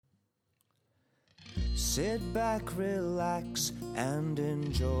Sit back, relax, and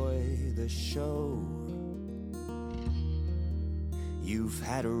enjoy the show. You've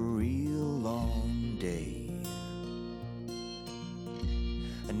had a real long day.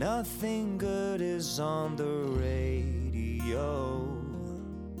 Nothing good is on the radio.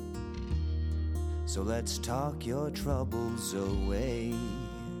 So let's talk your troubles away.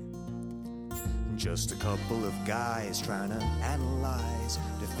 Just a couple of guys trying to analyze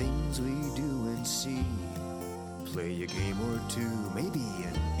the things we do and see. Play a game or two, maybe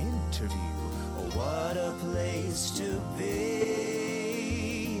an interview. Oh, what a place to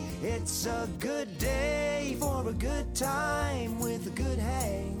be. It's a good day for a good time with a good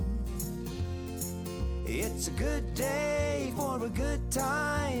hang. It's a good day for a good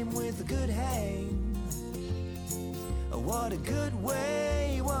time with a good hang. What a good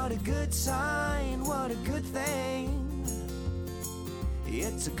way, what a good sign, what a good thing.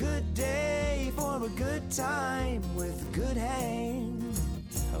 It's a good day for a good time with a good hang.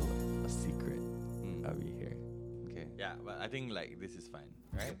 Tell a secret. I'll be here. Okay. Yeah, but I think like this is fine,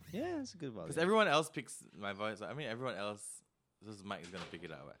 right? Yeah, it's a good volume. Because everyone else picks my voice. I mean, everyone else, this mic is gonna pick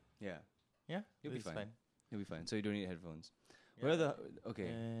it up. Right? Yeah, Yeah, you'll be this is fine. You'll be fine. So you don't need headphones. Yeah. Where are the... Okay.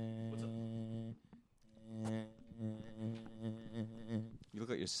 What's up? You look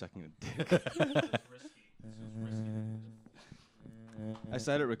like you're sucking a dick. I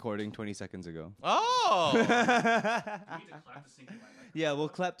started recording 20 seconds ago. Oh, Yeah, we'll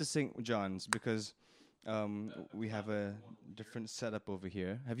clap to sync John's because we have a different setup over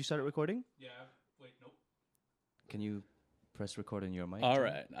here. Have you started recording? Yeah. Wait. Nope. Can you press record on your mic? All John?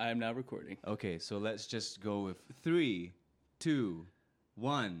 right. I am now recording. Okay, so let's just go with 3, 2,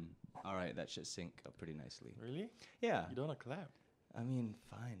 1. All right, that should sync up pretty nicely. really? Yeah. You don't want to clap? I mean,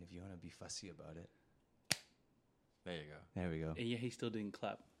 fine if you want to be fussy about it. There you go. There we go. And yeah, he still didn't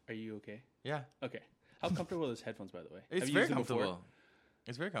clap. Are you okay? Yeah, Okay. How comfortable are those headphones, by the way? it's Have you very used them before? comfortable.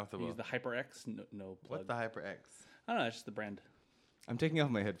 It's very You comfortable. use the HyperX? No plug. What's the HyperX? I don't know. It's just the brand. I'm taking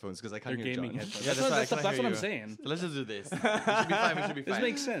off my headphones because I They're can't hear gaming John. headphones. Yeah, that's that's why I what, can't that's hear what I'm you. saying. So let's just do this. We should be fine. We should be fine. This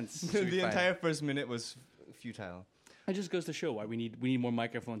makes sense. Should be The fine. entire first minute was futile. It just goes to show why we need more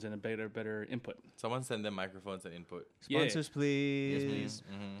microphones and a better input. Someone send them microphones and input. Yeah. Sponsors, please. Yes, please.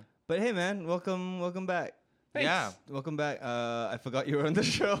 Mm-hmm. But hey, man, welcome back. Thanks. Yeah. Welcome back. I forgot you were on the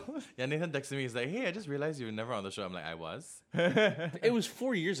show. Yeah, Nathan texted me. He's like, "Hey, I just realized you were never on the show." I'm like, "I was." It was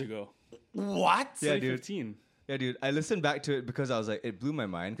 4 years ago. What? Yeah, dude. 2015. Yeah, dude. I listened back to it because I was like, it blew my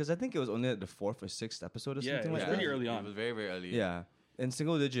mind because I think it was only at the 4th or 6th episode or Yeah, something it was like pretty that. early on. It was very, very early. Yeah. In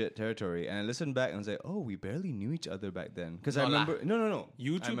single digit territory. And I listened back and I was like, oh, we barely knew each other back then. Because I No lah. remember. No.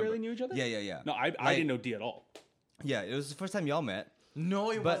 You I two remember. barely knew each other? Yeah. No, I Like- didn't know D at all. Yeah, it was the first time y'all met.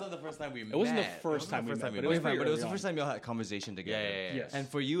 No, it But- wasn't the first time we met. It wasn't the first time we met, but it was Wait, very but it was early the on. first time y'all had a conversation together. Yeah. Yes. And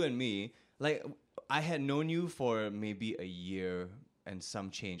for you and me, like, I had known you for maybe a year and some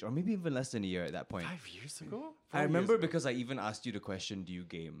change, or maybe even less than a year at that point. 5 years ago? I remember because I even asked you the question, do you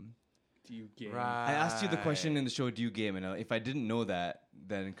game? Do you game? Right. I asked you the question in the show, do you game? And if I didn't know that,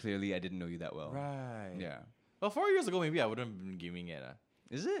 then clearly I didn't know you that well. Right. Yeah. Well, 4 years ago, maybe I wouldn't have been gaming yet.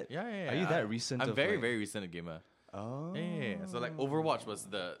 Is it? Yeah. Are you that recent? I'm of, very, like- very recent a gamer. Oh. Yeah. So like Overwatch was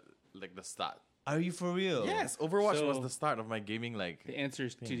the start. Are you for real? Yes, Overwatch So- was the start of my gaming The answer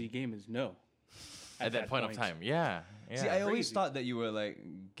to the game is no. at that point of time. Yeah. See, I always Crazy. thought that you were like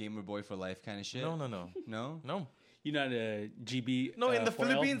gamer boy for life kind of shit. No. No? You're not a GB. No, in the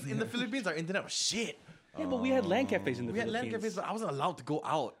 4L? Philippines, our internet was shit. Yeah, but we had LAN cafes in the We had Philippines. LAN cafes, but I wasn't allowed to go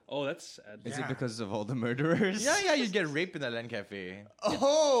out. Oh, that's sad. Is Yeah. it because of all the murderers? Yeah, you'd get raped in a LAN cafe.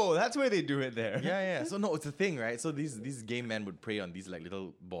 Oh, that's where they do it there. Yeah. So no, it's a thing, right? So these gay men would prey on these like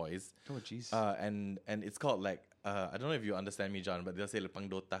little boys. Oh, jeez. And it's called like I don't know if you understand me, John, but they'll say like, pang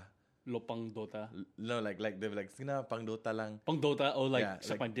Dota. Lopang Dota. No, like they're like, "Sina pang Dota lang." Pang Dota, oh, like, Yeah,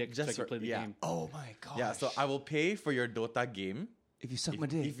 suck like, my dick just so I can for- play the yeah. game. Oh my god. Yeah, so I will pay for your Dota game if you suck my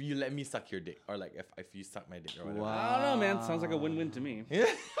dick. if you let me suck your dick, or like if you suck my dick or whatever. I don't know, man. Sounds like a win-win to me.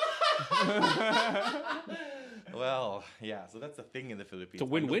 Well, yeah. So that's a thing in the Philippines. It's a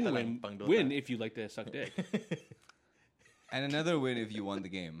Pang Dota lang, win-win-win. pang Dota. Win if you like to suck dick. And another win if you won the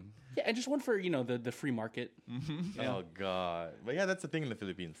game. Yeah, and just one for, the free market. Oh god. But yeah, that's the thing in the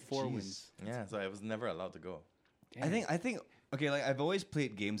Philippines. 4 wins. Yeah, so I was never allowed to go. I think okay, like I've always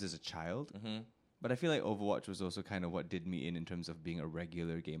played games as a child. But I feel like Overwatch was also kind of what did me in terms of being a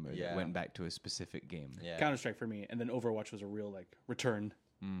regular gamer Yeah. that went back to a specific game. Yeah. Counter-Strike for me. And then Overwatch was a real, return.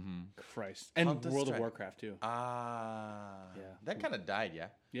 Christ. And World of Counter-Strike. Warcraft, too. Yeah. That kind of died, yeah.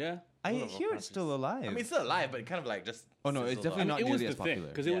 Yeah. I World of hear Warcraft it's still alive. I mean, it's still alive, but it kind of like just. Oh, no, it's fizzled definitely out. not it was nearly the as thing, popular.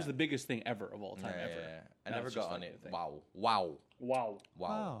 because it was Yeah. the biggest thing ever of all time, ever. Yeah. I Now never it's got just on like a it. thing. Wow. Wow.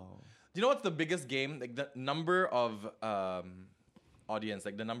 Wow. Do you know what's the biggest game? Like the number of audience,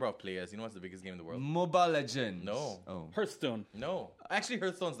 like the number of players. You know what's the biggest game in the world? Mobile Legends. No. Oh. Hearthstone. No. Actually,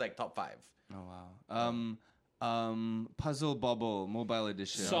 Hearthstone's like top 5. Oh wow. Puzzle Bobble Mobile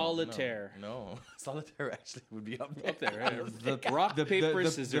Edition. Solitaire. No. Solitaire actually would be up there. Up there, right? The Rock, paper,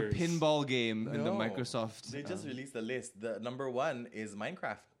 the scissors. pinball game in the No. Microsoft. They just released the list. The number 1 is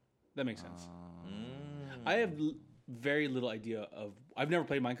Minecraft. That makes sense. I have very little idea of. I've never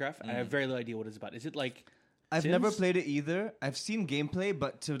played Minecraft, and I have very little idea what it's about. Is it like? I've Sims? never played it either. I've seen gameplay,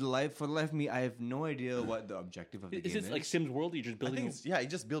 but for the life of me, I have no idea what the objective of the Is game it like Sims World? You're just I building. think it's, you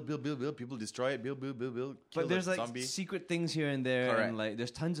just build. People destroy it. Build. Kill But there's the like zombie. secret things here and there, Correct. and like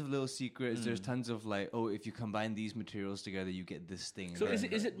there's tons of little secrets. There's tons of like, oh, if you combine these materials together, you get this thing. So And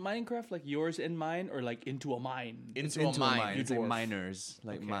is it Minecraft like yours and mine, or like into a mine? it's into a mine. mine. It's like dwarf. miners,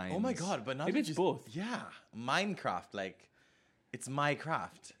 like mines. Oh my god! But now Maybe that it's you- both. Yeah, Minecraft. Like, it's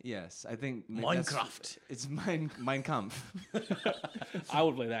Minecraft. Yes, I think Minecraft. It's Mein Kampf. I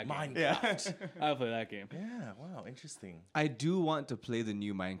would play that game. Minecraft. I would play that game. Yeah. Wow. Interesting. I do want to play the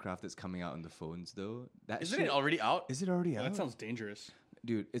new Minecraft that's coming out on the phones, though. That Isn't shit- it already out? Is it already out? That sounds dangerous.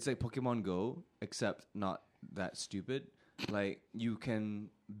 Dude, it's like Pokemon Go, except not that stupid. Like you can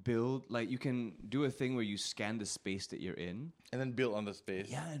you can do a thing where you scan the space that you're in. And then build on the space.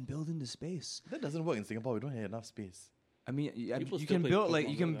 Yeah, and build into space. That doesn't work in Singapore. We don't have enough space. I mean, you People you still can play build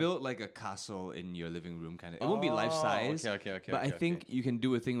Pokemon Go, though. build like a castle in your living room, kind of. It won't be life Oh, size. okay, But I okay, think you can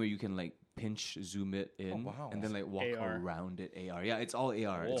do a thing where you can like pinch, zoom it in, wow. and then like walk AR. around it. AR, yeah, it's all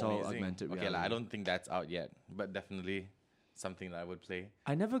AR. It's all Amazing. augmented Okay, reality. I don't think that's out yet, but definitely something that I would play.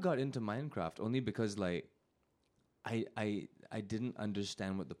 I never got into Minecraft only because like I didn't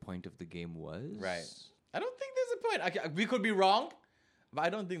understand what the point of the game was. Right. I don't think there's a point. Okay, we could be wrong, but I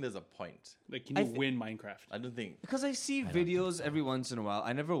don't think there's a point. Like, can you win Minecraft? I don't think. Because I see videos every once in a while.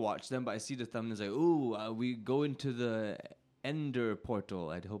 I never watch them, but I see the thumbnails like, "Ooh, we go into the Ender portal."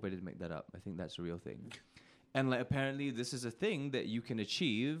 I hope I didn't make that up. I think that's a real thing. And like apparently this is a thing that you can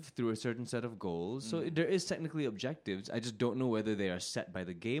achieve through a certain set of goals. So there is technically objectives. I just don't know whether they are set by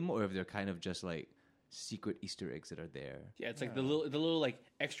the game or if they're kind of just like secret Easter eggs that are there. Yeah, it's like the little like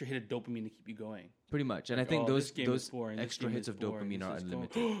extra hit of dopamine to keep you going. Pretty much. And I think oh, this those game is boring, this extra game hits is of boring, dopamine this are is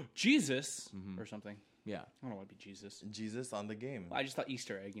unlimited. Jesus or something. Yeah. I don't want to be Jesus. Jesus on the game. I just thought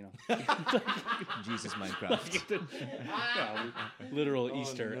Easter egg, you know. Jesus Minecraft. Yeah, literal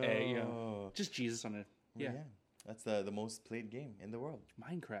Easter egg, you know. Just Jesus on it. Yeah. That's the most played game in the world.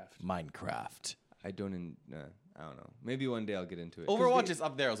 Minecraft. Minecraft. I don't know. Maybe one day I'll get into it. Overwatch is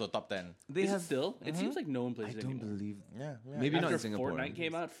up there also, top 10. They Is have it still? It seems like no one plays I it don't anymore. believe. Yeah. Maybe not After in Singapore. Fortnite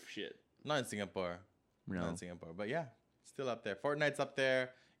came out, shit. Not in Singapore. No. Not in Singapore. But yeah, still up there. Fortnite's up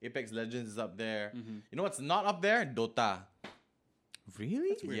there. Apex Legends is up there. You know what's not up there? Dota.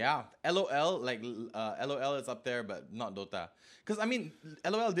 Really? Yeah. LOL, like LOL is up there, but not Dota. Because I mean,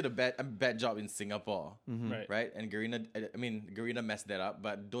 LOL did a bad job in Singapore, right? And Garena messed that up.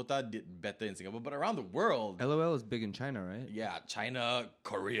 But Dota did better in Singapore. But around the world, LOL is big in China, right? yeah, China,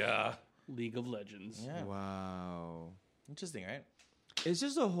 Korea. League of Legends. Yeah, Wow. interesting, right? It's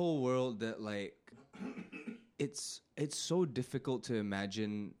just a whole world that like it's so difficult to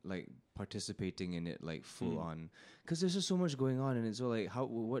imagine like participating in it like full on because there's just so much going on and it's so like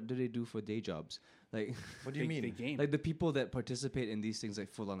what do they do for day jobs like What do you mean? They game. like the people that participate in these things like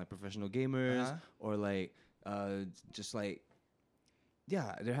full on like professional gamers or like just like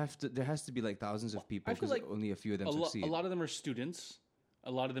yeah there has to be like thousands of people I feel because like only a few of them a succeed. lot of them are students. A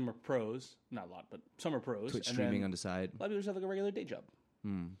lot of them are pros. Not a lot, but some are pros. Twitch and streaming then on the side. a lot of people just have like a regular day job.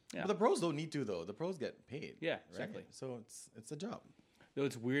 Yeah. But the pros don't need to though. The pros get paid. Yeah, right? exactly. So it's a job. Though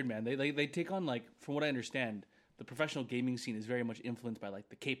it's weird, man. They take on like, from what I understand, the professional gaming scene is very much influenced by like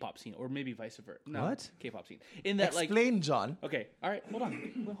the K-pop scene, or maybe vice versa. No, What? K-pop scene? In that Explain, John. like, okay, all right, hold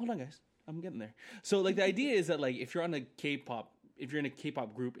on, guys. I'm getting there. So like the idea is that like if you're in a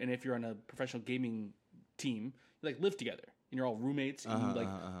K-pop group, and if you're on a professional gaming team, you like live together. And you're all roommates, and you like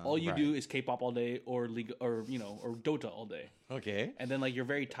all you do is K-pop all day, or League, or or Dota all day, Okay. and then like you're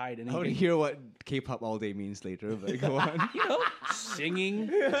very tied, and I then want to you hear what K-pop all day means later, but go on. you know, singing,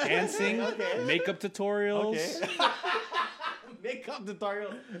 dancing, makeup tutorials. Makeup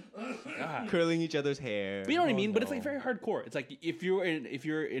tutorial. Curling each other's hair. But you know what I mean? But it's like very hardcore. It's like if you're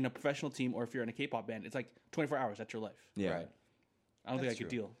in a professional team, or if you're in a K-pop band, it's like 24 hours. That's your life. Yeah. Right. I don't think I That's could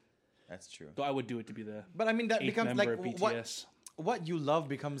true. deal. That's true. Though I would do it to be the But I mean, that 8th becomes member like of BTS. what you love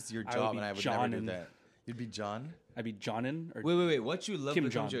becomes your I would job, be and I would John never do and- that. You'd be John. I'd be Jonin or Wait. What you love Kim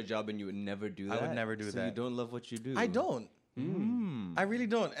becomes Jong. your job, and you would never do that. I would never do so that. You don't love what you do. I don't. I really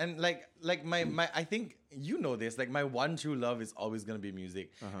don't. And like my I think you know this. Like my one true love is always gonna be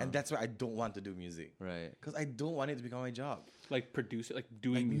music, and that's why I don't want to do music. Right. Because I don't want it to become my job. Like produce it, like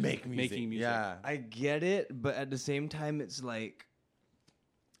doing music, Make music. making music. Yeah. I get it, but at the same time, it's like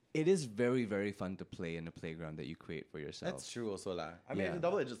it is very, very fun to play in a playground that you create for yourself. That's true also lah. I mean, Yeah. it's a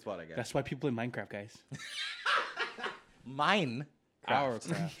double-edged sword, I guess. That's why people play Minecraft, guys. Mine. Our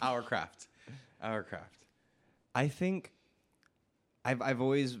craft. Our craft. Our craft. I think I've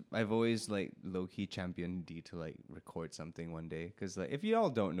always like low key championed D to like record something one day, because like if you all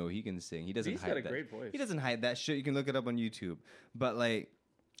don't know, he can sing. He doesn't He's hide got a that. great voice. He doesn't hide that shit. You can look it up on YouTube. But like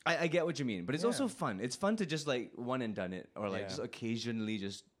I get what you mean. But it's also fun. It's fun to just like one and done it, or like Yeah. just occasionally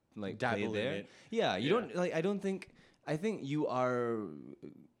just like Dabble play in there. it. Yeah, you Yeah. don't like. I think you are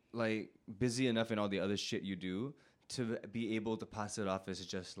like busy enough in all the other shit you do to be able to pass it off as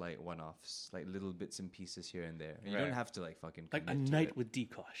just like one-offs, like little bits and pieces here and there. And you don't Right. have to like fucking Like a commit to night it. with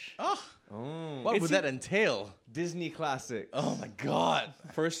Dkosh. Oh, Oh, what It's would that entail? Disney classic. Oh my god.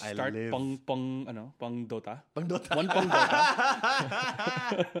 First, I start live. pang Dota. Pang Dota. One pang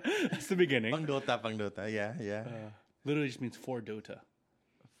Dota. That's the beginning. Pang Dota. Yeah. Literally just means for Dota.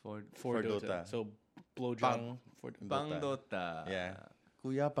 For For For Dota. Dota. So blowjob. Pang. For Pang Dota. Dota. Yeah.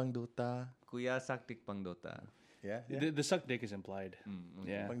 Kuya Pang Dota. Kuya saktik pang Dota. Yeah. The suck dick is implied. Okay.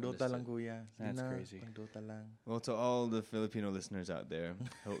 Yeah. Pang Dota lang kuya. That's Sige na, crazy. Pang Dota lang. Well, to all the Filipino listeners out there,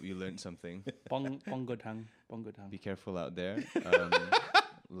 hope you learned something. Panggodhang. Be careful out there,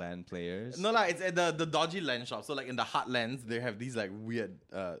 LAN players. No lah, it's at the dodgy LAN shop. So like in the heartlands, they have these like weird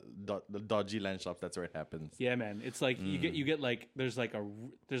the dodgy LAN shops. That's where it happens. Yeah, man. It's like you get like there's like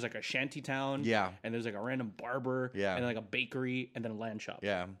a shanty town. Yeah. And there's like a random barber. Yeah. And like a bakery and then a land shop.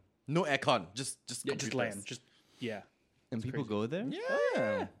 Yeah. No aircon. Just Yeah, just computers. land. Just yeah. And people go there?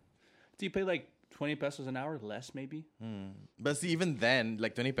 Yeah. Do you pay like 20 pesos an hour? Less maybe? But see, even then,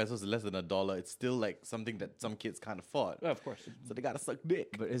 like 20 pesos is less than $1. It's still like something that some kids can't afford. Oh, of course. So they gotta suck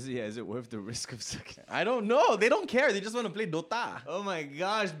dick. But is it worth the risk of sucking? I don't know. They don't care. They just want to play Dota. Oh my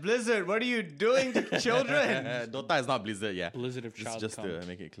gosh, Blizzard, what are you doing to children? Dota is not Blizzard, yeah. Blizzard of child Just to content.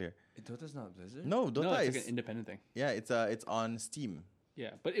 make it clear. Dota's not Blizzard? No, No, Dota it's is like an independent thing. yeah. It's on Steam.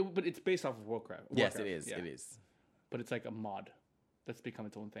 Yeah, but it's based off of Warcraft. Yes, Warcraft, it is. yeah. It is. But it's like a mod that's become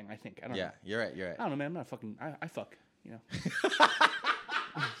its own thing. I think. I don't know. Yeah, you're right. You're right. I don't know, man. I'm not fucking. I fuck. You know.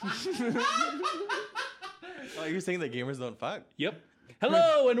 Oh, you're saying that gamers don't fuck? Yep.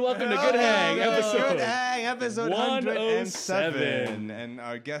 Hello and welcome to Good Hang episode. Good Hang, episode 107. 107. And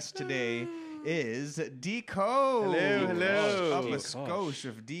our guest today is Decode. Hello. Up a Decode. skosh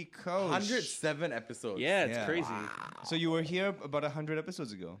of Decode. 107 episodes. Yeah, it's Yeah. crazy. So you were here about 100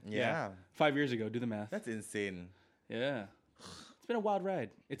 episodes ago. Yeah. 5 years ago. Do the math. That's insane. Yeah. It's been a wild ride.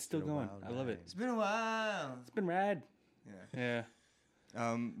 It's still going. wild I love it. It's been a while. It's been rad. Yeah. Yeah.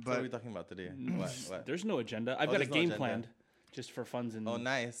 What are we But talking about today? What? There's no agenda. I've Oh, got a there's no game agenda. planned just for funs and Oh,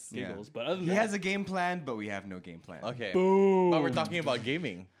 nice. giggles. But other than he that, has a game plan, but we have no game plan. Okay. boom. But we're talking about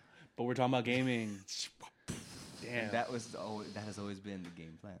gaming. But we're talking about gaming. Damn. That has always been the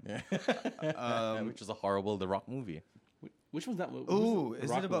game plan. Which is a horrible The Rock movie. Which one's that? Ooh, is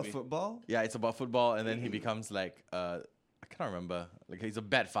it about football? football? Yeah, it's about football, and then he becomes like I can't remember. Like he's a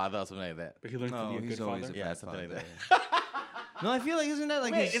bad father or something like that. But he learned to No, be a he's good always father. a Yeah, bad something like father. that. No, I feel like isn't that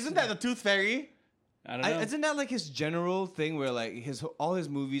like Wait, his, isn't that the Tooth Fairy? I don't know. isn't that like his general thing where like all his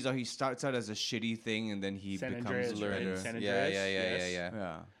movies are he starts out as a shitty thing and then he San becomes Andreas, a right? learner. San Yeah, Andreas, yeah, yes. yeah.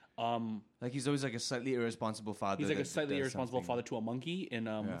 Yeah. Like he's always like a slightly irresponsible father. He's like a that slightly does irresponsible something. father to a monkey in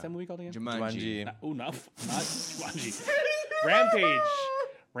what's that movie called again? Jumanji. Jumanji. Not Jumanji.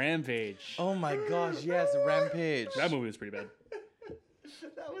 Rampage. Oh my gosh, yes, Rampage. That movie was pretty bad.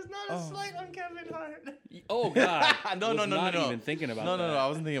 That was not a slight on Kevin Hart. Oh god. No, Was no, not no. even thinking about No, that. I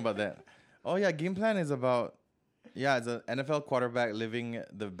wasn't thinking about that. Oh yeah, game plan is about it's an NFL quarterback living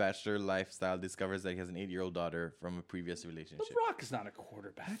the bachelor lifestyle discovers that he has an 8-year-old daughter from a previous relationship. The Rock is not a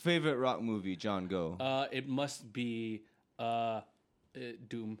quarterback. Favorite rock movie, John, go. It must be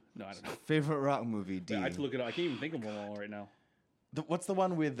Doom. No, I don't know. Favorite rock movie, D. I have to look it up. I can't even think of one all right now. What's the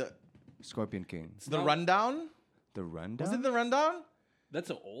one with Scorpion King. the not- Rundown? The Rundown? Was it the Rundown? That's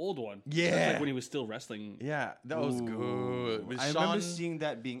an old one. Yeah. That's like when he was still wrestling. Yeah, that was good. With I Sean, remember seeing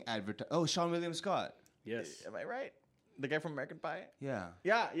that being advertised. Oh, Sean William Scott. Yes. Am I right? The guy from American Pie? Yeah.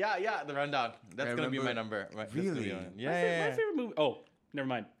 Yeah, the Rundown. That's I gonna be my remember- number. That's gonna be Really? mine. My Yeah. favorite movie. Oh, never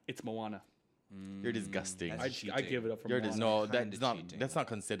mind. It's Moana. You're disgusting. That's I cheating. give it up for You're Moana. no, Kinda that's not. cheating. That's not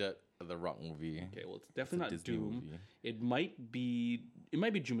considered the Rock movie. Okay, well, it's definitely not Disney Doom. movie. It might be. It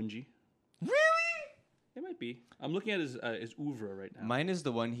might be Jumanji. Really? It might be. I'm looking at his oeuvre right now. Mine is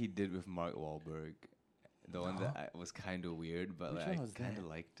the one he did with Mark Wahlberg. the one that was kind of weird, but Which like, one I was kind of that?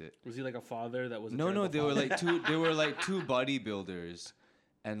 liked it. Was he like a father that was? A No, terrible they were father? like two. They were like two bodybuilders,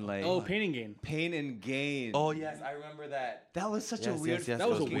 and like Oh, Pain and Gain. Pain and Gain. Oh yes, I remember that. that was such a Yes, weird. yes, yes, That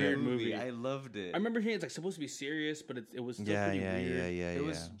was a fucking weird movie. I loved it. I remember hearing it's like supposed to be serious, but it was still Yeah, pretty yeah, weird. yeah. It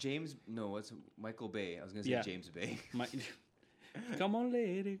was James. No, what's Michael Bay? I was gonna say Yeah. James Bay. My, come on, let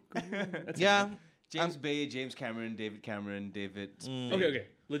it go. That's Yeah. it. James Bay, James Cameron, David Spade. Okay.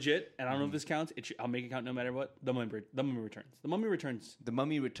 Legit, and I don't know if this counts. I'll make it count no matter what. The Mummy Returns. The Mummy Returns. The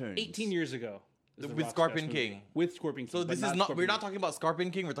Mummy Returns. 18 years ago. is The With Rock's Scorpion best movie. King. With Scorpion King. So but this is not. Scorpion We're not King. talking about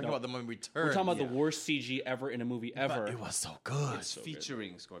Scorpion King. We're talking No. about the Mummy Returns. We're talking about the worst CG ever in a movie ever. But it was so good. It's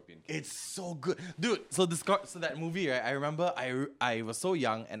featuring Scorpion King. It's so good, dude. So so that movie, right? I remember I was so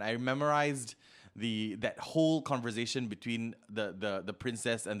young and I memorized that whole conversation between the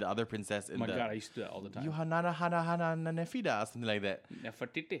princess and the other princess in Oh my the God, I used to do that all the time. Yuhanana Hana Hana Nanefida, something like that.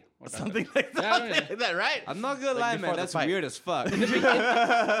 Nefertiti. What Something like that. Yeah, Something yeah. like that, right? I'm not gonna Like lie, before man. the That's fight. weird as fuck.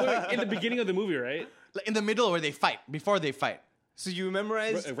 Wait, in the beginning of the movie, right? Like in the middle where they fight, before they fight. So you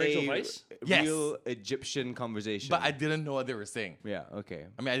memorized Rachel a Weisz? Yes. real Egyptian conversation. But I didn't know what they were saying. yeah, okay.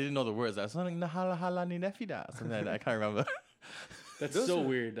 I mean, I didn't know the words. I was like, Nahala Hala Ninefida, something like that. I can't remember. That's so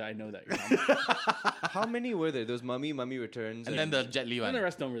weird that I know that. You're How many were there? Those Mummy Returns, And then the Jet Li and the one.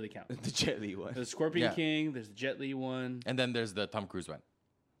 rest don't really count. the Jet Li one. There's Scorpion Yeah. King. There's the Jet Li one. And then there's the Tom Cruise one.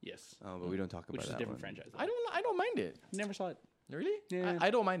 Yes, Oh, but we don't talk about which is a that different one. franchise. I don't mind it. Never saw it. Really? Yeah.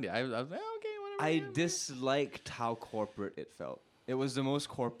 I don't mind it. I was like, okay, whatever. I disliked how corporate it felt. It was the most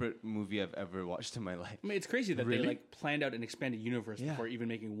corporate movie I've ever watched in my life. I mean, it's crazy that Really? they like planned out an expanded universe Yeah. before even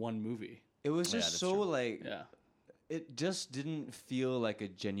making one movie. It was Yeah, just that's so true. like Yeah. it just didn't feel like a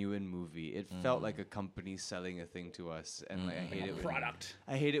genuine movie. It felt like a company selling a thing to us, and like I hate it. Product.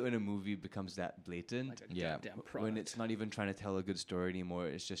 I hate it when a movie becomes that blatant. Like a Yeah. goddamn product. When it's not even trying to tell a good story anymore.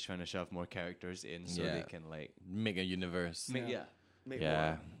 It's just trying to shove more characters in so Yeah. they can like Make a universe. make Yeah. make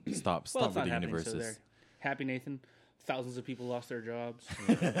Yeah. more. Stop well, with it's not the happening. universes. So there. Happy Nathan. Thousands of people lost their jobs.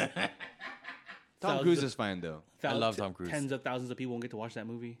 Tom Cruise is fine though. I love Tom Cruise. Tens of thousands of people won't get to watch that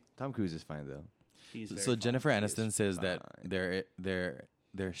movie. Tom Cruise is fine though. He's very So fun. Jennifer Aniston says fine. that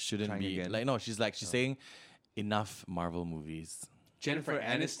there shouldn't Trying be again? like no, she's saying enough Marvel movies. Jennifer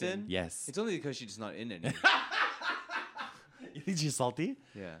Aniston. Yes. It's only because she's not in it. You think she's salty?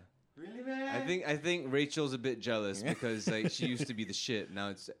 Yeah. Really, man? I think Rachel's a bit jealous because like she used to be the shit. Now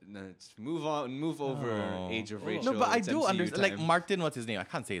it's move over Oh. Age of No, Rachel. but I It's do MCU understand. Like time. Martin, what's his name? I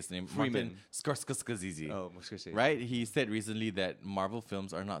can't say his name. Freeman. Martin Scorsese. Oh, Scorsese. Right? He said recently that Marvel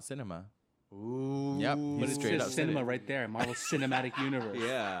films are not cinema. Ooh. Yep. But He's it's straight just up said cinema it. right there. Marvel Cinematic Universe.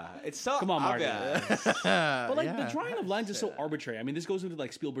 Yeah. It's so Come on, Martin. obvious. But like Yeah. the drawing of lines is so arbitrary. I mean, this goes into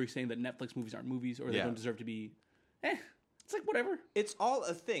like Spielberg saying that Netflix movies aren't movies or they Yeah. don't deserve to be. It's like whatever. It's all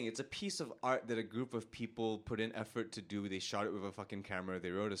a thing. It's a piece of art that a group of people put in effort to do. They shot it with a fucking camera.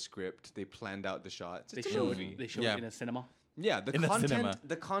 They wrote a script. They planned out the shots. They It's a show movie. Yeah. it in a cinema. Yeah, the In the cinema. content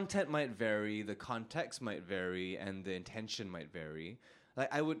the content might vary, the context might vary, and the intention might vary.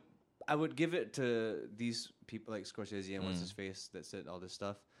 Like I would give it to these people like Scorsese and what's his face that said all this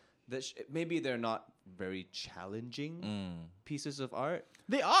stuff. That maybe they're not very challenging pieces of art.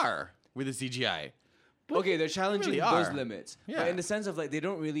 They are with the CGI. Okay, they're challenging really those are. limits. Yeah. But in the sense of like they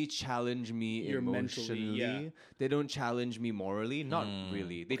don't really challenge me You're mentally, emotionally. yeah. They don't challenge me morally. Not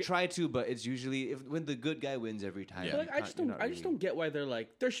really. They try to, but it's usually when the good guy wins every time. Yeah. But like, you I just can't- don't. you're I not just really- don't get why they're like.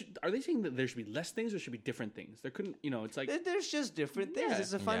 Are they saying that there should be less things or should be different things? There couldn't. It's like There's just different things. Yeah.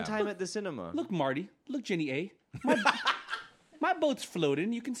 It's a fun Yeah. time at the cinema. look, Marty. Look, Jenny A. My boat's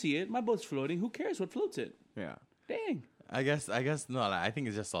floating. You can see it. My boat's floating. Who cares what floats it? Yeah. Dang. I guess no. Like, I think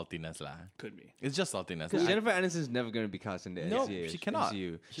it's just saltiness, lah. Could be. It's just saltiness. Because I- Jennifer Aniston's never going to be cast in the No, MCU. she cannot.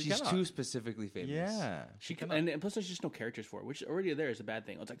 MCU. She She's cannot. too specifically famous. Yeah, She can, and plus there's just no characters for it, which already there is a bad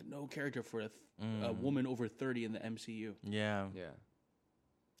thing. It's like no character for a woman over 30 in the MCU. yeah.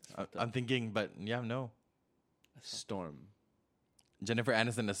 Yeah. I'm thinking, but yeah, no. Storm. Jennifer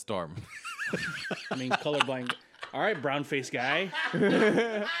Aniston as Storm. I mean, colorblind. All right, brown face guy.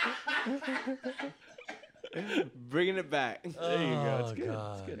 Bringing it back. There you go. It's good.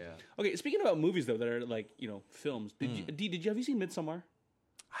 It's good. Yeah. Okay, speaking about movies though that are like films. Did you have you seen Midsommar?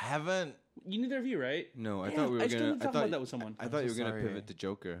 I haven't. You neither of you, right? No, I Damn, thought we were I still gonna. need to talk about that with someone. I thought you so were gonna sorry. pivot to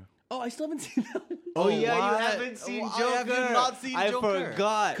Joker. Oh, I still haven't seen that one. Oh yeah, what? you haven't seen Why Joker. have you not seen I Joker?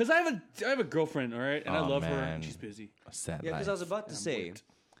 forgot. Because I have a girlfriend, all right, and I Oh, love her, man. and she's busy. Sad Yeah, because I was life. about to I'm say, worked.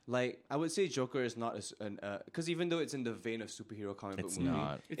 like, I would say Joker is not because even though it's in the vein of superhero comic book It's movie,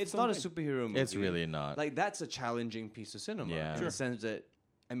 not. It's it's not a something. superhero movie. It's really not. Like that's a challenging piece of cinema. Yeah. in Sure. the sense that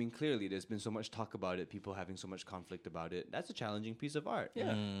I mean, clearly, there's been so much talk about it, people having so much conflict about it. That's a challenging piece of art.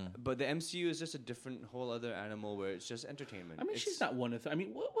 Yeah. But the MCU is just a different, whole other animal where it's just entertainment. I mean, It's- she's not one of. I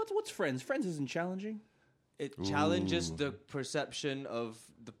mean, what's Friends? Friends isn't challenging. It challenges the perception of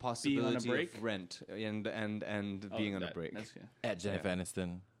the possibility break? of rent and being on a break. That's good. At Jennifer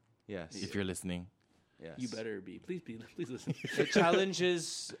Aniston, Yes. if you're listening. Yes. You better be. Please listen. It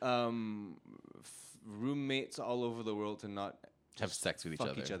challenges roommates all over the world to not Have just sex with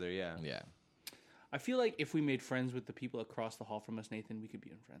fuck each other. Yeah. Yeah. I feel like if we made friends with the people across the hall from us, Nathan, we could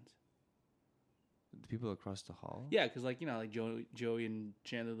be friends. The people across the hall. Yeah, because like Joey and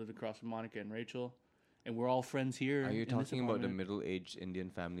Chandler lived across from Monica and Rachel, and we're all friends here. Are you in this talking about the apartment. middle-aged Indian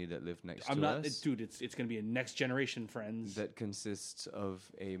family that lived next I'm to not, us? dude. It's gonna be a next generation friends. That consists of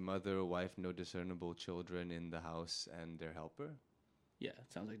a mother, wife, no discernible children in the house, and their helper. Yeah,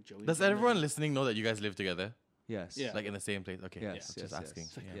 it sounds like Joey. Does Chandler. everyone listening know that you guys live together? Yes. Yeah. Like in the same place? Okay. Yes. Just yes, asking.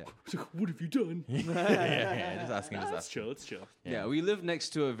 yes. Yeah. Yeah. It's like, what have you done? yeah. Just asking. Just Let's asking. chill. Let's chill. Yeah, we live next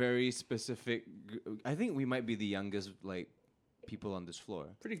to a very specific. I think we might be the youngest people on this floor.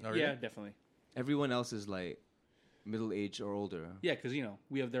 Pretty. Oh, really? Yeah, definitely. Everyone else is middle age or older. Yeah, because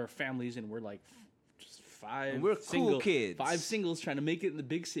we have their families, and we're just five. And we're cool kids. 5 singles trying to make it in the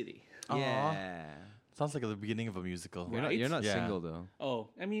big city. Yeah. Sounds like the beginning of a musical. You're not Yeah. single though. Oh,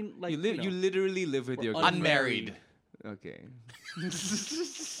 I mean, like You literally live with your Unmarried. Okay.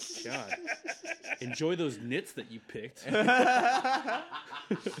 God. Enjoy those knits that you picked.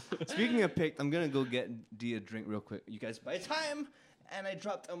 Speaking of picked, I'm gonna go get D a drink real quick. You guys buy time, and I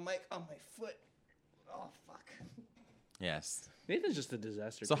dropped a mic on my foot. Oh fuck. Yes. Nathan's just a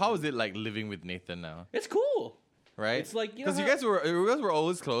disaster. So how is it like living with Nathan now? It's cool. Right? It's like, because you how- guys were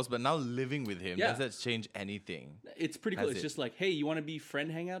always close, but now living with him, Yeah. does that change anything? It's pretty cool. Has It's it? just like, hey, you want to be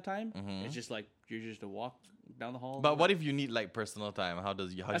friend hangout time? It's just like you're just a walk down the hall. But what if you need like personal time? How do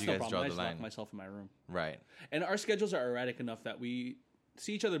you That's guys no problem. draw I the just lock line? myself in my room. Right. And our schedules are erratic enough that we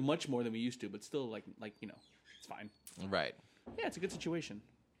see each other much more than we used to, but still like it's fine. Right. Yeah, it's a good situation.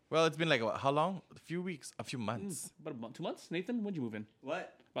 Well, it's been like how long? A few weeks, a few months. About 2 months. Nathan, when'd you move in?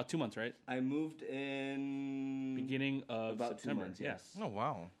 What? About 2 months, right? I moved in Beginning of About 2 September. months, Yeah. yes. Oh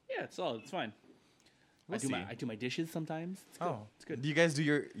wow. Yeah, it's solid. It's fine. We'll I do my dishes sometimes. It's good. Oh, It's good. Do you guys do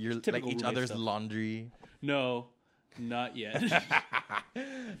your like Typical each roommate other's stuff. laundry? No, not yet.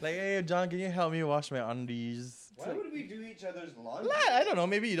 Like, hey, John, can you help me wash my undies? Why would we do each other's laundry? I don't know.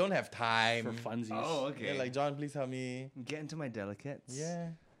 Maybe you don't have time. For funsies. Oh, okay. Yeah, like John, please help me. Get into my delicates. Yeah.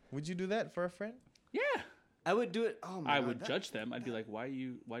 Would you do that for a friend? Yeah. I would do it. Oh my I God, would that- judge them. I'd be like, why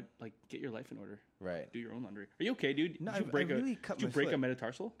get your life in order. Right. Do your own laundry. Are you okay, dude? No, Did you I break really cut did you my break a foot.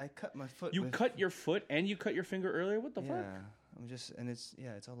 metatarsal? I cut my foot. You with- cut your foot and you cut your finger earlier? What the Yeah, fuck? I'm just and it's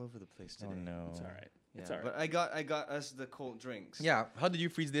all over the place today. Oh no. It's all right. Yeah, It's all right. But I got us the cold drinks. Yeah. How did you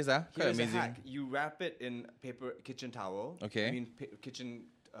freeze this? Quite Here's amazing. a hack. You wrap it in kitchen towel. Okay. I mean kitchen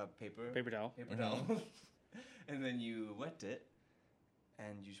paper. Paper towel. Paper towel. And then you wet it,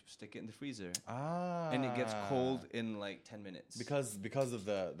 and you stick it in the freezer, Ah. and it gets cold in like 10 minutes. because of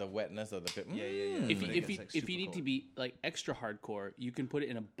the wetness of the paper. Yeah. If When you, it if gets, you, like, if super you need to cold. be like extra hardcore, you can put it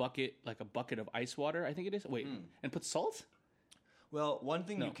in a bucket, like a bucket of ice water, I think it is. Wait, and put salt? Well, one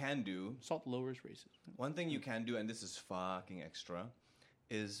thing No. you can do. Salt lowers racism. One thing you can do, and this is fucking extra,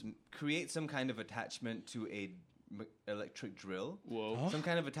 is create some kind of attachment to a electric drill. Whoa. Some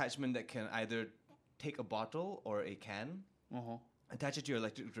kind of attachment that can either take a bottle or a can, Uh-huh. attach it to your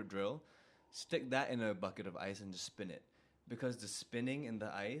electric drill, stick that in a bucket of ice, and just spin it. Because the spinning in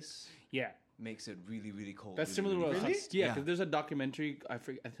the ice Yeah. makes it really, really cold. That's really, similar to really what fast. yeah, because there's a documentary I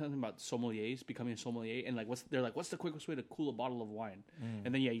forget something about sommeliers becoming a sommelier and like what's the quickest way to cool a bottle of wine?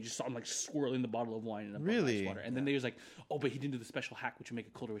 And then you just saw him like swirling the bottle of wine in a bucket of Really? ice water. And then they was like, oh, but he didn't do the special hack which would make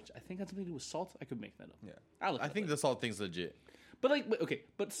it colder, which I think had something to do with salt. I could make that up. Yeah. I'll look I it up think later. the salt thing's legit.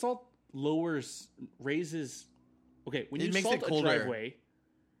 But salt raises. Okay, when It you makes salt it a colder. driveway,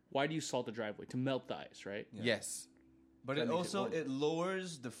 why do you salt the driveway? To melt the ice, right? Yes. But That it makes it also warmer. it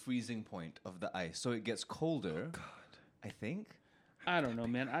lowers the freezing point of the ice, so it gets colder. God, I think. I don't know,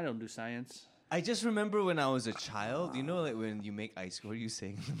 man. I don't do science. I just remember when I was a child. You know, like when you make ice cream. What are you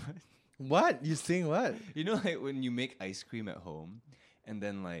saying? What? You sing what? You know, like when you make ice cream at home, and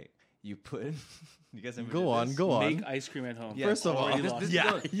then like you put. You guys ever Go did on, this? go on. Make ice cream at home. Yeah. First of all, Already This, lost. this, Yeah.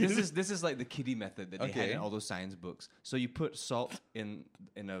 no, this is like the kiddie method that they had Okay. in all those science books. So you put salt in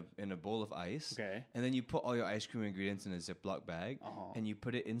a bowl of ice, Okay. and then you put all your ice cream ingredients in a Ziploc bag, Uh-huh. and you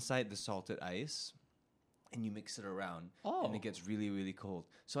put it inside the salted ice, and you mix it around, Oh. and it gets really, really cold.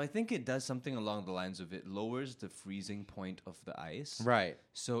 So I think it does something along the lines of it lowers the freezing point of the ice, Right.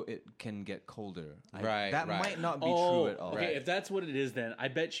 so it can get colder. Right, That right. might not be Oh, true at all. okay. Right. If that's what it is, then I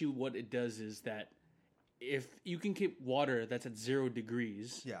bet you what it does is that if you can keep water that's at 0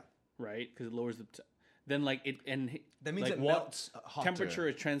 degrees, Yeah. right, because it lowers the, then like it and That means like it melts hotter. temperature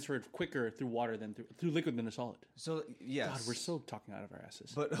is transferred quicker through water than through liquid than a solid. So yes, God, we're so talking out of our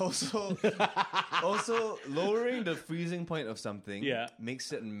asses. But also lowering the freezing point of something Yeah.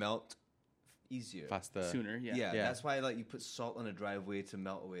 makes it melt easier. Faster. Sooner, yeah. Yeah, Yeah. that's why like you put salt on a driveway to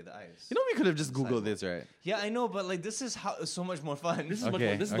melt away the ice. You know, we could have just Googled Sidewalk. this, right? Yeah, I know, but like this is how so much more fun. This is much Okay,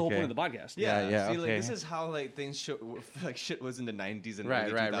 more, this is the whole okay. point of the podcast. yeah, yeah, See, like okay. this is how like things like shit was in the 90s and Right,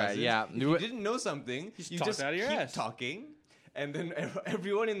 early right, 2000s. right, yeah. If you didn't know something, Just you talk just out of your keep ass. talking, and then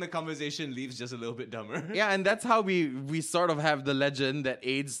everyone in the conversation leaves just a little bit dumber. Yeah, and that's how we sort of have the legend that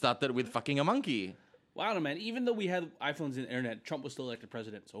AIDS started with fucking a monkey. Wow, man. Even though we had iPhones and internet, Trump was still elected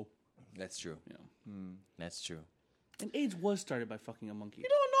president. So, That's true. you know. That's true. And AIDS was started by fucking a monkey. You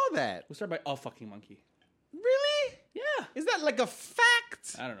don't know that. It was started by a fucking monkey. Really? Yeah. Is that like a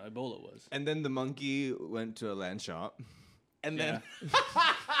fact? I don't know. Ebola was. And then the monkey went to a land shop. And Yeah. then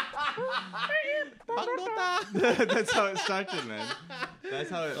Bangdota. That's how it started, man. That's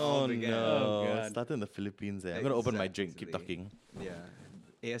how it all began. Oh, God. Started in the Philippines. I'm gonna open my drink. Keep Exactly. talking. Yeah.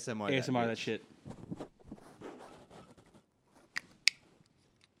 ASMR. ASMR that bitch. shit.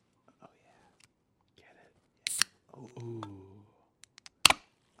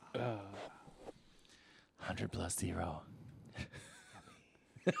 Oh, 100 plus 0.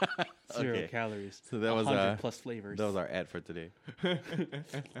 0 Okay. calories. So that was 100 plus flavors. That was our ad for today.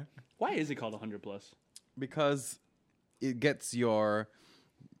 Why is it called 100 plus? Because it gets your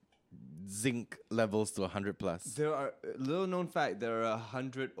zinc levels to 100 plus. There are little known fact. There are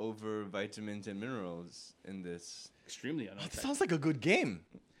 100 over vitamins and minerals in this. Extremely It unorthodox. sounds like a good game.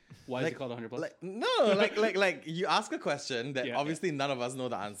 Why is it called 100 plus? Like no, like you ask a question that Yeah, obviously none of us know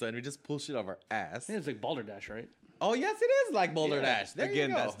the answer, and we just pull shit off our ass. I think it's like Balderdash, right? Oh yes, it is like Boulder Dash. There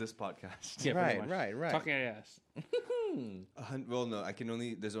Again, you go. that's this podcast. Yeah, pretty Right, much. right. Talking out your ass. Well, no, I can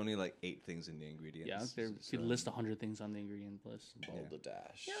only. There's only like 8 things in the ingredients. Yeah, there, you could list 100 things on the ingredient list. Boulder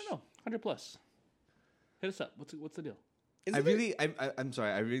Dash. Yeah, I don't know. 100 plus. Hit us up. What's the deal? I'm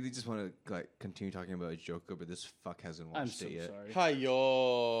sorry. I really just want to like continue talking about Joker, but this fuck hasn't watched I'm so it yet. sorry. Hi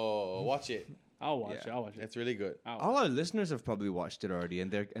yo, watch it. I'll watch Yeah. it. I'll watch it. It's really good. All our listeners have probably watched it already,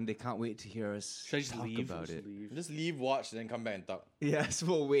 and they can't wait to hear us Should I just talk leave? about Just it. leave? Just leave, watch, then come back and talk. Yes,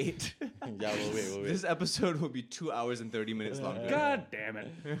 we'll wait. Yeah, we'll wait. This episode will be 2 hours and 30 minutes longer. God damn it.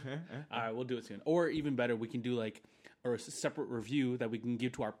 All right, we'll do it soon. Or even better, we can do like a separate review that we can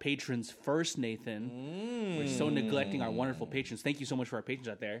give to our patrons first, Nathan. We're so neglecting our wonderful patrons. Thank you so much for our patrons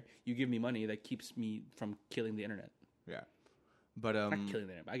out there. You give me money that keeps me from killing the internet. Yeah, but Not killing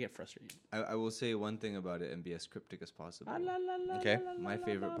the internet, but I get frustrated. I will say one thing about it and be as cryptic as possible. Okay. My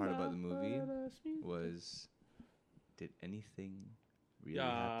favorite part about the movie was, did anything really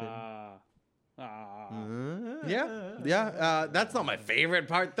happen? Yeah. That's not my favorite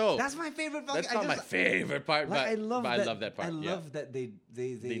part though. That's my favorite. That's not my favorite part, Like, but I love but that. I love that part. I yeah. love that they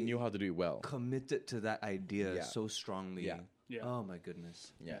They knew how to do it well. committed to that idea Yeah. so strongly. Yeah. Yeah. Oh my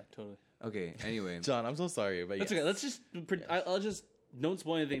goodness. Yeah. Totally. Okay. Anyway. John, I'm so sorry, but That's yes. okay. Let's just. I'll just. Don't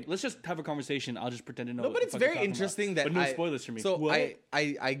spoil anything. Let's just have a conversation. I'll just pretend to know. No, what but the it's fuck you're very talking interesting about. that But no I- spoilers for me. So What?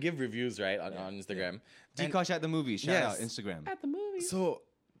 I give reviews right on Instagram. And Dkosh at the movie. Shout Yes. out Instagram. At the movie. so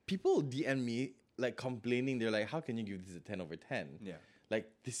people DM me like complaining. They're like, "How can you give this a 10 over 10? Yeah. Like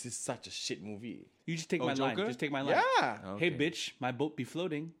this is such a shit movie." You just take Oh, my line. Joker? Just take my line. Yeah. Hey, Okay. bitch, my boat be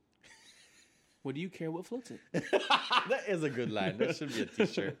floating. What do you care what floats it? That is a good line. That should be a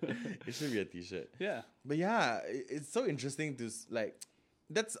t-shirt. It should be a t-shirt. Yeah. But yeah, it's so interesting to like.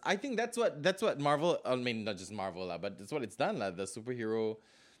 I think that's what Marvel. I mean, not just Marvel lah, but that's what it's done lah. The superhero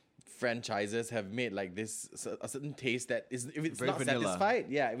franchises have made like this a certain taste that is if it's Very not vanilla. satisfied.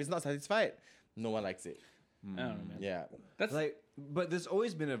 Yeah, if it's not satisfied, no one likes it. I don't know, man. Yeah. That's Like, but there's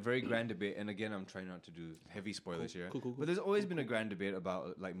always been a very grand debate, and again, I'm trying not to do heavy spoilers here. cool. But there's always been a grand debate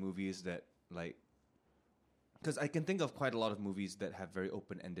about like movies that like, because I can think of quite a lot of movies that have very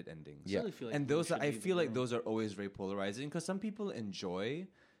open-ended endings. Yeah. really feel like And we those should are, I be feel the like world. those are always very polarizing because some people enjoy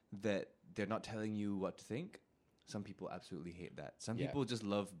that they're not telling you what to think. Some people absolutely hate that. Some Yeah. people just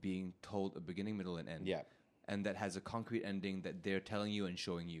love being told a beginning, middle, and end. Yeah. And that has a concrete ending that they're telling you and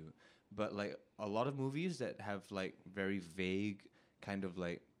showing you. But like a lot of movies that have like very vague kind of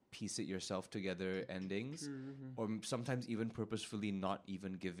like piece it yourself together endings, or sometimes even purposefully not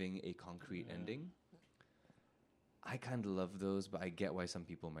even giving a concrete ending. I kind of love those, but I get why some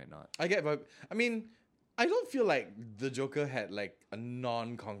people might not. I get, but I mean, I don't feel like the Joker had like a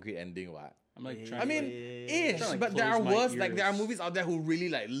non-concrete ending. What? I'm like trying I to, mean, ish, Trying to, like, but there are close my worse. Like there are ears. movies out there who really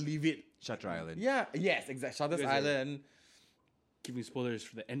like leave it. Shutter Island. Yeah. Yes. Exactly. Shutter You guys are- Island. giving spoilers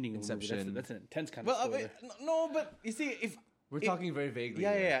for the ending of the movie. Inception. That's an intense kind Well, of spoiler. no, but you see, if We're talking very vaguely.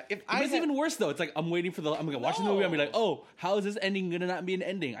 yeah, here. yeah, yeah. If But I it's had- even worse though. It's like I'm waiting for I'm gonna watch the movie. I'm gonna be like, oh, how is this ending gonna not be an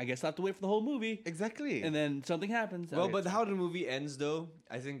ending? I guess I have to wait for the whole movie. exactly, And then something happens. Well, Okay, but how the movie ends, though,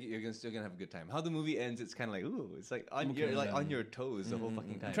 I think you're still gonna have a good time. How the movie ends, it's kind of like, ooh, it's like you're like on your toes the whole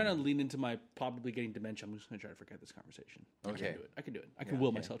fucking time. I'm trying to lean into my probably getting dementia. I'm just gonna try to forget this conversation. Okay. I can do it. I can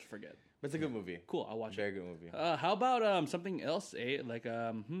will myself to forget. but it's a good movie. Cool. I'll watch Very it. good movie. How about something else? Like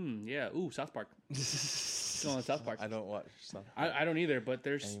yeah. Ooh, South Park. Still on South Park. I don't watch stuff. I don't either. But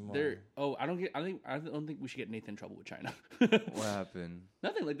there's Anymore. there. Oh, I don't think we should get Nathan in trouble with China. What happened?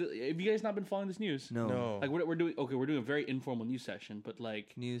 Nothing. Like, have you guys not been following this news? No. Like we're doing we're doing a very informal news session, but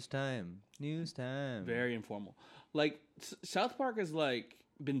like News time. News time. very informal. Like South Park has like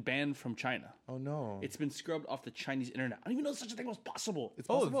been banned from China. Oh no, It's been scrubbed off the Chinese internet. I don't even know such a thing was possible. it's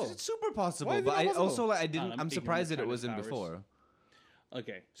Oh, possible. it's super possible. Why is it But not I possible? also like I I'm didn't. I'm ignorant surprised that it China's wasn't powers. before.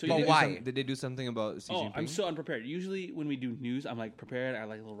 Okay, so But you why? Did they do something about Xi Oh, Jinping? I'm so unprepared. Usually when we do news, I'm like prepared. I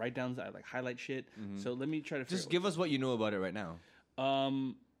like little write downs. I like highlight shit. So let me try to Just figure give us what you know about it right now.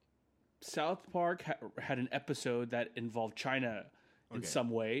 South Park had an episode that involved China in some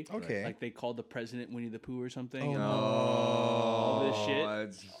way. Okay. Like they called the president Winnie the Pooh or something. Oh, and no. all this shit.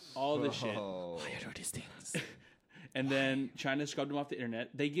 it's- All this shit. Oh. these things. And then China scrubbed them off the internet.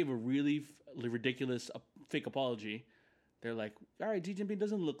 They gave a really ridiculous fake apology. They're like, all right, Xi Jinping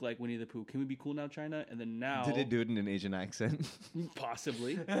doesn't look like Winnie the Pooh. Can we be cool now, China? And then now... Did they do it in an Asian accent?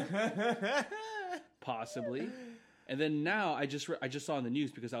 Possibly. Possibly. And then now I just saw in the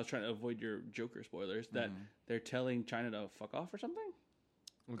news, because I was trying to avoid your Joker spoilers, that they're telling China to fuck off or something.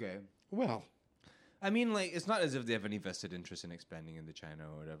 Okay. Well, I mean, like, it's not as if they have any vested interest in expanding into China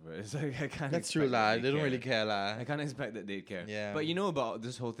or whatever. It's like, I can't. that's true, expect lah. that They don't really care, lah. I can't expect that they'd care. Yeah. But you know about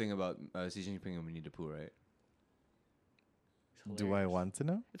this whole thing about Xi Jinping and Winnie the Pooh, right? It's Do I hilarious. want to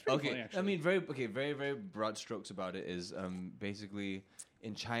know? It's pretty Okay, funny, actually. I mean, very, very broad strokes about it is basically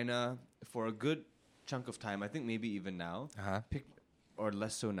in China for a good chunk of time. I think maybe even now, Uh-huh. or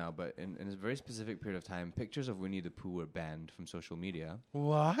less so now, but in a very specific period of time, pictures of Winnie the Pooh were banned from social media.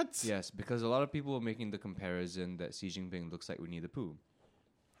 What? Yes, because a lot of people were making the comparison that Xi Jinping looks like Winnie the Pooh.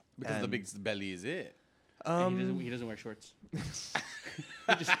 Because the And- big belly is it? And he doesn't wear shorts.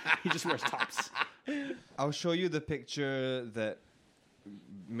 he just wears tops. I'll show you the picture that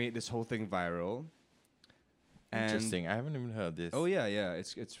made this whole thing viral. And Interesting. I haven't even heard of this. Oh yeah, yeah.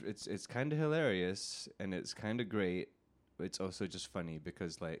 It's kind of hilarious and it's kind of great. But it's also just funny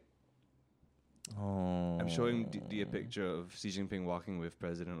because like Oh. I'm showing D a picture of Xi Jinping walking with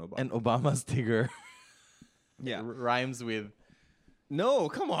President Obama. And Obama's Tigger yeah, rhymes with no,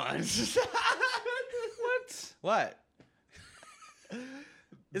 come on. what?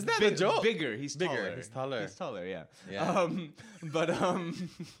 Is that a Big- joke? Bigger. He's Bigger, taller. he's taller. He's taller. Yeah. Yeah. But oh,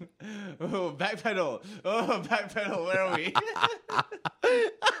 backpedal. Oh, backpedal. Where are we?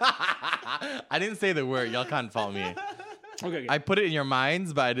 I didn't say the word. Y'all can't follow me. Okay. I put it in your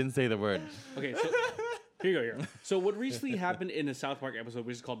minds, but I didn't say the word. Okay, so here you go. Here. So what recently happened in a South Park episode,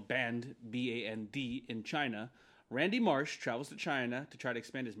 which is called Banned, B-A-N-D, in China, Randy Marsh travels to China to try to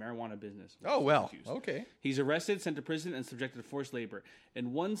expand his marijuana business. Oh, well. Confused. Okay. He's arrested, sent to prison, and subjected to forced labor.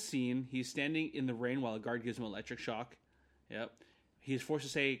 In one scene, he's standing in the rain while a guard gives him an electric shock. Yep. He is forced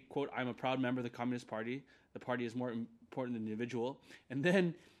to say, quote, "I'm a proud member of the Communist Party. The party is more important than the individual." And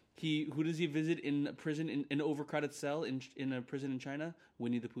then who does he visit in a prison, in an overcrowded cell in a prison in China?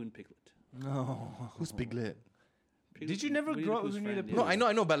 Winnie the Pooh and Piglet. No. Who's Piglet? Did you never Winnie grow the up with Pooh's Winnie the friend, Pooh? No,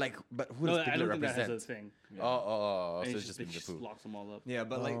 I know, but who No, does I Piglet don't think that represent? has a thing. Oh, And so it's it's just Winnie the just Pooh. locks them all up. Yeah,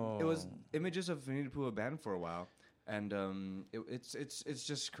 but like it was Oh. images of Winnie the Pooh were banned for a while, and it's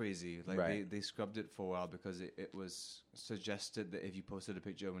just crazy. Like Right. they scrubbed it for a while because it was suggested that if you posted a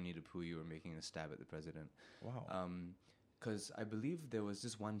picture of Winnie the Pooh, you were making a stab at the president. Wow. Because I believe there was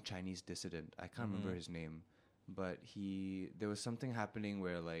this one Chinese dissident. I can't remember his name, but there was something happening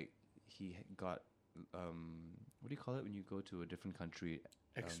where like he got what do you call it when you go to a different country?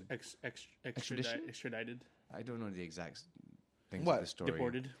 Extradition? Extradited. I don't know the exact things What? of the story.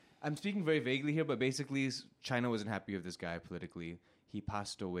 Deported. I'm speaking very vaguely here, but basically, China wasn't happy with this guy politically. He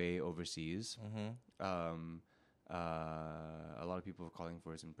passed away overseas. A lot of people were calling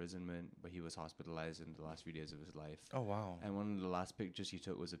for his imprisonment, but he was hospitalized in the last few days of his life. Oh, wow. And one of the last pictures he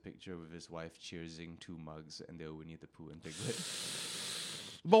took was a picture with his wife cheersing 2 mugs, and they were Winnie the Pooh and Piglet.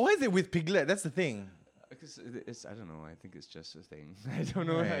 But why is it with Piglet? That's the thing. Because it's I don't know. I think it's just a thing. I don't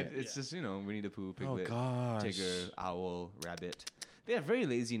know. Right. It's just Winnie the Pooh, Oh Piglet, gosh. Tiger, Owl, Rabbit. They have very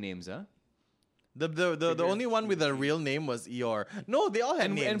lazy names, huh? The only one with a real name was Eeyore. No, they all had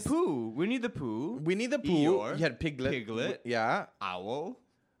And names. Pooh, Winnie the Pooh, Winnie the Pooh. Eeyore, You had Piglet. Piglet. Yeah. Owl,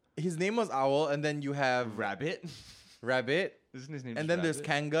 His name was Owl, and then you have Rabbit. Rabbit, Isn't his name? and just then there's Rabbit?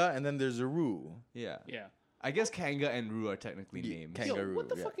 Kanga, and then there's Roo. Yeah. Yeah. I guess Kanga and Roo are technically names. Kanga. Yo, Kangaroo, what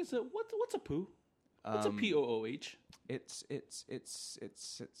the yeah. fuck is a what's a poo? What's a Um, POOH? It's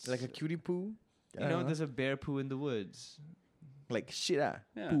Like a cutie poo. you know, there's a bear poo in the woods. like shit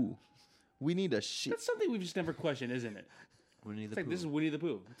Yeah. poo. We need a shit. That's something we've just never questioned, isn't it? Winnie It's the like Pooh. this is Winnie the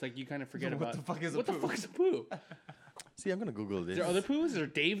Pooh. It's like you kind of forget What about the fuck is a what the poo? fuck is a poo? See, I'm gonna Google this. Is there other poos? Is there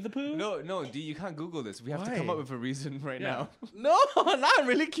Dave the Pooh? No, D, you can't Google this. We have to come Why? up with a reason right Yeah. now. No, now I'm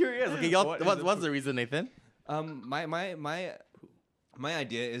really curious. Okay, y'all, What is what's a poo? the reason, Nathan? My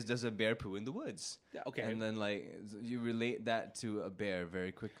idea is does a bear poo in the woods? Yeah, okay. And then like you relate that to a bear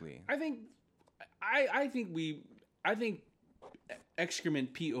very quickly. I think I think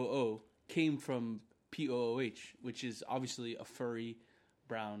excrement POO came from POOH, which is obviously a furry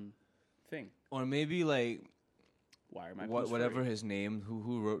brown thing. Or maybe like Why are my whatever furry? his name,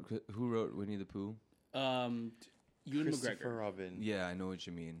 who wrote Winnie the Pooh? Ewan Christopher McGregor. Robin. Yeah, I know what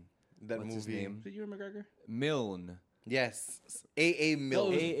you mean. That What's his movie. name? Is it Ewan McGregor? Milne. Yes. A.A. No,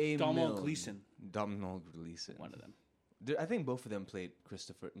 Milne. it was A.A. Domhnall Milne. Gleeson. Domhnall Gleeson. One of them. I think both of them played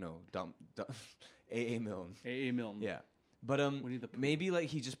Christopher. No, A.A. Milne. A.A. Milne. Yeah. But Winnie the Pooh. maybe like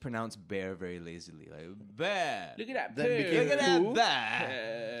he just pronounced bear very lazily, like bear. Look at that Then poo. became Look at that Pooh.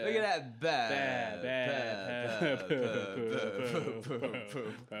 bear. Look at that bear.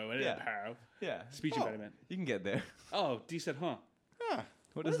 Bear, Yeah. bear. Yeah. Speech impediment. You can get there. Oh, D said, huh? Huh.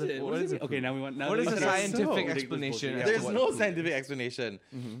 What What is it? What is it? Okay, now we want. Now What that is we the said our- scientific So ridiculous explanation? bullshit. as to There's what no poo scientific is? explanation.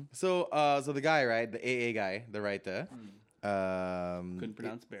 So the guy, right, the AA guy, the writer, Couldn't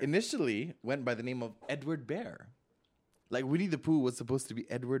pronounce bear. initially went by the name of Edward Bear. Like Winnie the Pooh was supposed to be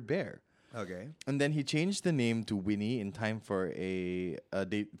Edward Bear. Okay. And then he changed the name to Winnie in time for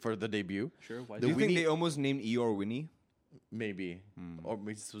for the debut. Sure. Why? Do you think Winnie- they almost named Eeyore Winnie? Maybe. Or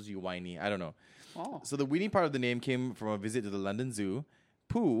maybe it's supposed to be Whiny. I don't know. Oh. So the Winnie part of the name came from a visit to the London Zoo.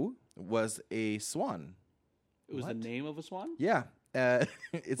 Pooh was a swan. It was the name of a swan? Yeah.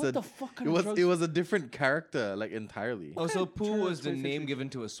 It's What a the fuck kind it of was drugs- it was a different character, like entirely. Oh, so kind of Pooh turn was the 21st name century? given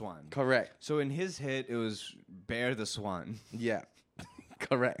to a swan. Correct. So in his head, it was Bear the Swan. Yeah.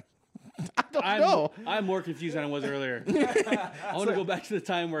 Correct. I don't know. I'm more confused than I was earlier. I want to go back to the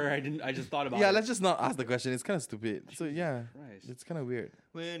time where I just thought about Yeah, it. let's just not ask the question. It's kind of stupid. So yeah, Christ. it's kind of weird.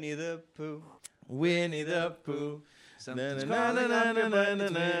 Winnie the Pooh. Winnie the Pooh. Something's Na, na, crawling na, up your na, butt, na,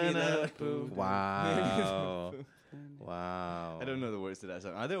 it's na, Winnie na. the Pooh. Wow. Wow. I don't know the words to that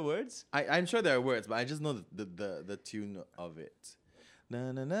song. Are there words? I'm sure there are words, but I just know the tune of it.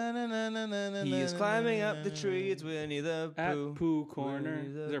 Na, na, na, na, na, na, na, na, He is na, climbing na, up the na. tree. It's Winnie the At Pooh. Pooh Corner. Winnie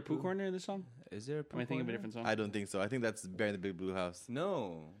the Is there a Pooh Pooh. Corner in this song? Is there a Pooh Am I thinking of a corner? different song? I don't think so. I think that's Bear in the Big Blue House.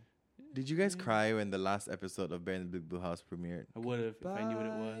 No. Did you guys cry when the last episode of Bear in the Big Blue House premiered? I would have if I knew what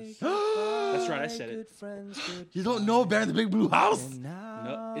it was. That's That's right, I said it. You don't know Bear in the Big Blue House?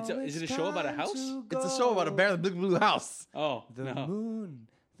 No, is it a show about a house? It's a show about a bear in the Big Blue House. Oh, The no. moon,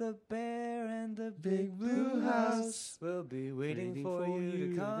 the bear, and the big blue house will be waiting for you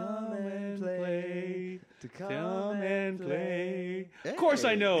to come and play. To Come and play. Hey. Of course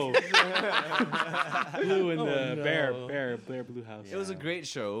I know. Blue and the no. bear Blue House. It was a great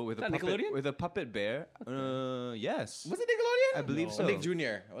show with a that puppet, Nickelodeon? with a puppet bear. Yes. Was it Nickelodeon? I believe No. so. Nick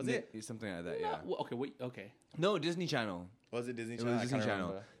Jr. Was it? Something like that, yeah. Well, okay, wait, okay. No, Disney Channel. Was it Disney It Channel? was I Disney can't Channel.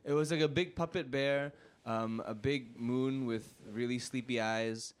 remember. It was like a big puppet bear, a big moon with really sleepy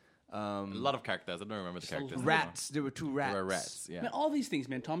eyes. A lot of characters. I don't remember the characters. Rats. There were two rats. There were rats. Yeah. Man, all these things,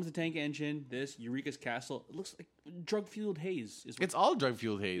 man. Thomas the Tank Engine, this, Eureka's Castle. It looks like drug-fueled haze. Is what, It's all drug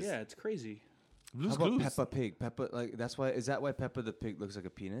fueled haze. yeah, it's crazy. Blue's How about Clues. Peppa Pig? Peppa, like that's why. Is that why Peppa the pig looks like a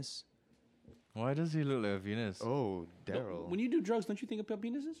penis? Why does he look like a Venus? Oh, When you do drugs, don't you think about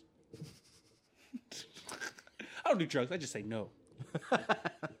penises? I don't do drugs. I just say no.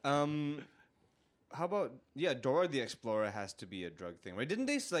 How about Dora the Explorer has to be a drug thing, right? Didn't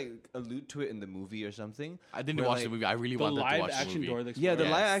they like allude to it in the movie or something? I didn't Where, watch like, the movie. I really The wanted to watch the live-action movie. Dora the Yeah, Explorer. the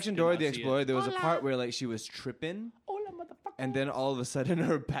live action Did Dora not the see it. Explorer. There was a part where like she was tripping, Hola, motherfucker. and then all of a sudden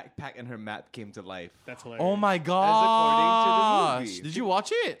her backpack and her map came to life. That's hilarious. Oh my according god! to the movie. Did you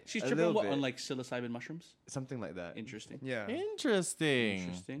watch it? She's A tripping little what, bit. on like psilocybin mushrooms? Something like that. Interesting. Yeah. Interesting.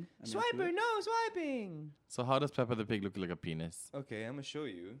 Interesting. I'm into Swiper, it. no swiping. So how does Peppa the Pig look like a penis? Okay, I'm gonna show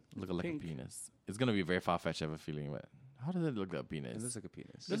you. Look like Pink. a penis. It's gonna be very far fetched. I have a feeling, but how does it look like a penis? It looks like a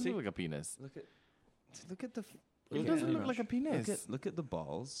penis. Doesn't look like a penis. Look at. Look at the. It doesn't look like a penis. Look at the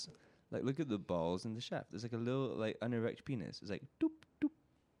balls. Like, look at the balls in the shaft. There's like a little, like, unerect penis. It's like, doop, doop.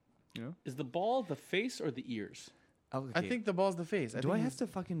 You know? Is the ball the face or the ears? Okay. I think the ball's the face. Do I have to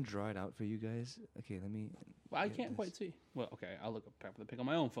fucking draw it out for you guys? Okay, let me. Well, I get can't this. quite see. Well, okay, I'll look up Peppa the Pig on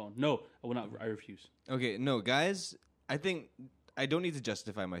my own phone. No, I will not. I refuse. Okay, no, guys. I think I don't need to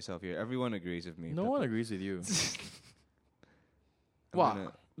justify myself here. Everyone agrees with me. No one agrees with you. I'm Wow.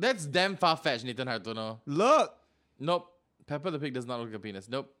 gonna- That's damn far-fetched, Nathan Hartono. Look. Nope. Peppa the Pig does not look like a penis.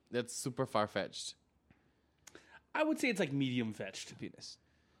 Nope. That's super far-fetched. I would say it's like medium fetched. Penis.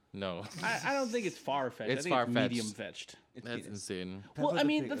 No. I don't think it's far fetched. It's I think far-fetched. it's medium fetched. It's That's penis. insane. Well, Peppa I the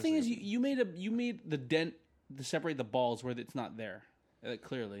mean, Pig the is thing like is, a- you made the dent to separate the balls where it's not there.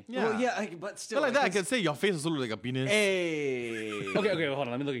 Clearly. Yeah. Well, yeah, but still. Still like that, I can say your face also looks like a penis. Hey. Okay, hold on.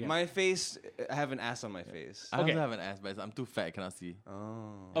 Let me look again. My face. I have an ass on my face. I Okay. also have an ass, but I'm too fat, I cannot see.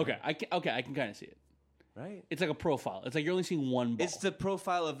 Oh. Okay, I can kind of see it. Right. It's like a profile. It's like you're only seeing one ball. It's the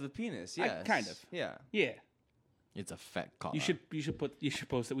profile of the penis. Yes. kind of. Yeah. Yeah. It's a fat cock. You should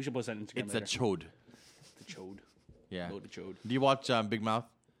post it. We should post that on Instagram. It's later. a chode. The chode. Yeah. Oh, the chode. Do you watch Big Mouth?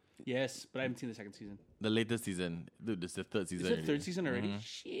 Yes, but I haven't seen the second season. The latest season. Dude, this is the third season. Is it already. third season already? Mm-hmm.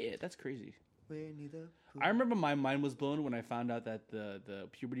 Shit, that's crazy. Winnie the Pooh. I remember my mind was blown when I found out that the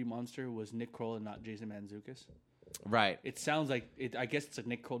puberty monster was Nick Kroll and not Jason Mantzoukas. Right. It sounds like it. I guess it's like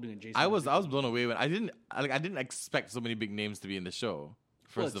Nick Kroll doing a Jason. I was Mantzoukas. blown away when I didn't expect so many big names to be in the show.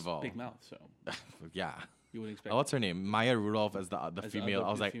 Well, First it's of all, Big Mouth, so yeah. you wouldn't expect. What's her name? Maya Rudolph as the As the female. other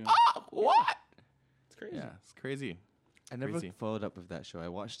I was like, female. what? It's crazy. Yeah, it's crazy. I never Crazy. followed up with that show. I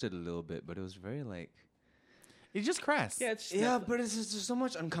watched it a little bit, but it was very like. It's just crass. Yeah, it's Yeah, but it's just there's so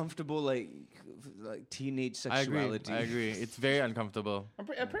much uncomfortable like teenage I agree. sexuality. I agree. It's very uncomfortable. I'm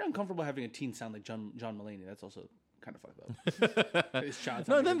pretty uncomfortable having a teen sound like John Mulaney. That's also kind of fucked up. His child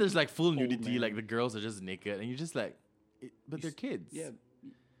No, sound then like there's like full old nudity. man. Like the girls are just naked, and you're just like, but they're kids. yeah.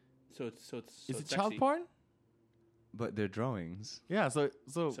 So it's Is it's it child sexy. porn? But they're drawings. Yeah. So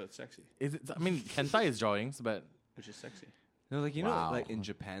So it's sexy, is it? I mean, hentai is drawings, but which is sexy. No, like Wow. like in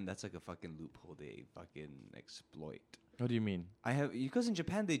Japan, that's like a fucking loophole they fucking exploit. what do you mean? I have because in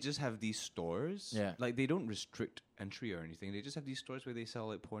Japan they just have these stores. Yeah. Like they don't restrict entry or anything. They just have these stores where they sell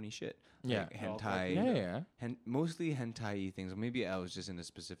like porny shit. Yeah. Like Oh, hentai. Yeah. Mostly hentai things. Or maybe I was just in a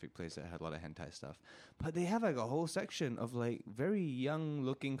specific place that had a lot of hentai stuff. But they have like a whole section of like very young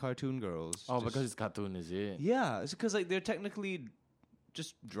looking cartoon girls. Oh, just- because it's cartoon, is it? yeah, it's because like they're technically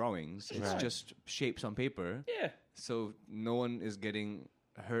just drawings. It's Right. just shapes on paper. Yeah. So no one is getting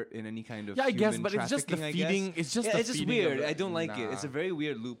hurt in any kind of Yeah, I guess, human but it's just the trafficking, I guess. feeding. It's just Yeah, the it's just feeding of weird. it. I don't like it. It's a Nah. very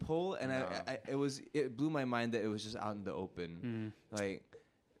weird loophole, and Nah. it blew my mind that it was just out in the open. Like,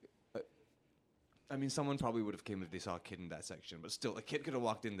 I mean, someone probably would have came if they saw a kid in that section, but still, a kid could have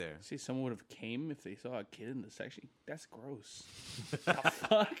walked in there. See, someone would have came if they saw a kid in the section. That's gross. The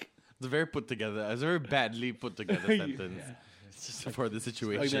fuck? It's a very put together. It's a very badly put together sentence. It's just for the Oh, you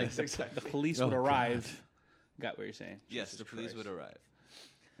situation. mean like the police would Oh, arrive. Got what you're saying? Yes, Jesus the police Christ. would arrive.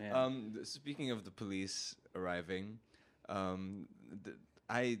 Yeah. Speaking of the police arriving,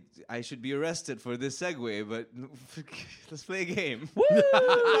 I should be arrested for this segue, but let's play a game.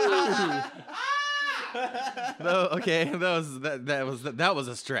 No, okay, that was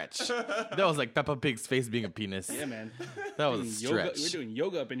a stretch. That was like Peppa Pig's face being a penis. Yeah, man. That was a Yoga, stretch. we're doing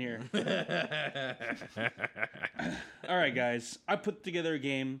yoga up in here. All right, guys. I put together a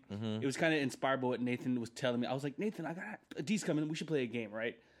game. It was kind of inspired by what Nathan was telling me. I was like, Nathan, I got D's coming. We should play a game,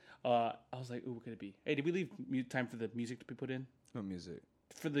 right? I was like, ooh, what could it be? Hey, did we leave time for the music to be put in? What music?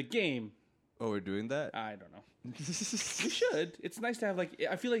 For the game, Oh, we're doing that? I don't know. We should. It's nice to have, like,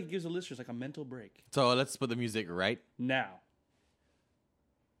 I feel like it gives the listeners, like, a mental break. So let's put the music right. Now.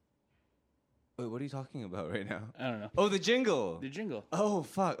 Wait, what are you talking about right now? I don't know. Oh, the jingle. The jingle. Oh,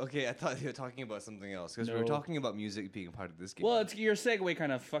 fuck. Okay, I thought you were talking about something else because we were No. talking about music being a part of this game. Well, it's your segue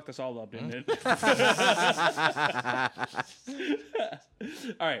kind of fucked us all up, didn't it?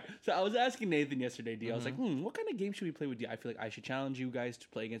 All right. So I was asking Nathan yesterday, D. I was like, what kind of game should we play with D? I feel like I should challenge you guys to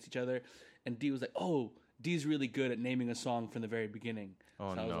play against each other. And D was like, oh, D's really good at naming a song from the very beginning.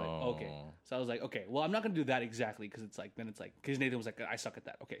 Oh, so I was like, no. okay. So I was like, okay, well, I'm not going to do that exactly because because Nathan was like, I suck at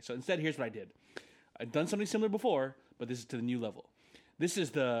that. Okay. So instead, here's what I did. I've done something similar before, but this is to the new level. This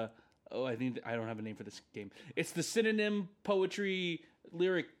is I don't have a name for this game. It's the synonym poetry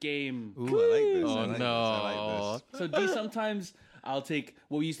lyric game. Ooh, I like this. Oh, I like no. This. I like this. So D, sometimes I'll take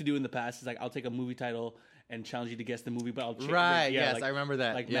what we used to do in the past is like I'll take a movie title and challenge you to guess the movie, but I'll change Right, it. yes, I remember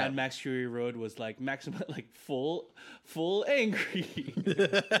that, Like yeah. Mad Max Fury Road was like maximum, like full angry,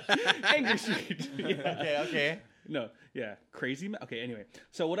 angry street. Yeah. Okay. No, yeah, crazy. Okay, anyway.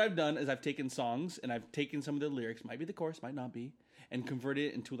 So what I've done is I've taken songs and I've taken some of the lyrics, might be the chorus, might not be, and converted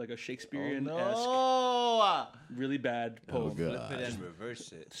it into like a Shakespearean-esque, really bad poem. Flip it and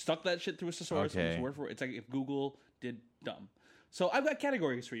reverse it. Stuck that shit through a thesaurus. Okay. Word for word. It's like if Google did dumb. So I've got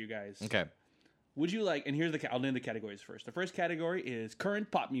categories for you guys. Okay. Would you like? And here's I'll name the categories first. The first category is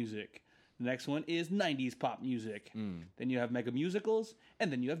current pop music. The next one is 90s pop music. Then you have mega musicals,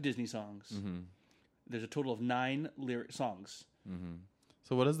 and then you have Disney songs. There's a total of 9 lyric songs.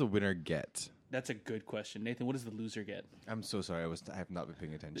 So what does the winner get? That's a good question, Nathan. What does the loser get? I'm so sorry. I have not been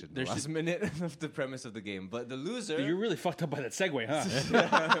paying attention the There's last minute of the premise of the game. But the loser, You're really fucked up by that segue, huh?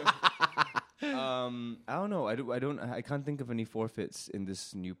 I don't know. I can't think of any forfeits in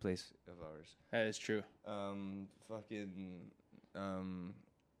this new place of ours. That is true.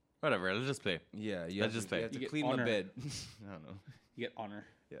 Whatever. Let's just play. Yeah, you Let's have just to, play. you have to You get clean my honor. bed. I don't know. You get honor.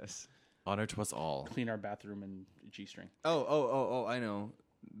 Yes. Honor to us all. Clean our bathroom and G-string. Oh! I know.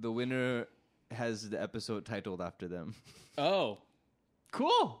 The winner has the episode titled after them. Oh,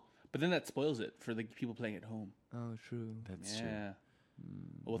 Cool. but then that spoils it for the people playing at home. Oh, true. That's true. Yeah.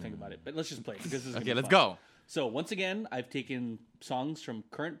 We'll think about it. But let's just play. Because this is gonna Okay, be let's fun. go. So once again, I've taken songs from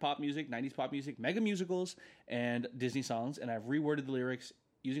current pop music, 90s pop music, mega musicals, and Disney songs, and I've reworded the lyrics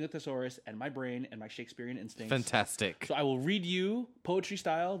using a thesaurus and my brain and my Shakespearean instincts. Fantastic. So I will read you poetry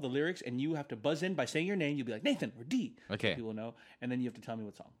style the lyrics, and you have to buzz in by saying your name. You'll be like Nathan or D. Okay. People know, and then you have to tell me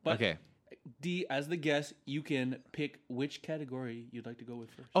what song. But Okay. D, as the guest, you can pick which category you'd like to go with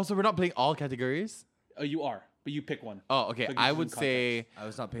first. Oh, so we're not playing all categories? Oh, you are, but you pick one. Oh, okay. So it gives I you would some say I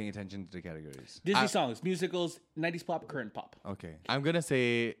was not paying attention to the categories. Disney songs, musicals, 90s pop, current pop. Okay. I'm gonna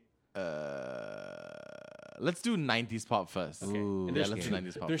say let's do 90s pop first. Ooh, And Yeah, there's let's do two,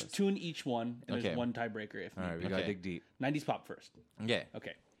 90s pop there's first. two in each one, and Okay. there's one tiebreaker if All need right, we be. gotta Okay. dig deep. 90s pop first. Yeah.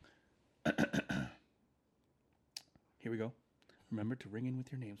 Okay. Here we go. Remember to ring in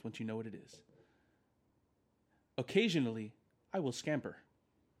with your names once you know what it is. Occasionally, I will scamper.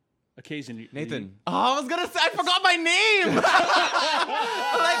 Occasionally, Nathan. Oh, I was gonna say I forgot my name. Like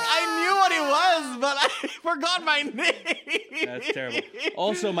I knew what it was, but I forgot my name. That's terrible.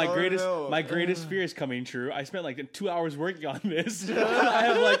 Also, my no. greatest fear is coming true. I spent like 2 hours working on this.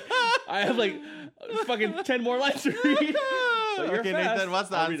 I have like fucking 10 more lines to read. But you're Okay, fast. Nathan, what's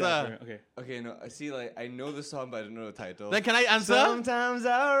the I'll read that answer? for you. Okay. Okay, no, I see. Like, I know the song, but I don't know the title. Then can I answer? Sometimes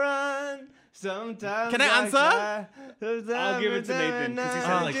I run. Sometimes Can I answer? cry, I'll give it to Nathan because he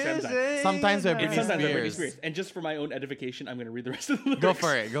sounded like sometimes. Sometimes we're It's Britney sometimes by Britney Spears. Spears. And just for my own edification, I'm going to read the rest of the lyrics. Go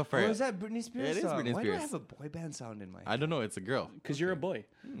for it. Go for Oh, it. is that Britney Spears? It is song? Britney Why do I Spears. have a boy band sound in my? I don't know. It's a girl. Because you're a boy.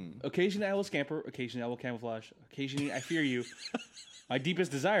 Occasionally I will scamper. Occasionally I will camouflage. Occasionally I fear you. My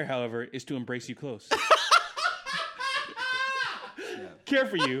deepest desire, however, is to embrace you close. Care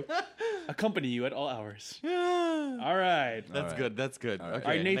for you. Accompany you at all hours. All right. That's good. That's good. Okay, All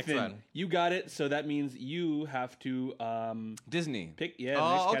right, next Nathan, one. you got it. So that means you have to Disney. pick. Yeah,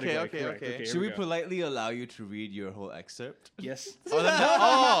 Oh, next okay, category. okay, Correct. okay. Here Should we go. politely allow you to read your whole excerpt? Yes. Oh, then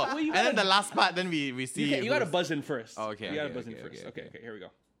Well, you and then gotta- the last part, then we see. You got to who's- buzz in first. Oh, okay, You got to okay, buzz in okay, first. okay, Okay, here we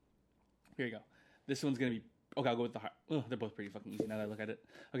go. Here you go. This one's going to be. Okay, I'll go with the hard. Oh, they're both pretty fucking easy now that I look at it.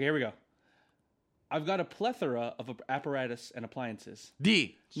 Okay, here we go. I've got a plethora of apparatus and appliances.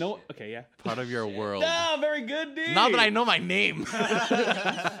 D. No. Okay, yeah. Part of your world. Ah, very good, D. Now that I know my name.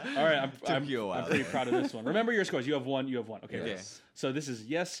 All right, I'm you a while. pretty proud of this one. Remember your scores. You have one. You have one. Okay. Okay. So this is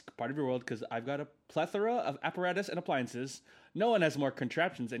yes, part of your world because I've got a plethora of apparatus and appliances. No one has more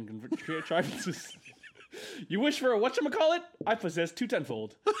contraptions and contrivances. You wish for a whatchamacallit? I possess two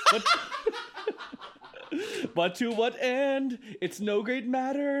tenfold. But to what end? It's no great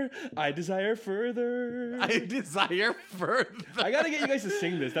matter. I desire further. I desire further. I gotta get you guys to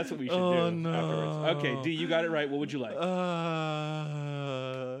sing this. That's what we should Oh, do no. afterwards. Okay, D, you got it right. What would you like?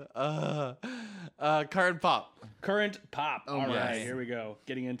 Current pop. Current pop. All my. right, here we go.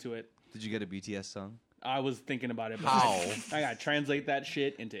 Getting into it. Did you get a BTS song? I was thinking about it. But How? I gotta translate that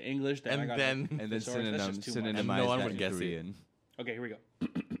shit into English. Then I And gotta then- And then thesaurus. That's just too much. And synonymize no one that would in guess it. Korean. Okay, here we go.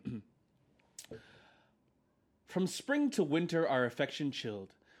 From spring to winter, our affection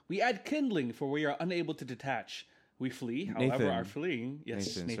chilled. We add kindling, for we are unable to detach. We flee, however, Nathan. our fleeing. Yes,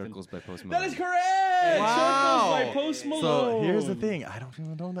 Nathan, Nathan. Circles by Post That Malone. is correct. Wow. Circles by Post Malone. So here's the thing. I don't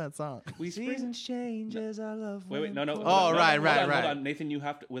even know that song. We spring. Seasons change as our love. Wait, no. Oh, hold on, right, hold right, on, right. Hold on, Nathan. You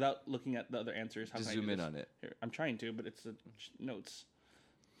have to, without looking at the other answers. How Just can I do zoom in this? on it. Here, I'm trying to, but it's the notes.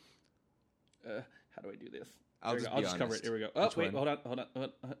 How do I do this? I'll There we just go. I'll be just cover it. honest. Here we go. Oh, Which wait, one? hold on.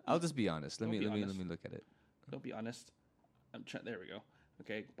 I'll just be honest. Let Don't me be let me honest. look at it. Don't be honest. I'm trying. There we go.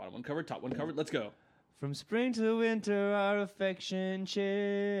 Okay, bottom one covered, top one covered. Let's go. From spring to winter, our affection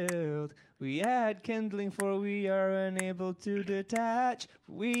chilled. We add kindling, for we are unable to detach.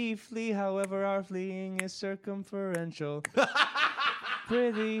 We flee, however, our fleeing is circumferential.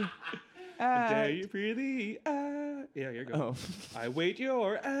 Prithee, Day pretty. Yeah, here you go. Oh. I wait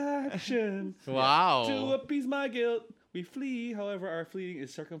your action. Wow. To appease my guilt. We flee, however, our fleeing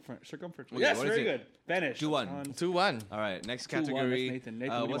is circumferential. Okay, Yes, what is very it? good. Vanish. 2-1. 2-1. All right, next 2-1, that's category. Nathan.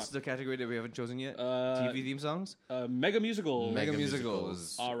 Nathan, what do you what's want? the category that we haven't chosen yet? TV theme songs? Mega musical. Mega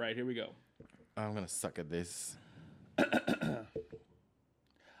musicals. All right, here we go. I'm gonna suck at this.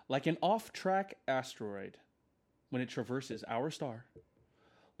 Like an off-track asteroid when it traverses our star.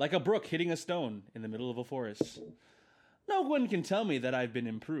 Like a brook hitting a stone in the middle of a forest. No one can tell me that I've been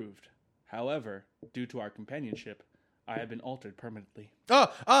improved. However, due to our companionship, I have been altered permanently. I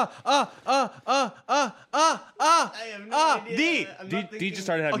have no idea. D just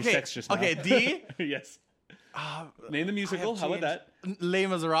started having sex just now. Okay, D. Yes. Name the musical. How about that? Les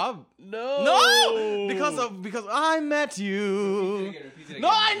Miserables. No. No, because I met you. No,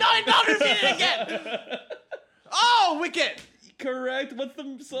 I know. Don't repeat it again. Oh, Wicked. Correct. What's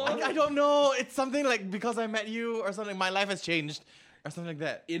the song? I don't know. It's something like because I met you or something. My life has changed or something like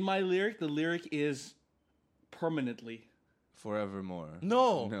that. In my lyric, the lyric is permanently. Oh. Forevermore.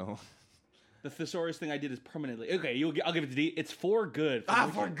 No. The thesaurus thing I did is permanently. Okay, I'll give it to D. It's for good.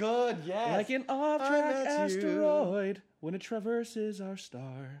 For good. Yes. Like an off-track asteroid when it traverses our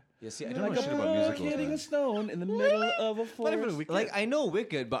star. Yeah, see, I don't Like know a shit about brook musicals. hitting man. a stone in the middle of a forest. Like, I know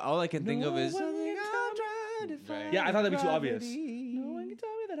Wicked, but all I can think of is... one can Yeah, I thought that'd be too obvious. No one can tell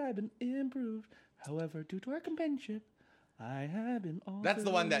me that I've been improved. However, due to our companionship, I have been altered. That's the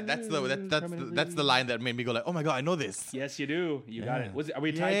one that's the line that made me go like, oh my god, I know this. Yes, you do. You got it. Are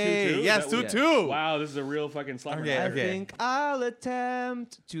we tied Yay. 2-2? Yes, Is that- 2-2. Wow, this is a real fucking slapper. Okay, I okay. think I'll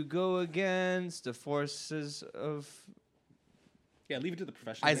attempt to go against the forces of... Yeah, leave it to the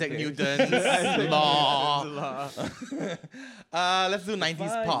professionals. Isaac Okay. Newton's law. Let's do 90s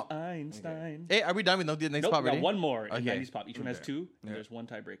Fine, pop. Einstein. Hey, are we done with 90s Nope, pop we got already? one more in Okay. 90s pop. Each one has Okay. 2, and there's one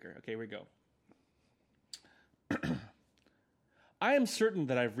tiebreaker. Okay, here we go. I am certain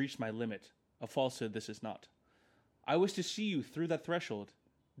that I've reached my limit. A falsehood this is not. I wish to see you through that threshold.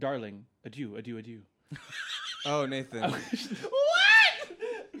 Darling, adieu, adieu, adieu. Oh, Nathan. What?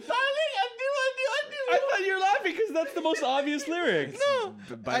 Darling, I thought you were laughing because that's the most obvious lyric. No.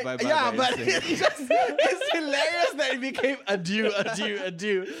 Bye, bye, bye. Yeah, bye, but instinct. it's hilarious that it became adieu, adieu,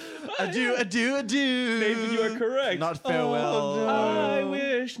 adieu, adieu, adieu, adieu. Nathan, you are correct. Not farewell. no. I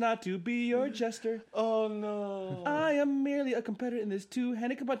wish not to be your jester. Oh no. I am merely a competitor in this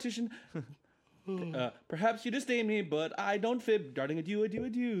two-handed competition. Perhaps you disdain me, but I don't fib. Darling, adieu, adieu,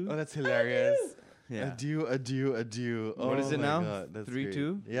 adieu. Oh, that's hilarious. Yeah. Adieu, adieu, adieu. What is it my now? God, that's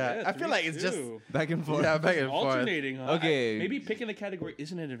 3-2? great. Yeah, I feel like it's just 3-2. Back and forth. yeah, back and forth. Alternating, huh? Okay. Maybe picking the category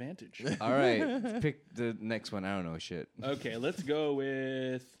isn't an advantage. All right. Pick the next one. I don't know shit. Okay, let's go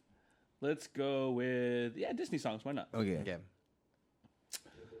with Disney songs. Why not? Okay. Okay.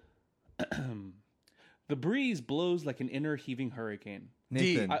 The breeze blows like an inner heaving hurricane.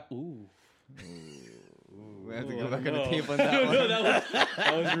 Nathan. Ooh. We have to go back on the No. tape on that one. No,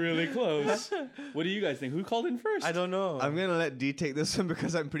 that was really close. What do you guys think? Who called in first? I don't know. I'm going to let D take this one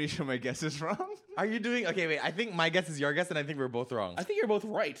because I'm pretty sure my guess is wrong. Are you doing okay? Wait, I think my guess is your guess, and I think we're both wrong. I think you're both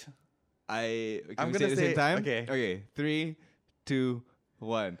right. Can I'm we gonna say it at the say- same time? okay. Okay. 3, 2,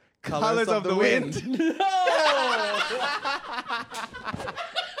 1. Colours of the Wind.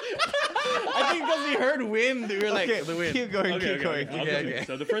 I think because we heard wind, we were like Okay, the wind. keep going, Okay, keep going. I'll Okay, go. okay.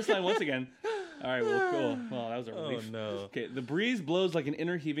 So the first line once again. All right, well, cool. Well, that was a Oh relief. no. Okay, the breeze blows like an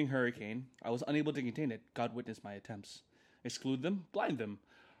inner heaving hurricane. I was unable to contain it. God witnessed my attempts. Exclude them, blind them.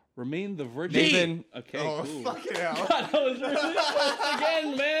 Remain the virgin. Nathan. Okay, Oh cool. fucking hell. God, that was really close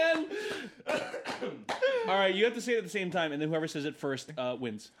again, man. All right, you have to say it at the same time, and then whoever says it first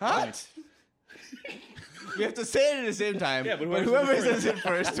wins. What? We have to say it at the same time. Yeah, but but whoever whoever says says it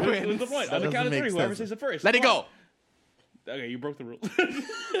first What's wins. the point? That On the count doesn't of three, make whoever sense. says it first. Let it Come go. on. Okay, you broke the rule.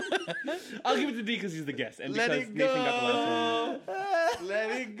 I'll give it to D because he's the guest, and Let because it Nathan got the last one. go.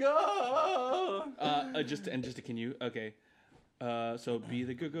 Let it go. Just to continue. Okay. So be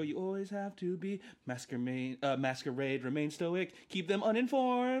the good girl you always have to be. Masquerade, remain stoic. Keep them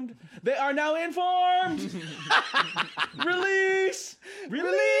uninformed. They are now informed. Release.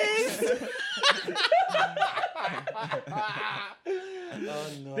 Oh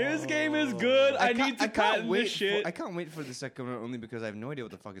no. This game is good. I need to patent this shit. I can't wait for the second one only because I have no idea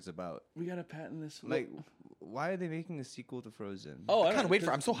what the fuck it's about. We gotta patent this. Like, why are they making a sequel to Frozen? Oh, I can't wait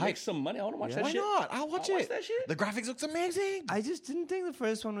for. I'm so Make hyped. some money. I want to watch that Why shit. not? I'll watch I'll it. watch that shit. The graphics looks amazing. I just didn't think the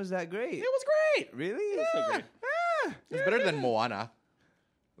first one was that great. It was great. Really? So great. It's better than Moana.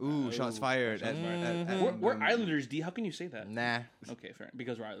 Ooh, shots fired. Shots fired. We're Islanders, D. How can you say that? Nah. Okay, fair.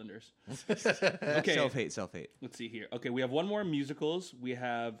 Because we're Islanders. Okay. Self-hate, self-hate. Let's see here. Okay, we have one more in musicals. We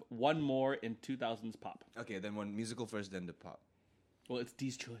have one more in 2000s pop. Okay, then one musical first, then the pop. Well, it's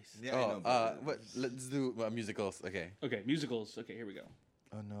D's choice. Yeah, I know. What? Let's do musicals. Okay. Okay, musicals. Okay, here we go.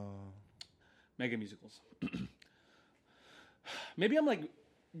 Oh no. Mega musicals. Maybe I'm like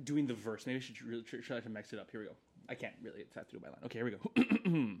doing the verse. Maybe I should really try to mix it up. Here we go. I can't really. It's have to do it by line. Okay, here we go.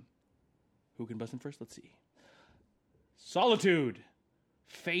 Who can bust in first? Let's see. Solitude,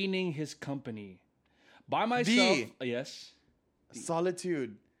 feigning his company. By myself. Yes.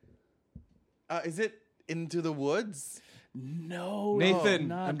 Solitude. Is it Into the Woods? No. Nathan,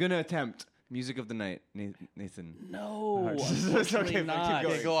 not. I'm gonna attempt music of the night. Nathan. No. Okay, Unfortunately keep not.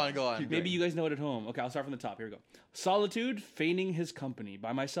 going. Okay, go on. Maybe you guys know it at home. Okay, I'll start from the top. Here we go. Solitude, feigning his company.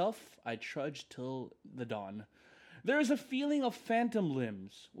 By myself, I trudge till the dawn. There is a feeling of phantom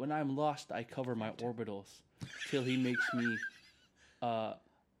limbs. When I'm lost, I cover my orbitals till he makes me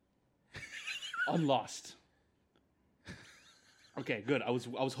unlost. Okay, good. I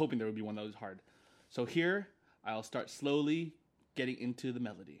was hoping there would be one that was hard. So here, I'll start slowly getting into the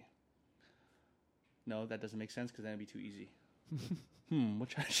melody. No, that doesn't make sense because then it'd be too easy.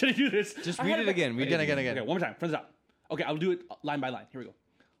 Should I do this? Just I read had it again. Read it again. Okay, one more time. From the top. Okay, I'll do it line by line. Here we go.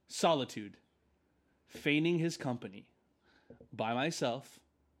 Solitude, feigning his company. By myself,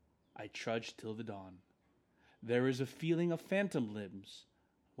 I trudge till the dawn. There is a feeling of phantom limbs.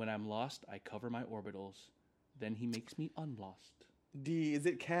 When I'm lost, I cover my orbitals. Then he makes me unlost. D, is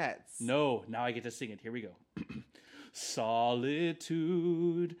it Cats? No, now I get to sing it. Here we go.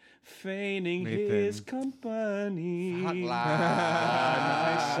 Solitude, feigning his company. Fuck lah.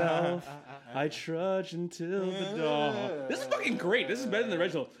 By myself, I trudge until the dawn. This is fucking great. This is better than the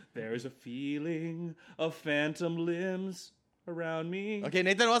original. There is a feeling of phantom limbs around me. Okay,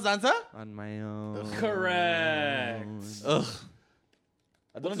 Nathan, what's the answer? On my own. Correct. Ugh.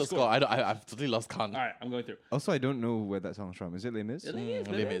 I don't know the score. I've totally lost count. All right, I'm going through. Also, I don't know where that song's from. Is it Les Mis? Les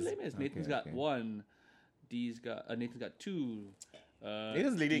Mis. Mis. Nathan's got okay. one. Nathan's got two.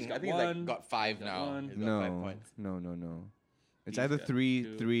 Nathan's leading. Got I think he's got 5 now. one. He's got 5 No, points. no. It's He's either got 3,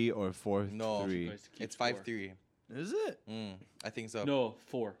 two. 3 or 4, No. 3. Guys, keep It's score. 5-3. Is it? I think so. No,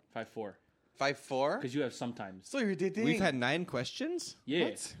 4. 5-4. 5-4. Because you have sometimes. So irritating. We've had 9 questions? Yeah.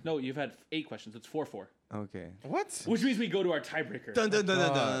 What? No, you've had 8 questions. It's 4-4. Okay. What? Which means we go to our tiebreaker. Dun, dun, dun,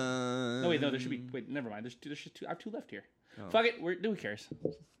 dun, dun. No, wait, no, there should be. Wait, never mind. There's just 2. I have 2 left here. Fuck it. Who cares?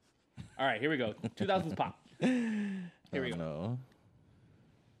 All right, here we go. 2000s pop. Here we go. No.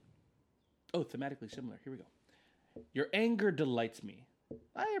 Oh, thematically similar. Here we go. Your anger delights me.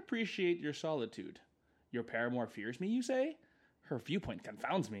 I appreciate your solitude. Your paramour fears me, you say? Her viewpoint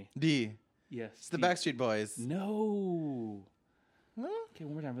confounds me. D. Yes. It's the Backstreet Boys. No. No? Okay,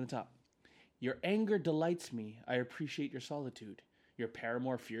 one more time from the top. Your anger delights me. I appreciate your solitude. Your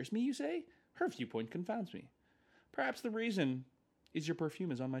paramour fears me, you say? Her viewpoint confounds me. Perhaps the reason is your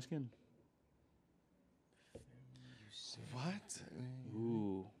perfume is on my skin. What?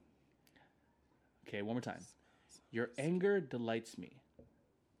 Ooh. Okay, one more time. Your anger delights me.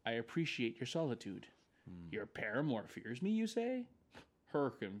 I appreciate your solitude. Your paramour fears me, you say?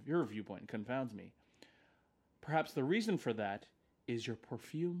 Her viewpoint confounds me. Perhaps the reason for that is your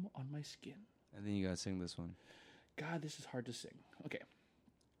perfume on my skin. And then you gotta sing this one. God, this is hard to sing. Okay.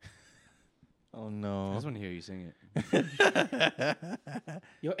 Oh I no. just want to hear you sing it.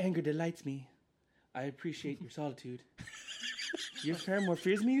 Your anger delights me. I appreciate your solitude. Your paramour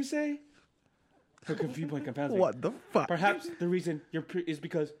fears me, you say? Her viewpoint confounds me. What the fuck? Perhaps the reason is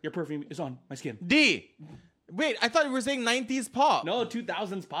because your perfume is on my skin. D. Wait, I thought you were saying 90s pop. No,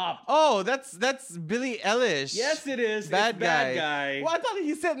 2000s pop. Oh, that's Billie Eilish. Yes, it is. Bad It's guy. Bad Guy. Well, I thought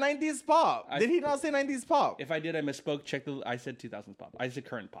he said 90s pop. Did he not say 90s pop? If I did, I misspoke. I said 2000s pop. I said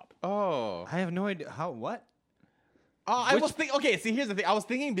current pop. Oh. I have no idea. How? What? Oh, I was thinking. Okay, see, here's the thing. I was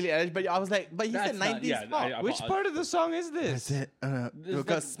thinking Billie Eilish, but I was like, but he That's said not- 90s yeah, pop. Which part of the song is this? That's it. This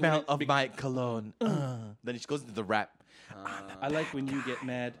Look at is smell like- of my cologne. Then she goes into the rap. I like when you get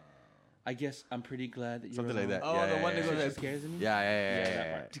mad. I guess I'm pretty glad that you're Something like that. Oh, yeah, the yeah, one yeah, that yeah. goes She like. scares me. Yeah.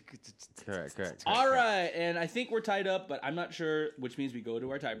 that part. Correct. All right, and I think we're tied up, but I'm not sure, which means we go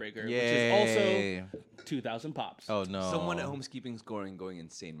to our tiebreaker, which is Yay. also 2000 pops. Oh no. Someone at home's keeping score and going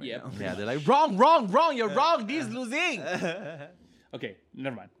insane right Yeah. now. Yeah, they're like, wrong. You're wrong. D's losing. Okay,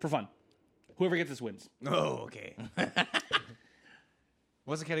 never mind. For fun, whoever gets this wins. Oh, okay.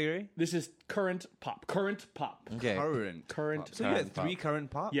 What's the category? This is current pop. Current pop. Okay. Current pop. So you had pop. 3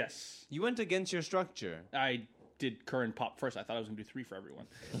 current pop? Yes. You went against your structure. I did current pop first. I thought I was going to do 3 for everyone.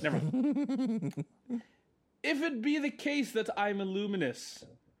 Never mind. If it be the case that I'm a luminous,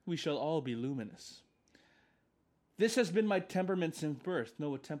 we shall all be luminous. This has been my temperament since birth.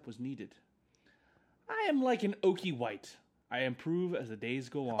 No attempt was needed. I am like an oaky white. I improve as the days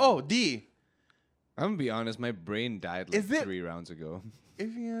go on. Oh, D. I'm gonna be honest, my brain died like Is it- 3 rounds ago.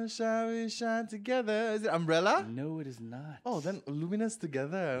 If you shall we shine together. Is it Umbrella? No, it is not. Oh, then luminous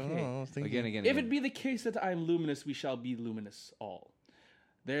together. Okay. Oh, I was thinking- Again. If it be the case that I am luminous, we shall be luminous all.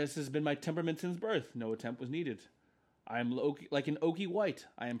 This has been my temperament since birth. No attempt was needed. I am like an oaky white.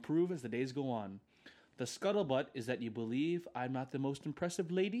 I improve as the days go on. The scuttlebutt is that you believe I'm not the most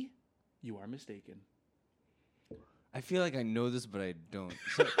impressive lady. You are mistaken. I feel like I know this, but I don't.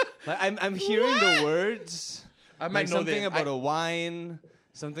 So, like, I'm hearing the words. I Like might know something this. about a wine.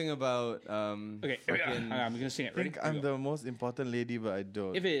 Something about Okay, fucking- I'm gonna sing it. I think Ready? I'm Here we go. the most important lady, but I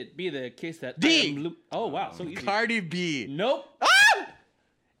don't. If it be the case that D! I am oh wow, so easy. Cardi B. Nope.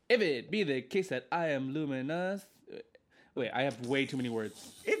 If it be the case that I am luminous. Wait, I have way too many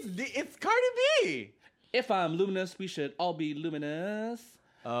words. It's Cardi B. If I'm luminous, we should all be luminous.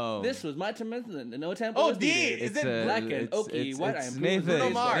 Oh, This was my temperament. No attempt Oh, was D! needed. Is it's it black and oaky white? I It's am Nathan. Bruno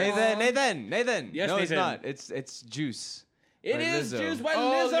Mars. Nathan. Yes, no, it's Nathan. not. It's Juice. It by is Lizzo. Juice by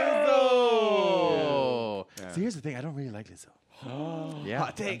Oh, Lizzo. Lizzo. See, here's the thing. I don't really like Lizzo. Yeah,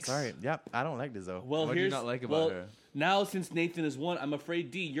 Hot takes. I'm sorry. Yep, I don't like Lizzo. Well, What do you here's not like about well, her? Now, since Nathan is one, I'm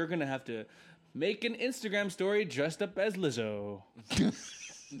afraid D, you're gonna have to make an Instagram story dressed up as Lizzo.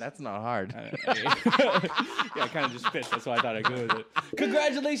 That's not hard. Yeah, I kind of just pitched. That's why I thought I'd go with it.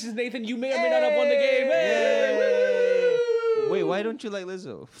 Congratulations, Nathan. You may or may not have won the game. Hey! Wait, why don't you like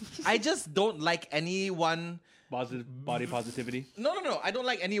Lizzo? I just don't like anyone. Positive body positivity. No. I don't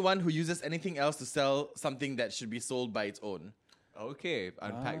like anyone who uses anything else to sell something that should be sold by its own. Okay,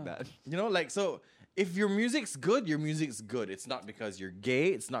 unpack that. You know, like, so if your music's good, your music's good. It's not because you're gay.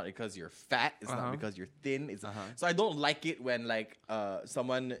 It's not because you're fat. It's not because you're thin. It's So I don't like it when, like,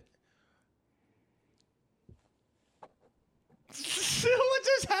 someone. What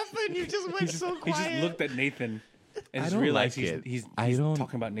just happened? You just went so He just looked at Nathan and I just don't realized like it. he's I don't-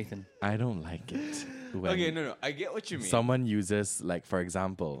 talking about Nathan. I don't like it. When Okay, no, I get what you mean. someone uses, like, for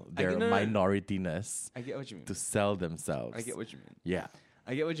example, their no. minorityness I get what you mean. to sell themselves. I get what you mean. Yeah.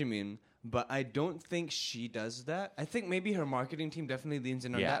 I get what you mean, but I don't think she does that. I think maybe her marketing team definitely leans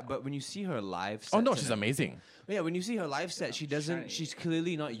in on Yeah. that. But when you see her live, Oh, no, sets she's and amazing. yeah, when you see her live set, she doesn't. shiny. She's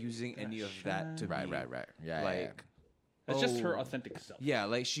clearly not using any of that to Right. be Yeah. like. That's just her Oh. authentic self. Yeah,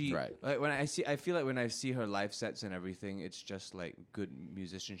 like she. Right. Like when I feel like when I see her live sets and everything, it's just like good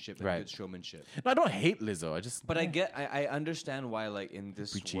musicianship and Right. good showmanship. No, I don't hate Lizzo. I just. But I understand why, like, in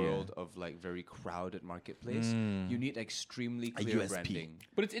this Preachy, yeah. world of like very crowded marketplace, you need extremely A clear USP. branding.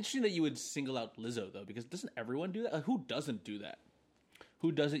 But it's interesting that you would single out Lizzo though, because doesn't everyone do that? Like, who doesn't do that?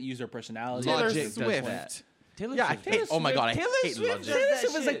 Who doesn't use their personality? Taylor Logic does Swift. that. Taylor Yeah, I Swift hate. does. Oh my god, I Taylor hate Swift Logic. does Taylor that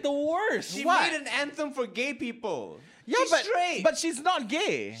Swift is like shit. the worst. She What? made an anthem for gay people. Yeah, She's but straight. but she's not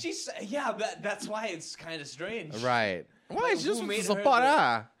gay. She's that's why it's kind of strange. Right. Why? Like, She just who wants made to her support the-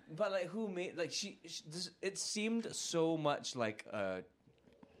 her. But like, who made like it seemed so much like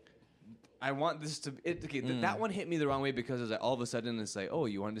I want this to it. Okay, that one hit me the wrong way because it's like all of a sudden it's like, oh,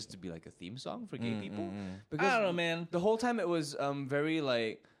 you want this to be like a theme song for gay people? Because I don't know, man. the whole time it was very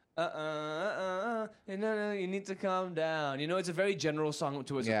like. No, you need to calm down. You know, it's a very general song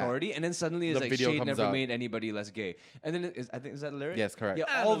towards Yeah. authority, and then suddenly it's The like video Shade comes never out. made anybody less gay, and then I think is that the lyric? Yes, correct. Yeah,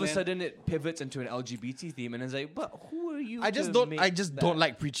 I don't all know, of a man. sudden it pivots into an LGBT theme, and it's like, but who are you? I just to don't. make I just that? don't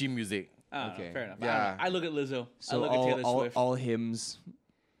like preachy music. Okay. Fair enough. Yeah. I look at Lizzo. I So look at Taylor Swift. all hymns.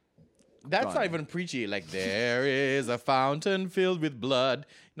 That's Gone. not even preachy. Like there is a fountain filled with blood.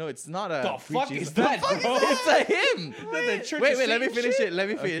 No, it's not a. The fuck preachy is song. that, bro? It's a hymn. The Church Wait, of let me Satan finish shit? it. Let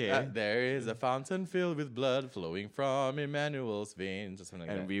me finish. Okay. There is a fountain filled with blood flowing from Emmanuel's veins, or something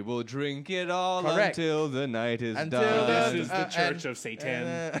like And that. we will drink it all Correct. until the night is Until done. This is the and- Church of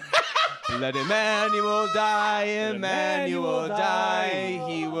Satan. Let Emmanuel die, Emmanuel Emmanuel die. die.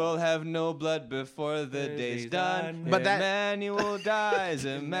 He will have no blood before the day's done. But that- Emmanuel dies,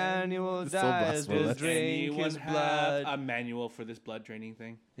 Emmanuel It's so dies. We'll blasphemous. drink Anyone his have blood. a manual for this blood draining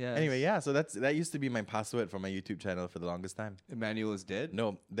thing? Yes. Anyway, yeah. So that used to be my password for my YouTube channel for the longest time. Emmanuel is dead.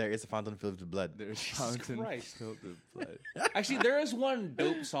 No, there is a fountain filled with blood. There's fountain Christ. filled with blood. Actually, there is one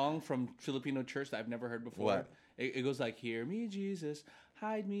dope song from Filipino church that I've never heard before. What? It goes like, "Hear me, Jesus,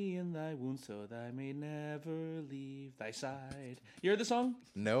 Hide me in thy wounds so that I may never leave thy side. You heard the song?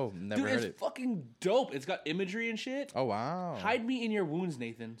 No, never Dude, heard it's it. fucking dope. It's got imagery and shit. Oh wow. Hide me in your wounds,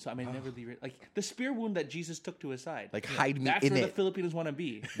 Nathan, so I may never leave it. Like the spear wound that Jesus took to his side. Like hide me That's in where it. the Filipinos want to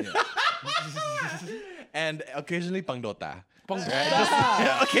be. And occasionally pang Dota. Pang-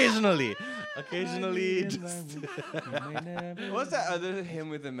 Occasionally. What's that other hymn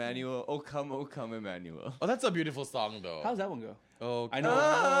with Emmanuel? Oh come, Emmanuel. Oh, that's a beautiful song though. How's that one go? Oh, I know.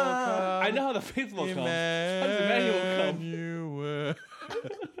 I know how the faithful come. How does Emmanuel come?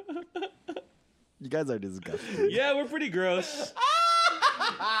 You guys are disgusting. Yeah, we're pretty gross.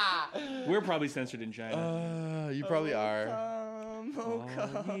 We're probably censored in China. you probably are. Oh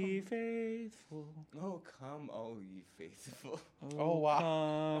come, All ye faithful. oh come, oh ye faithful. Oh,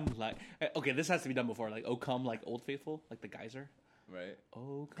 wow. Come like okay, this has to be done before. Like, oh come like Old Faithful, like the geyser. Right.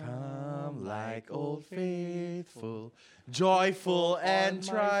 Oh Come like old faithful, joyful and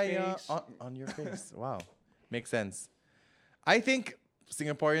my triumph face. on your face. Wow, makes sense. I think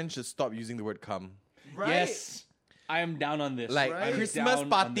Singaporeans should stop using the word "come." Right. Yes, I am down on this. Like Right. Christmas Down on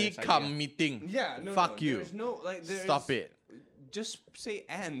party, this idea. come meeting. Yeah. No. Fuck no, you. There's no like. There's, Stop it. Just say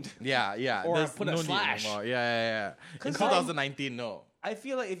and. Yeah. Or There's put a no need slash. anymore. Yeah. In 'Cause 2019, no. I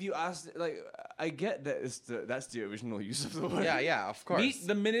feel like if you ask, like, I get that that's the original use of the word. Yeah. Of course. Meet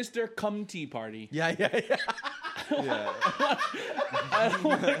the minister, come tea party. Yeah. Yeah. I don't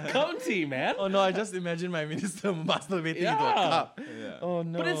want to come tea, man. Oh no! I just imagine my minister masturbating into a Yeah. cup. Yeah. Oh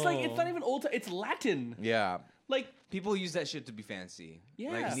no! But it's like it's not even old. It's Latin. Yeah. Like, People use that shit to be fancy.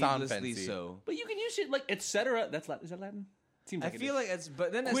 Yeah. Like Sound needlessly fancy. so. but you can use it like etc. That's Latin. Is that Latin? Seems I like it feel is. like it's,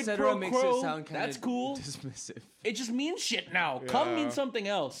 but then Quid etc. pro makes quo, it sound kind of that's cool. dismissive. It just means shit now. Come Yeah. means something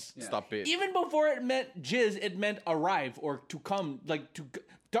else. Stop it. Even before it meant jizz, it meant arrive or to come. Like to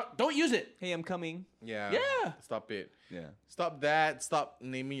don't use it. Hey, I'm coming. Yeah. Yeah. Stop it. Yeah. Stop that. Stop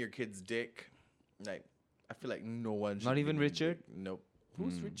naming your kid's dick. Like, I feel like no one should Not be even naming Richard? Dick. Nope.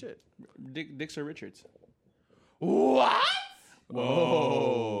 Who's Richard? Dix or Richards. What?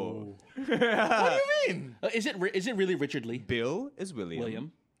 Whoa. What do you mean? Is it really Richard Lee? Bill is William.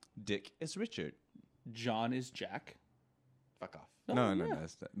 William. Dick is Richard. John is Jack. Fuck off. No, yeah.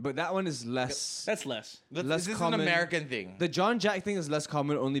 that's that. But that one is less. That's less. Less This is common. an American thing. The John Jack thing is less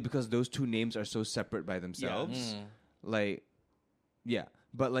common only because those two names are so separate by themselves. Like, yeah.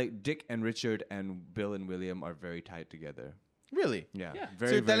 But like Dick and Richard and Bill and William are very tied together. Really? Yeah. Yeah. Very,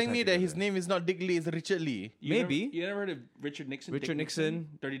 So you're very telling tied me that his together. name is not Dick Lee, it's Richard Lee? Maybe. You never heard of Richard Nixon? Richard Dick Nixon.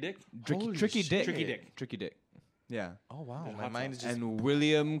 Dirty Dick? Holy Tricky Dick. Tricky Dick. Tricky Dick. Yeah. Oh wow, my hot mind is just And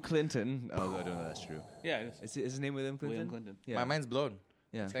William Clinton. Oh, I don't know if that's true. Yeah, it is. Is his name William Clinton? William Clinton. Yeah. my mind's blown.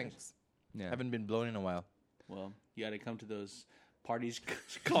 Yeah. Thanks. Yeah. Haven't been blown in a while. Well, you got to come to those parties.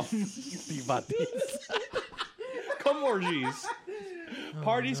 Come orgies.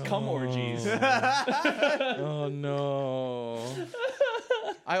 Parties, come orgies. Oh no.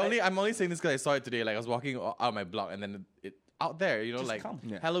 I'm only saying this because I saw it today. Like I was walking out my block and then it out there, you know, Just like come.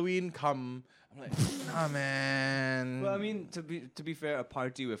 Yeah. Halloween come. I'm like, oh man. Well, I mean, to be fair, a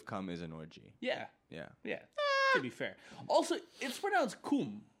party with cum is an orgy. Yeah, Yeah. yeah. To be fair. Also, it's pronounced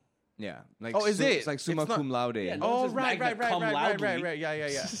cum. Yeah. Like Oh, is it? It's like summa It's not- cum laude. Yeah, no. Oh It says right, magna cum loudly. right.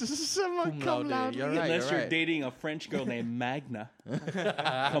 Yeah. Summa Cum laude. You're right. Unless you're right. dating a French girl named Magna.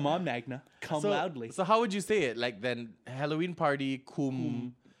 Come on, Magna. Come loudly. So how would you say it? Like then Halloween party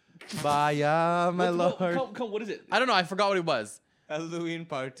cum. Baya, my lord. Come, what is it? I don't know. I forgot what it was. Halloween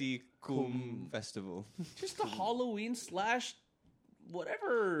party cum festival. Just a Halloween /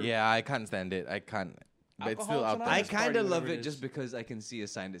 whatever. Yeah, I can't stand it. I can't. But it's still Alcohol out I there. This kind party, of love whatever it it just is. because I can see a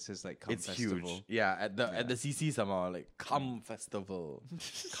sign that says like cum It's festival. huge. Yeah, at the CC somehow like come festival,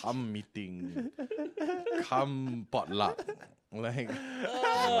 come meeting, come potluck. Like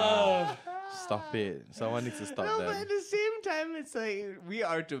stop it. Someone needs to stop No, but that. at the same time, it's like we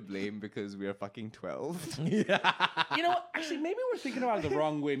are to blame because we are fucking 12. You know what? Actually, maybe we're thinking about it the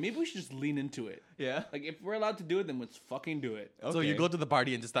wrong way. Maybe we should just lean into it. Yeah. Like, if we're allowed to do it, then let's fucking do it. So you go to the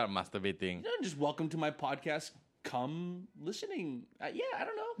party and just start masturbating. You know, just welcome to my podcast. Come listening. Yeah, I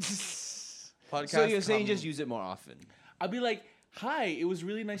don't know. Podcast So you're saying come- just use it more often? I'll be like, hi, it was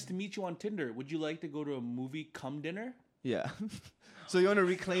really nice to meet you on Tinder. Would you like to go to a movie come dinner? Yeah. So you want to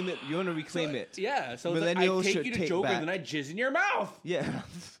reclaim it? You want to reclaim it? Yeah, so it's like, I Millennials take should you to take Joker, back- then I jizz in your mouth. Yeah.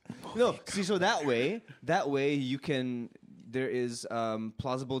 No. See, so that way you can. There is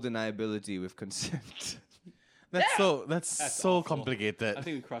plausible deniability with consent. That's so awful. complicated. I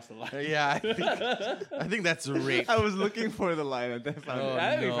think we crossed the line. Yeah, I think that's rape. I was looking for the line and then found Oh, it.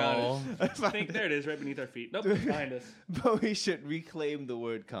 I think we found no. it. I think there it is, right beneath our feet. Nope, it's behind us. But we should reclaim the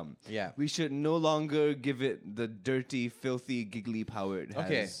word "come." Yeah. We should no longer give it the dirty, filthy, giggly power it has.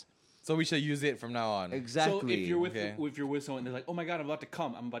 Okay. So we should use it from now on. Exactly. So if you're with Okay. if you're with someone, and they're like, "Oh my god, I'm about to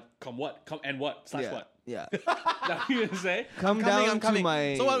come. I'm about to come what? Come and what? Slash yeah. what?" Yeah. Is that what you're gonna say? Come Coming, down I'm coming. to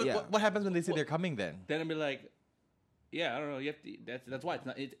my. So what, yeah. what happens when they say they're coming then? Then I'd be like, "Yeah, I don't know. You have to. That's why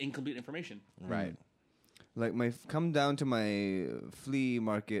it's incomplete information." Right. Like come down to my flea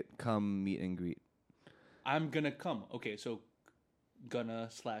market. Come meet and greet. I'm gonna come. Okay, so gonna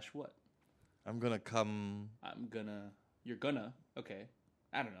slash what? I'm gonna come. I'm gonna. You're gonna. Okay.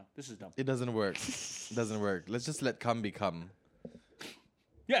 I don't know. This is dumb. It doesn't work. It doesn't work. Let's just let come become.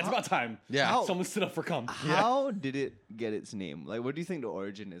 Yeah, it's about time. Yeah. How- Someone stood up for come. How did it get its name? Like, what do you think the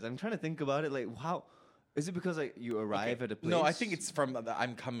origin is? I'm trying to think about it. Like, how is it because like you arrive at a place? No, I think it's from the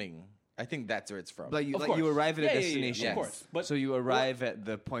I'm coming. I think that's where it's from. like you Of like you course. arrive at Yeah, a yeah, yeah, destination. of course. But- so you arrive at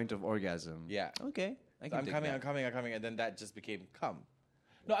the point of orgasm. yeah. Okay. I can I'm dig coming, that. I'm coming, I'm coming, and then that just became come.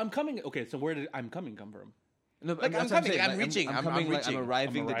 No, I'm coming. Okay, so where did I'm coming come from? No, but Like, that's I'm what coming, saying, I'm like, reaching, I'm coming, like, reaching. I'm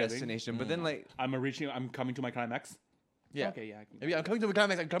arriving I'm the arriving. destination. But then like I'm coming to my climax. Yeah. Okay, yeah. I can- Maybe I'm coming to a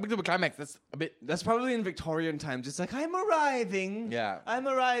climax. I'm coming to a climax. That's a bit. that's probably in Victorian times. It's like I'm arriving. Yeah. I'm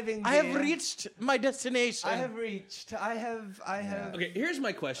arriving. I have dear. reached my destination. I have reached. I have. Okay, here's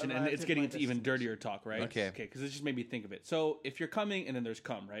my question, and Arrived it's at getting my into even dirtier talk, right? Okay. Okay, because it just made me think of it. So if you're coming and then there's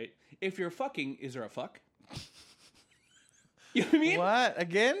come, right? If you're fucking, is there a fuck? You know what I mean? What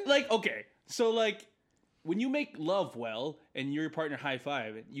again? Like, okay, so like when you make love well and your partner high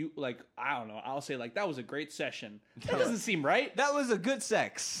five, you like, I don't know, I'll say like that was a great session. That doesn't seem right. That was a good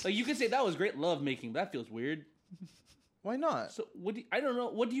sex. Like you can say that was great love making, but that feels weird. Why not? So I don't know.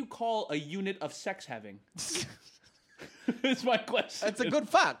 What do you call a unit of sex having? That's my question. It's a good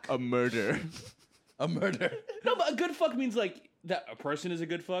fuck. A murder. A murder. No, but a good fuck means like that a person is a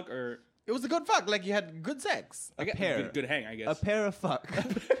good fuck, or It was a good fuck. Like you had good sex. I guess pair. good hang, I A guess. pair of fuck.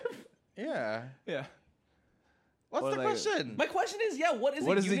 Yeah. yeah. What's Or the like- question? My question is, yeah, what is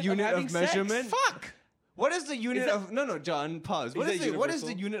What a is the unit unit having of sex? measurement? Fuck. What is the unit that- of no, John? Pause. What that is the universal?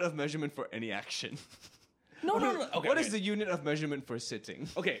 unit of measurement for any action? No. Okay, What okay. is the unit of measurement for sitting?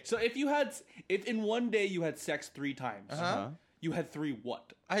 Okay, so if in one day you had sex 3 times, you had 3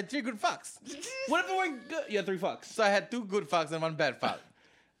 what? I had 3 good fucks. What if it weren't good? You had 3 fucks. So I had 2 good fucks and 1 bad fuck.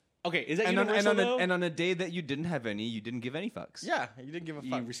 Okay, is that And universal though? on a day that you didn't have any, you didn't give any fucks. Yeah, you didn't give a you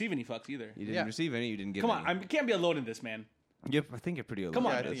fuck. didn't receive any fucks either. You didn't Yeah. receive any. You didn't give. Come on, any. I can't be alone in this, man. Yep, I think you're pretty alone. Come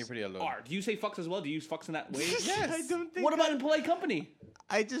on, Yeah, I think you're pretty alone. Art, do you say fucks as well? Do you use fucks in that way? Yes. I don't think. What about in polite company?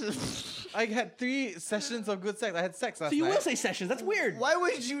 I just. I had 3 sessions of good sex. I had sex last So you night. will say sessions. That's weird. Why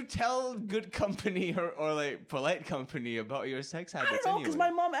would you tell good company or like polite company about your sex habits? I don't know, because anyway?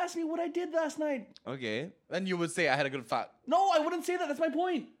 my mom asked me what I did last night. Okay. Then you would say I had a good fuck. No, I wouldn't say that. That's my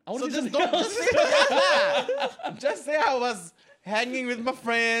point. I want So to just say something don't else. just say that. Just say I was hanging with my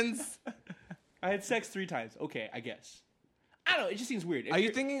friends. I had sex 3 times. Okay, I guess. I don't know. It just seems weird. If Are you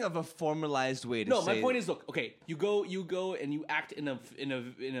you're- thinking of a formalized way to No, say? my point is, look. Okay, you go and you act in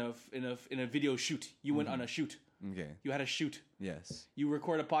a video shoot. You went on a shoot. Okay. You had a shoot. Yes. You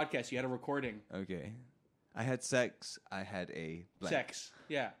record a podcast. You had a recording. Okay. I had sex. I had a blank. Sex.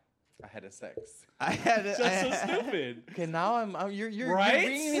 Yeah. I had a sex. I had. A, That's so stupid. Okay, now you're Right?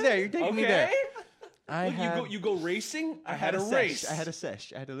 bringing me there. You're taking me there. Okay. I Look, had you go racing. I had a sesh. race. I had a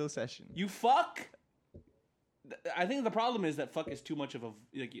sesh. I had a little session. You fuck. I think the problem is that fuck is too much of a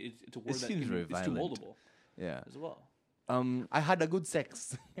like it's a word that seems very it's too violent. moldable Yeah. as well. I had a good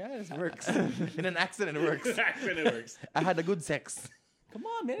sex. Yeah, it works. In an accent, it works. It works. I had a good sex. Come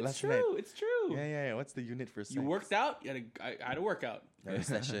on, man. It's Last true. night. It's true. Yeah. What's the unit for sex? You worked out. I had a workout. Or a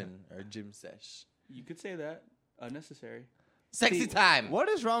session or a gym sesh. You could say that. Unnecessary. Sexy time. What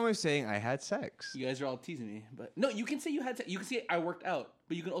is wrong with saying I had sex? You guys are all teasing me, but no, you can say you had. You can say I worked out,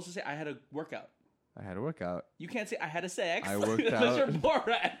 but you can also say I had a workout. I had a workout. You can't say I had a sex. I worked Unless out. you're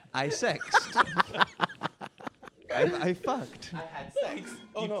Borat. I sexed. I fucked. I had sex.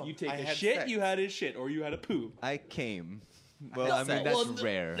 Oh no. You take I a had shit. sex. You had a shit, or you had a poo. I came. Well, I mean sex. that's Well,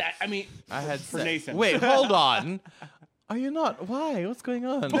 rare. I mean, I had for sex. Nathan. Wait, hold on. Are you not? Why? What's going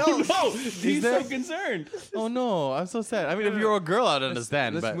on? no, he's there- so concerned. Oh no, I'm so sad. I mean, if you're a girl, I'd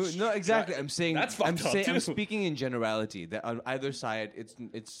understand. Let's But move. No, exactly. I'm saying. That's I'm fucked up, saying. I'm too. speaking in generality. That on either side,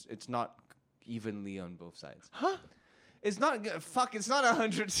 it's not evenly on both sides. huh? It's not. Fuck. It's not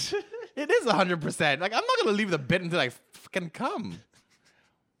 100. It is 100%. Like, I'm not gonna leave the bed until I fucking come.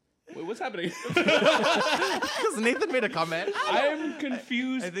 Wait, what's happening? Because Nathan made a comment. I'm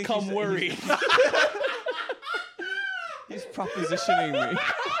confused. I think Come he's- worried. He's propositioning me.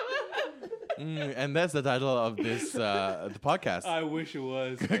 And that's the title of this the podcast. I wish it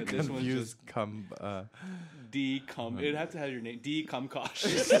was. But this one's just Decom. It'd have to have your name.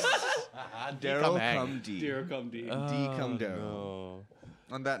 Decomcosh. Daryl come D. Dear come D. D come Daryl. No.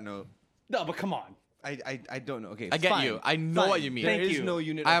 On that note, No, but come on. I don't know. Okay, I get fine. you. I know Fine. what you mean. There Thank is you. no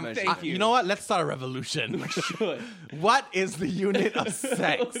unit of measure. Thank you. You know what? Let's start a revolution. Should. What is the unit of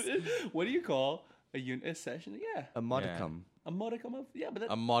sex? What do you call a unit a session? Yeah. A modicum. A modicum of but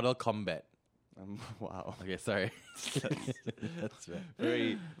that, A model combat. Wow. Okay, sorry. That's right.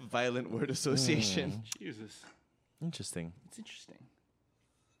 Very violent word association. Jesus. Interesting. It's interesting.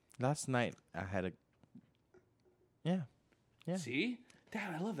 Last night I had a. Yeah. Yeah. See?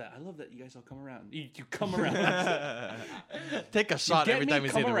 Damn, I love that. I love that you guys all come around. You come around. Take a shot get every me? time you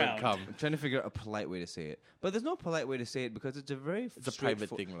say Come the word around. come. I'm trying to figure out a polite way to say it, but there's no polite way to say it because it's a very a private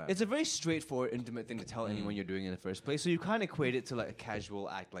thing, lad. It's a very straightforward, intimate thing to tell anyone you're doing in the first place. So you can't equate it to like a casual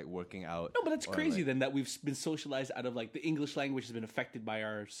act, like working out. No, but that's or, crazy like- then that we've been socialized out of like the English language has been affected by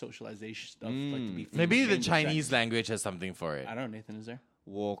our socialization stuff. Like to be Maybe the ashamed of Chinese sex. language has something for it. I don't know, Nathan, is there?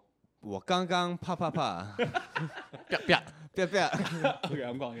 我刚刚啪啪啪 Yeah, yeah. 啪啪 Okay,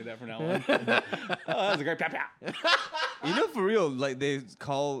 I'm calling it that from now on. Oh, that was a great pap pap. You know, for real, like they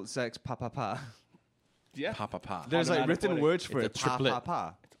call sex pa pa pa. Yeah. Pa pa pa. There's like Automatic written poetic. words for It's it. a Pa triplet. pa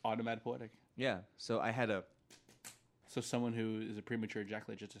pa. It's automatic poetic. Yeah. So I had a So someone who is a premature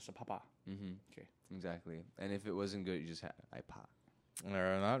ejaculate just a papa. Okay. exactly, and if it wasn't good, you just had I pa.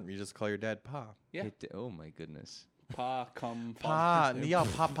 Or not, you just call your dad pa. Yeah. Oh my goodness. Pa come Pa, 你要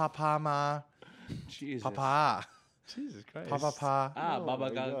pa pa pa吗? Jesus. Papa. Jesus Christ. Pa pa pa. Ah, Oh baba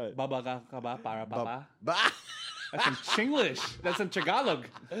my ga God. baba ga kaba para papa. Ba. That's in Chinglish. That's in Tagalog.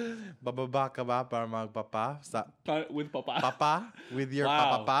 Baba ba ka ba para mag papa. Sa With papa. papa with your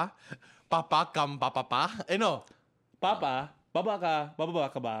Wow. papa. Papa come papa pa. Eh no. Papa. Baba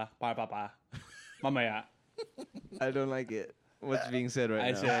ka ba para papa. Mamaya. I don't like it. What's being said right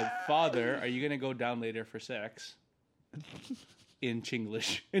I now? said, Father, are you going to go down later for sex? In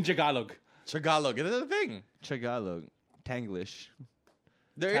Chinglish. In Tagalog. Tagalog. Is that a thing? Tagalog, Tanglish,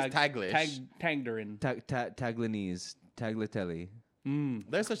 There is Taglish. Tagdarin. Taglinese, Taglitelli.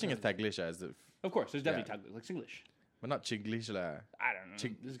 There's such thing as Taglish as if, Of course, there's definitely Yeah. Tagalog. Like Singlish. but not Chinglish lah. I don't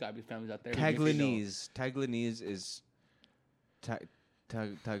know. There's got to be families out there. who know. Taglinese. Taglinese is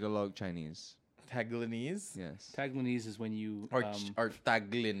Tagalog Chinese. Taglinese Yes. Taglinese is when you... or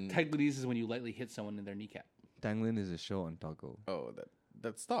Taglin. Taglinese is when you lightly hit someone in their kneecap. Tanglin is a show on Toggle. Oh,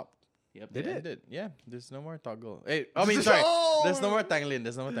 that stopped. Yep. They did. Yeah, there's no more toggle. Hey, I mean, sorry. There's no more Tanglin.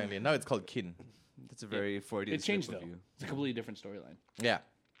 There's no more Tanglin. Now it's called Kin. That's a very Freudian It changed, slip though. of you. It's a completely different storyline. Yeah,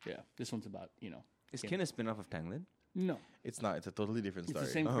 Yeah. This one's about, Is Kin a spin-off of Tanglin? No. it's not. It's a totally different It's story.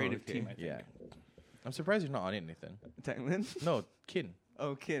 the same Oh, creative okay. team, I think. Yeah, I'm surprised you're not on it, Nathan. Tanglin? No, Kin.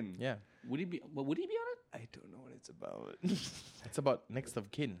 Oh, Kin. Yeah, Would he be on it? I don't know what it's about. it's about next of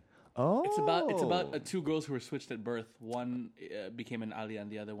kin. Oh. It's about two girls who were switched at birth. One became an alia,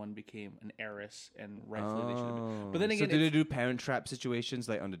 and the other one became an heiress, and rightfully they should have been. But then again, so do they do parent trap situations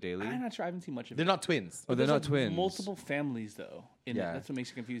like on the daily? I'm not sure. I haven't seen much of They're it. not twins. Oh, they're There's, not like, twins. Multiple families though. In Yeah. it. That's what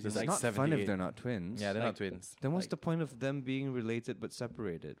makes it confusing. There's It's Like, not fun 78. if they're not twins. Yeah, they're Like- not twins. Then what's the point of them being related but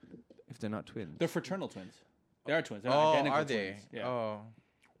separated if they're not twins? they're fraternal twins. They are twins. They're not Oh, identical are they? twins. Yeah. Oh,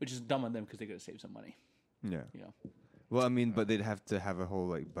 Which is dumb on them because they gotta save some money. Yeah. You know. Well, I mean, but they'd have to have a whole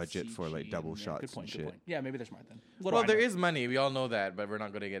like budget for like CG, double yeah, shots Good point. and Good shit. point. Yeah, maybe they're smart then. What do well, I there know? is money. We all know that, but we're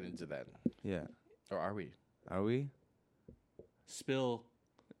not going to get into that. Yeah. Or are we? Are we? Spill.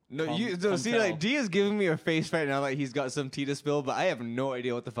 No, Come- you. No, come see, tell. like D is giving me a face right now, like he's got some tea to spill, but I have no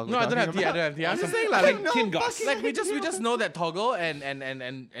idea what the fuck. No, we're I don't have talking tea. I about. don't have tea. I'm just saying, I like, have no Kin goss. fucking like we idea. just know that Toggle and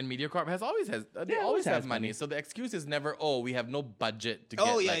MediaCorp has always they Yeah, always have has money. money. So the excuse is never, oh, we have no budget to get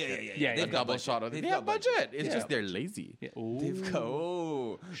Oh yeah, like yeah, yeah, a, yeah. Yeah, a they've got double budget. shot. Of They've they got have budget. It's Yeah. just they're lazy. Yeah. They've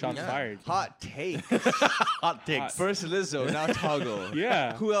got Shots Yeah. fired. hot take. Hot takes. First Lizzo, now Toggle.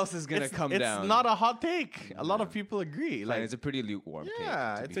 Yeah. Who else is gonna It's, come it's down? not a hot take. A lot of people agree. Like, Like, it's a pretty lukewarm take.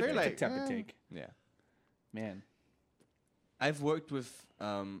 yeah, to it's be very fair. like It's a tepid take. Yeah. Man. I've worked with.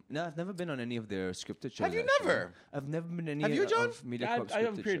 No, I've never been on any of their scripted shows. Have you actually. never? I've never been any Have you, John? of MediaCorp I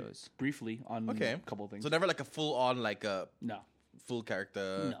have scripted appeared shows. briefly on okay, a couple of things. So never like a full on like a No. full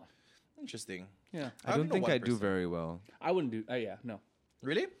character. No. Interesting. Yeah. I I don't only know think one I do person. very well I wouldn't do. Yeah. No.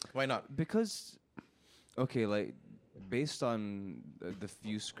 Really? Why not? because, okay, like based on the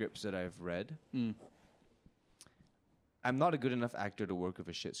few scripts that I've read, I'm not a good enough actor to work with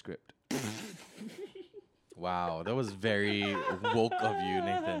a shit script. Wow, that was very woke of you,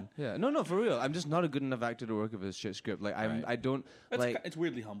 Nathan. Yeah, no, for real. I'm just not a good enough actor to work with a shit script. Like Right. I don't like. It's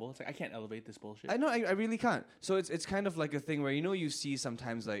weirdly humble. It's like I can't elevate this bullshit. I know I really can't. So it's kind of like a thing where you see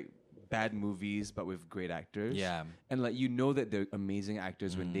sometimes like bad movies but with great actors. Yeah. And like that they're amazing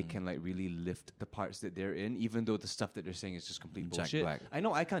actors when they can like really lift the parts that they're in, even though the stuff that they're saying is just complete Jack bullshit. Black. I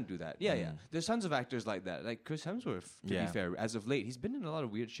know I can't do that. Yeah. There's tons of actors like that. Like Chris Hemsworth, to Yeah. be fair, as of late, he's been in a lot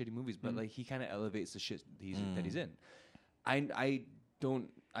of weird shitty movies, but like he kinda elevates the shit that he's in.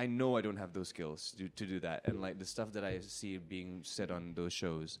 I know I don't have those skills to do that. And like the stuff that I see being said on those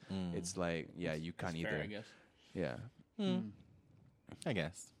shows, it's like, yeah, you can't It's either. fair, I guess. Yeah. I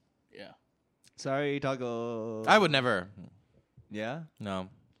guess. Yeah. Sorry, Toggle. I would never. Yeah? No.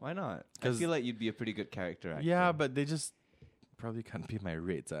 Why not? I 'Cause- feel like you'd be a pretty good character actor. Yeah, but they just probably can't pay my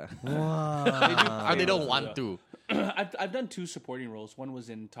rates. Wow. They don't want to. I've done 2 supporting roles. One was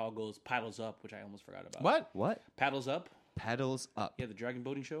in Toggle's Paddles Up, which I almost forgot about. What? What? Paddles Up? Paddles up. Yeah, the dragon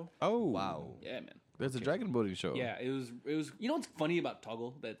boating show. Oh, Wow. Yeah, man. There's a dragon boating show. Yeah, it was. You know what's funny about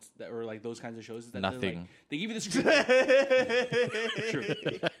Toggle that or like those kinds of shows is that Nothing. they give you the script.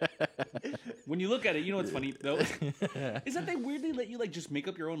 True. When you look at it, you know what's funny though is that they weirdly let you like just make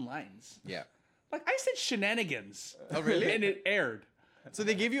up your own lines. Yeah. Like I said shenanigans. Oh, really? And it aired. So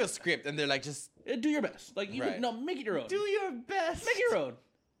they gave you a script and they're like, just Do your best. Like you Right. no, make it your own. your best. Make it your own.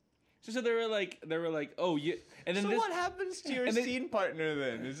 So they were like, oh yeah, and then So this, what happens to your and they- scene partner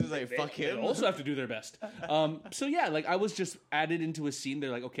then? This is like, fuck they him. also have to do their best. So yeah, like I was just added into a scene. They're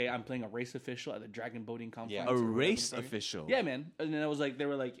like, okay, I'm playing a race official at the dragon boating conference. Yeah. a or whatever race the fuck. official. Yeah, man. And then I was like, they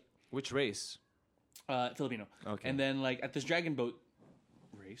were like, Which race? Filipino. Okay. And then like at this dragon boat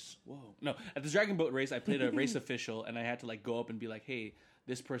race, at this dragon boat race, I played a race official, and I had to like go up and be like, hey,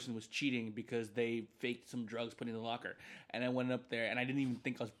 this person was cheating because they faked some drugs put in the locker. And I went up there, and I didn't even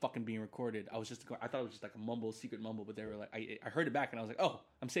think I was fucking being recorded. I thought it was just like a secret mumble, but they were like, I heard it back, and I was like, oh,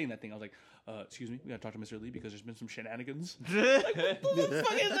 I'm saying that thing. I was like, excuse me, we gotta talk to Mr. Lee because there's been some shenanigans. Like, what the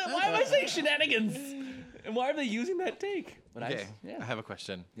fuck is that? Why am I saying shenanigans? And why are they using that take? But okay. yeah. I have a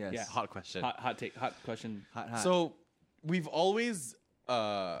question. Yes. Yeah. Hot question. Hot take, hot question. Hot. So we've always,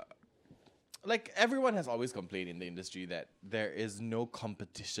 like everyone has always complained in the industry that there is no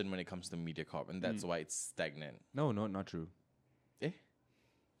competition when it comes to MediaCorp, and that's why it's stagnant. No, not true. Eh?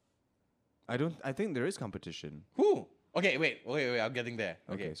 I think there is competition. Who? Okay, wait. I'm getting there.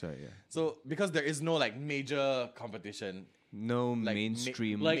 Okay, sorry, yeah. So because there is no like major competition, No like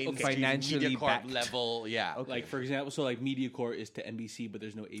mainstream, Like, mainstream financially MediaCorp backed level, yeah. Like for example, so like MediaCorp is to NBC, but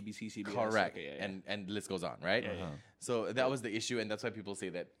there's no ABC, CBS. Correct. Okay, yeah. And the list goes on, right? So that was the issue, and that's why people say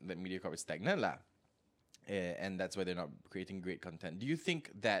that MediaCorp is stagnant, lah. And that's why they're not creating great content. Do you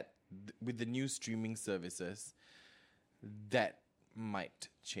think that with the new streaming services, that might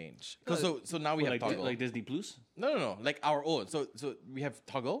change? 'Cause so now we have like Toggle. like Disney Plus. No, like our own. So we have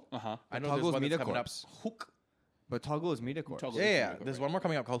Toggle. Uh-huh. I know Toggle's there's one that's coming up. MediaCorp's. Hook. but Toggle is MediaCorp. Toggle. Yeah. MediaCorp, There's right. one more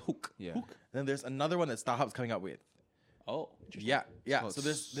coming up called Hook. Yeah. Hook. Then there's another one that StarHub's coming up with. Oh, interesting. Yeah. called So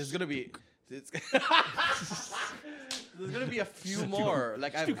there's gonna be there's gonna be a few more.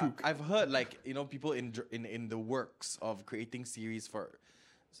 Like I've heard like people in the works of creating series for.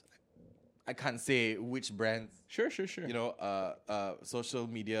 I can't say which brands. Sure. Social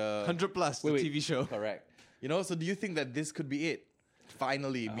media. 100+, Wait, the TV show. Correct. So do you think that this could be it?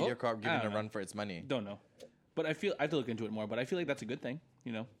 Finally, hope- MediaCorp I giving don't a know. run for its money. Don't know, but I have to look into it more. But I feel like that's a good thing.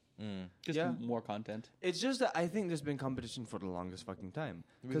 Just Yeah. more content. It's just that I think there's been competition for the longest fucking time.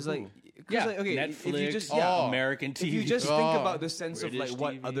 Because With like, who? okay, Netflix. if you just American TV. if you just Oh. think about the sense of British like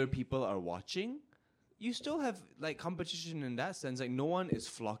what TV. other people are watching, you still have like competition in that sense. Like no one is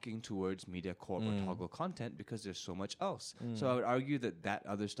flocking towards MediaCorp or Toggle content because there's so much else. So I would argue that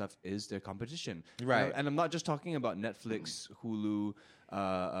other stuff is their competition. Right. And I'm not just talking about Netflix, Hulu,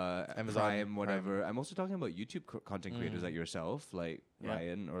 Amazon, Prime, whatever. I'm also talking about YouTube content creators like yourself, like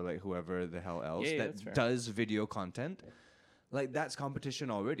Ryan or like whoever the hell else Yeah, that's fair. that does video content. Like that's competition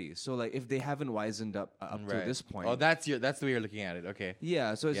already. So like if they haven't wisened up to Right. this point, Oh, that's the way you're looking at it. Okay.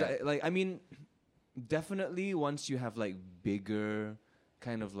 yeah. So it's Yeah. like I mean, definitely once you have like bigger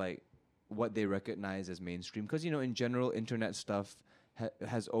kind of like what they recognize as mainstream, because in general internet stuff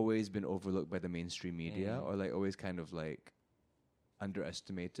has always been overlooked by the mainstream media or like always kind of like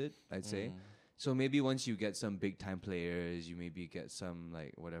underestimated, I'd say. So maybe once you get some big time players, you maybe get some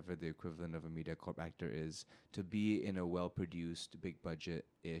like whatever the equivalent of a MediaCorp actor is to be in a well produced, big budget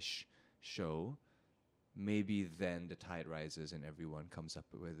ish show. Maybe then the tide rises and everyone comes up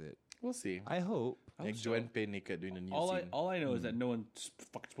with it. We'll see. I hope. Like Joanne Pay naked doing the new scene. All I know is that no one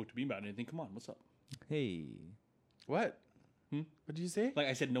fucking spoke to me about anything. Come on, what's up? Hey. What? What did you say? Like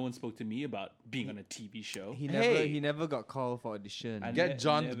I said, no one spoke to me about being on a TV show. He never got called for audition. I Get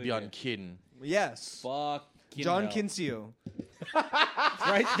John to never be on did. Kin. Yes. Fuck. John Kinsio.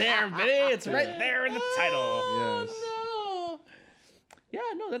 Right there, baby. It's right there in the title. Yes. No. Yeah,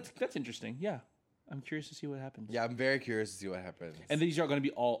 no, that's interesting. Yeah. I'm curious to see what happens. Yeah, I'm very curious to see what happens. And these are going to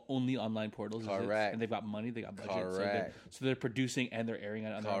be all only online portals. Is it? Correct. And they've got money, they got budget. Correct. So they're producing and they're airing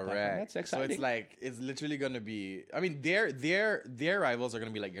it on their own platform. Correct. That's exciting. So it's like it's literally gonna be. I mean, their rivals are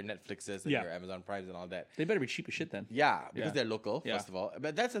gonna be like your Netflixes and Yeah. your Amazon Primes and all that. They better be cheap as shit then. Yeah, because Yeah. they're local, Yeah. first of all.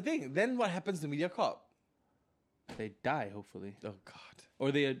 But that's the thing. Then what happens to MediaCorp? They die, hopefully. Oh God.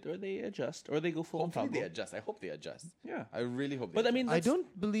 Or they adjust. Or they go full on Hopefully they toggle. adjust. I hope they adjust. Yeah. I really hope. But they I mean, I that's- don't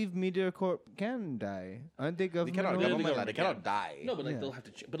believe MediaCorp can die. Aren't they they government? cannot. owned? Government, government they cannot die. No, but like Yeah. they'll have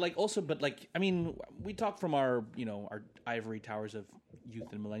to. But like also, but like I mean, we talk from our our ivory towers of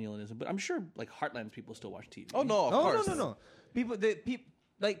youth and millennialism. But I'm sure like Heartlands people still watch TV. Oh no, of Oh course. no. People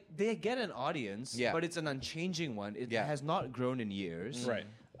like they get an audience, Yeah. but it's an unchanging one. It Yeah. has not grown in years. Right.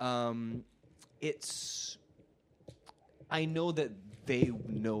 It's. I know that they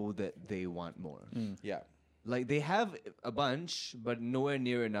know that they want more. Yeah. Like they have a bunch, but nowhere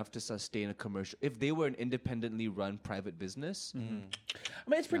near enough to sustain a commercial. If they were an independently run private business, I mean,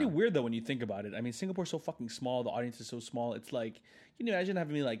 it's pretty weird though when you think about it. I mean, Singapore's so fucking small. The audience is so small. It's like, can you imagine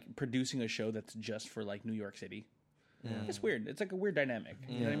having me like producing a show that's just for like New York City? It's weird. It's like a weird dynamic.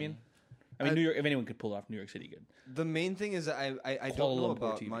 You know what I mean? I mean, New York. If anyone could pull off New York City, good. the main thing is that I Kuala don't know Lumpur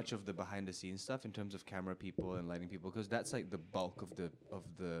about TV. much of the behind the scenes stuff in terms of camera people and lighting people because that's like the bulk of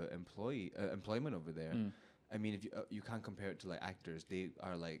the employment over there. I mean, if you can't compare it to like actors, they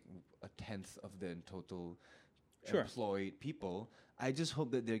are like a tenth of the total Sure. employed people. I just hope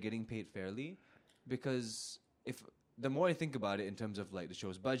that they're getting paid fairly, because if the more I think about it in terms of like the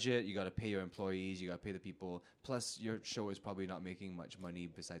show's budget, you got to pay your employees, you got to pay the people. Plus, your show is probably not making much money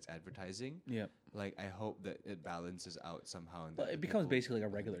besides advertising. Yeah. Like, I hope that it balances out somehow. And Well, that it becomes people- basically like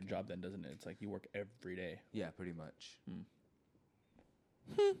a regular job then, doesn't it? It's like you work every day. Yeah, pretty much.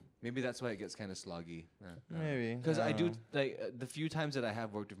 Maybe that's why it gets kind of sloggy. Maybe. Because I do, like, the few times that I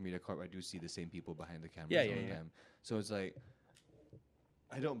have worked with MediaCorp, I do see the same people behind the cameras Yeah, all yeah, the yeah. time. So it's like,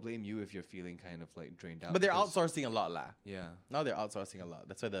 I don't blame you if you're feeling kind of like drained out. But they're because- outsourcing a lot, lah. Yeah. Now they're outsourcing a lot.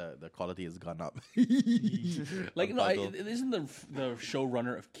 That's why the quality has gone up. Like, no, Bundle. isn't the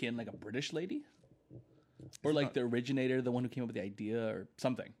showrunner of Kin like a British lady? Or like the originator, the one who came up with the idea or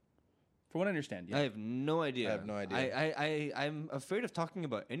something? From what I understand, yeah. I have no idea. I have no idea. I'm afraid of talking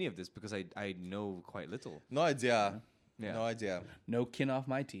about any of this because I know quite little. No idea. Yeah. No idea. No kin off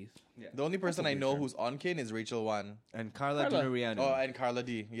my teeth. The only person I totally know fair. who's on Kin is Rachel Wan. And Carla Carla. Dinariano. Oh, and Carla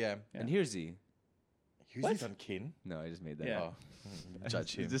D. Yeah. And here's he. He's on Kin. No, I just made that Yeah. up. Oh,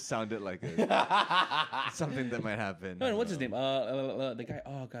 judge It him. just sounded like something that might happen. No, and what's his name? The guy.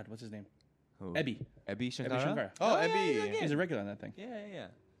 Oh God, what's his name? Who? Ebby. Ebby Shankara? Ebby Shankar. Oh, Abby. He's a regular on that thing. Yeah.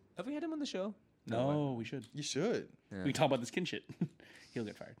 Have we had him on the show? No, we should. You should. Yeah. We can talk about this kin shit. He'll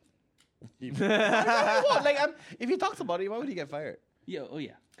get fired. Like, if he talks about it, why would he get fired? Yeah. Oh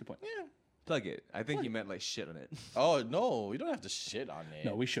yeah. Good point. Yeah. Plug it. I think he meant like shit on it. Oh no, you don't have to shit on it.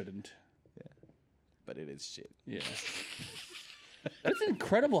 No, we shouldn't. but it is shit. Yeah. It's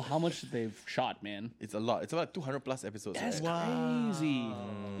incredible how much they've shot, man. It's a lot. It's about 200 plus episodes. That's right? crazy.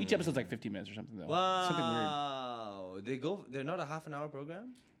 Each episode's like 15 minutes or something though. Something weird. Wow. They're not a half an hour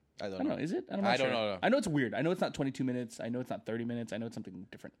program? I I don't don't know. know. Is it? I'm I not don't sure. know. I know it's weird. I know it's not 22 minutes. I know it's not 30 minutes. I know it's something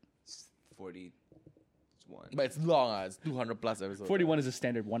different. It's 41. But it's long. It's 200 plus episodes. 41 is a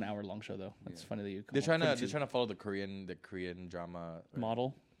standard 1 hour long show though. That's funny that you. They're trying to follow the Korean drama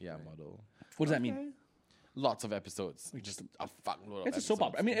model. model. What does that mean? Lots of episodes. Just a fuckload of It's a soap episodes.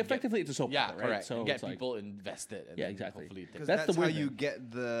 opera. I mean, effectively, it's a soap Yeah, opera, right? correct. So And get it's like- people invested. And Yeah, then exactly. Hopefully it Because takes- That's the how weird you thing.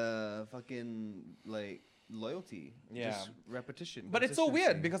 get the fucking like loyalty. Yeah. Just repetition. But it's so weird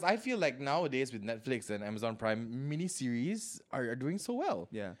consistency. because I feel like nowadays with Netflix and Amazon Prime, miniseries are doing so well.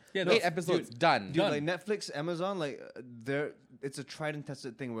 Yeah. Yeah, 8 episodes done. Dude, Done. like Netflix, Amazon, like it's a tried and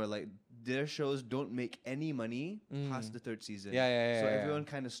tested thing where like their shows don't make any money past the 3rd season. Yeah, So yeah. everyone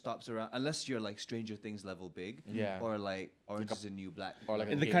kind of stops around unless you're like Stranger Things level big. Yeah. Or like Orange is the New Black. or like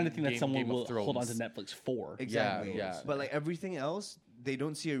a And the kind of thing that Game- someone Game of will hold on Thrones. to Netflix for. Exactly. Yeah. But like everything else, they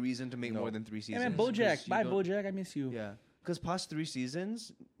don't see a reason to make No. more than 3 Hey seasons. man, 'cause BoJack. you Bye, don't- BoJack. I miss you. Yeah. Because past 3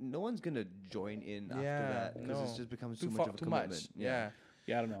 seasons, no one's gonna join in after Yeah, that because no. it's just becomes Too too fa- much of a too commitment. much. Yeah.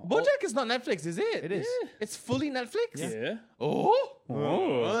 Yeah, I don't know. BoJack is not Netflix, is it? It is. It's fully Netflix. Yeah. Oh.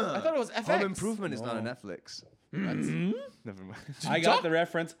 Oh. I thought it was FX. Home Improvement is not on Netflix. Never mind. I got the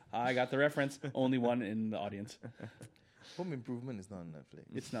reference. Only one in the audience. Home Improvement is not on Netflix.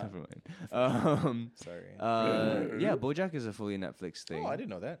 It's not. Never mind. Sorry. Yeah, BoJack is a fully Netflix thing. Oh, I didn't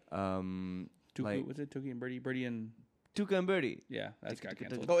know that. Tuki, was it Tuki and Birdie and Tuca and Birdie yeah, that's got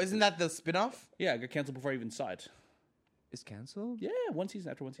canceled. Oh, isn't that the spin-off? Yeah, it got canceled before I even saw it. is cancelled. Yeah, one season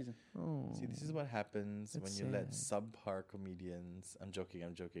after one season. Oh, See, this is what happens That's when you let sad. subpar comedians. I'm joking.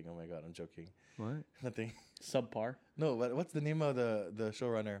 Oh my god, I'm joking. what? Nothing. Subpar. No, but what's the name of the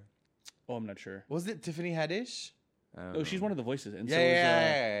showrunner? Oh, I'm not sure. Was it Tiffany Haddish? I don't Oh, she's know. one of the voices, and Yeah, so is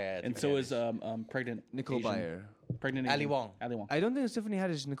Tiffany and so is Haddish. pregnant Nicole Asian- Byer. pregnant Ali Asian- Wong. Ali Wong. I don't think it's Tiffany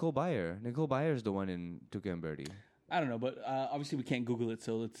Haddish. Nicole Byer. Nicole Byer is the one in Tuca and Birdie. I don't know, but obviously we can't Google it.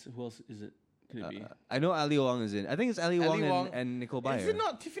 So let's. Who else is it? Could it be? I know Ali Wong is in. I think it's Ali Wong, Wong. and Nicole Byer. Is it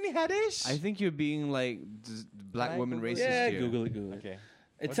not Tiffany Haddish? I think you're being like black Can I woman Google it? racist Yeah, here. Google it. Google it. Okay.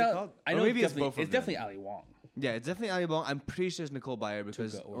 It's What's it not. called? I Or know maybe it's it's definitely. both of It's them. definitely Ali Wong. Yeah, it's definitely Ali Wong. I'm pretty sure it's Nicole Byer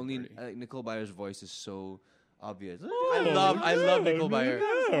because Tuca or only Birdie. Nicole Byer's voice is so obvious. I love Nicole Byer.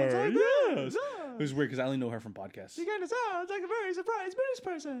 Yes. It was weird because I only know her from podcasts. She kind of sounds like a very surprised British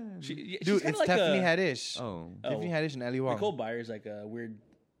person. She, yeah, she's Dude, kinda it's like Tiffany a, Haddish. Oh, Tiffany Haddish and Ali Wong. Nicole Byer's like a weird.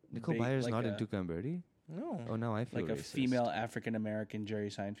 Nicole big- Byer's like not in a- Tuca and Birdie. No. Oh, now I feel like a racist. female African American Jerry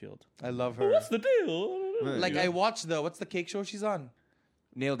Seinfeld. I love her. What's the deal? Right. Like I watched what's the cake show she's on?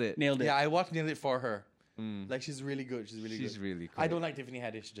 Nailed it. Nailed it. Yeah, I watched Nailed It for her. Mm. Like she's really good. She's really She's good. really cool. I don't like Tiffany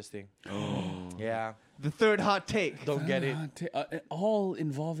Haddish. Just saying. Oh. Yeah. The third hot take. Don't get it. All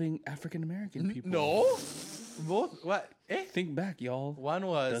involving African American people. No. Both. What? Eh? Think back, y'all. One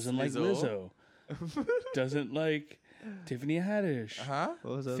was Doesn't like Lizzo. Doesn't like Tiffany Haddish. Huh?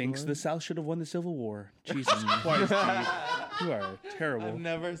 What was that Thinks one? the South should have won the Civil War. Jesus Christ, Steve. You are terrible. I've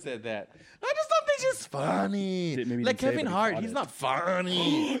never said that. I just don't think she's funny. Maybe Like didn't say it, Kevin but he Hart, thought he's it. not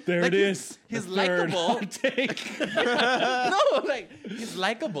funny. There Like, it is. He's The third likable. hot take. No, like he's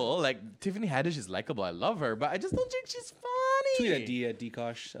likable. Like Tiffany Haddish is likable. I love her, but I just don't think she's funny. Tweet at D at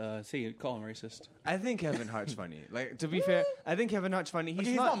Dkosh. Say call him racist. I think Kevin Hart's funny. Like to be fair, I think Kevin Hart's funny. Okay,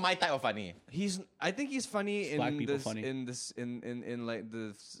 he's not my type of funny. I think he's funny in Black people this. funny. In this. In like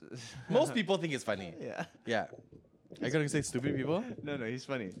the. Most people think he's funny. Yeah. Yeah. Are you gonna say stupid people? No, he's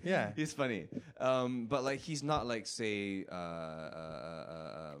funny. Yeah. He's funny. But like he's not like say.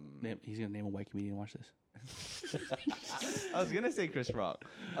 He's gonna name a white comedian. Watch this. I was gonna say Chris Rock.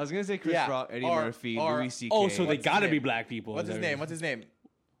 I was gonna say Chris Yeah, Rock, Eddie or- Murphy, or- Louis C.K. Oh, so they What's his gotta be name? black people. What's Is his that name? right? What's his name?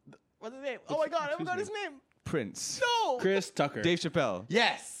 What's his name? Oh my god, I forgot his name. Prince, No. Chris Tucker. Dave Chappelle.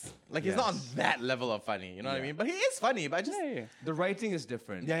 Yes. Like he's not on Yes. that level of funny. You know what I Yeah. mean? But he is funny. But I just Yeah. The writing is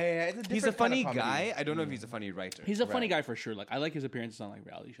different. yeah. It's a He's a different kind funny of comedy. guy. I don't know if he's a funny writer. He's a funny Right. guy for sure. Like I like his appearances on like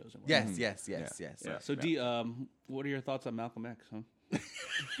reality shows and whatnot. Yes. Yeah. So D, what are your thoughts on Malcolm X? Huh?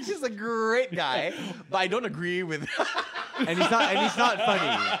 He's a great guy, but I don't agree with. and he's not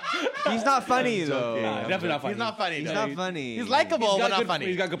funny. He's not funny though. joking. Nah, definitely not funny. He's not funny. He's no. not funny. He's likable, but not funny.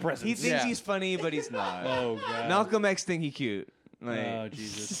 He's got good presence. He thinks Yeah. he's funny, but he's not. Oh god. Malcolm X think he cute. Like, Oh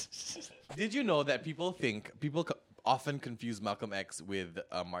Jesus. Did you know that people often confuse Malcolm X with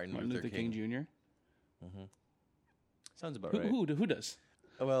Martin Luther King? Jr. sounds about Who, right. who does?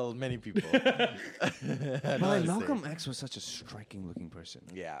 Well, many people. But like, Malcolm X was such a striking looking person.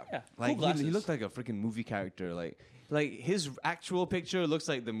 Yeah. Yeah. Like Cool he glasses. looked like a freaking movie character. Like his actual picture looks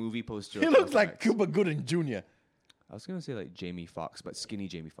like the movie poster. He of looks Malcolm like X. Cuba Gooding Jr. I was gonna say like Jamie Foxx, but skinny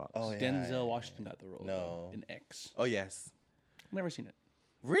Jamie Foxx. Oh, yeah. Denzel Washington got the role. No. In X. Oh yes. Never seen it.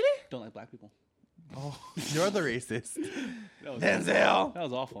 Really? Don't like black people. Oh, you're the racist. That was Denzel. That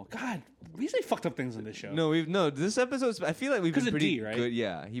was awful. God, we say fucked up things in this show. No, this episode. I feel like we've 'Cause been of pretty D, right? good.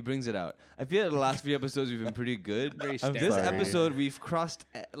 Yeah, he brings it out. I feel like the last few episodes we've been pretty good. Very This standard. sorry. episode we've crossed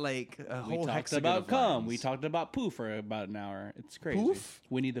like a We whole talked hexagon about of cum. lines. We talked about poo for about an hour. It's crazy. Poof?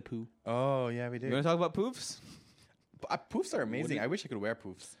 Winnie the Pooh. Oh yeah, we You did. want to talk about poofs? Poofs are amazing. I wish I could wear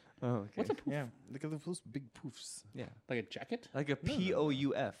poofs. Oh, okay. What's a poof? Yeah, look at those big poofs. Yeah, Like a jacket? like a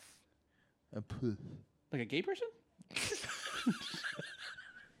POUF. A poof. Like a gay person?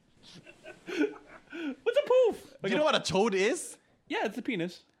 What's a poof? You know what a chode is? Yeah, it's a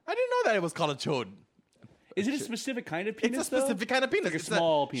penis. I didn't know that it was called a chode. Is it a specific kind of penis? It's a specific kind of penis. Like a It's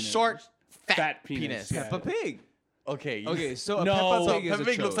small penis. short, fat, Fat penis. penis. Yeah. Peppa Pig. Okay. Okay, so a No. Peppa So Pig is Peppa a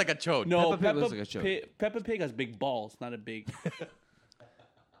Pig looks chode. like a chode. No, Peppa Pig looks like a chode. Peppa Pig has big balls, not a big.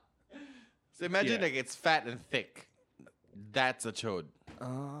 So imagine Yeah. like it's fat and thick. That's a chode.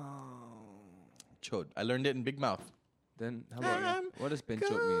 Oh. Chode. I learned it in Big Mouth. Then how about I'm what does benchot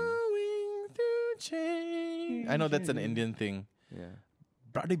mean? Going through change. I know that's an Indian thing. Yeah,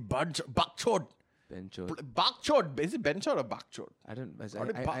 Bloody bak chode. benchot. Bak chode. Is it benchot or bak chode? I don't. What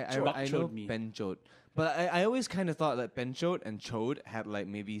did bak I know chode mean? benchot, but I always kind of thought that benchot and chode had like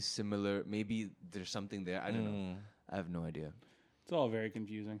maybe similar. Maybe there's something there. I don't know. I have no idea. It's all very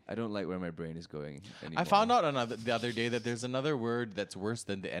confusing. I don't like where my brain is going anymore. I found out the other day that there's another word that's worse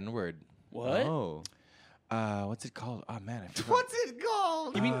than the N-word. What? Oh. What's it called? Oh man, I forgot. What's it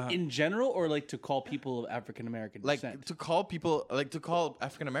called? You mean in general, or like to call people of African American Like descent? to call people, like to call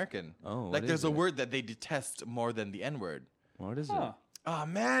African American. Oh, what like there's is a it? word that they detest more than the N-word. What is Huh. Oh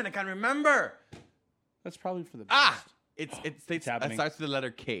man, I can't remember. That's probably for the best. It happening. starts with the letter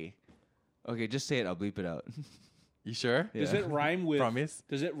K. it? Okay, just say it. I'll bleep it out. You sure? Does Yeah. it rhyme with? Promise?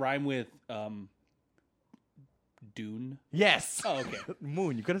 Does it rhyme with Dune? Yes. Oh, okay.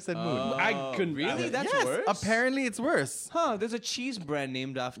 Moon. You could have said moon. I couldn't. really? That's yes. worse? Apparently, it's worse. Huh, there's a cheese brand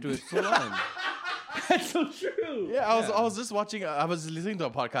named after it. Full on. That's so true. Yeah, I was just watching. I was listening to a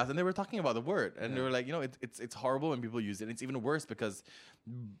podcast, and they were talking about the word, and they were like, it's horrible when people use it. It's even worse because,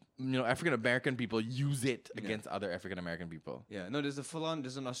 African American people use it against other African American people. Yeah, no, there's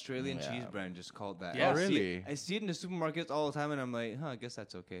an Australian Yeah. cheese brand just called that. Yeah. Oh, really? I see it in the supermarkets all the time, and I'm like, I guess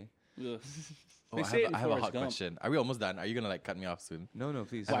that's okay. Ugh. Oh, They I say it have, in I have a Forrest hot Gump. question. Are we almost done? Are you gonna cut me off soon? No,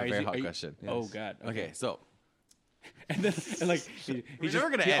 please. I have a Why very is it- hot are you- question. Oh Yes. God. Okay, so And then We're never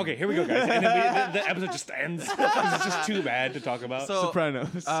gonna end. Okay, here we go, guys. And then the episode just ends. It's just too bad to talk about. so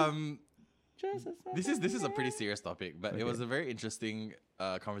Sopranos. this is a pretty serious topic, but it was a very interesting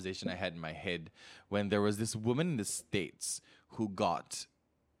conversation I had in my head when there was this woman in the States who got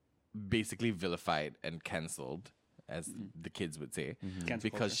basically vilified and cancelled, as the kids would say, Cancel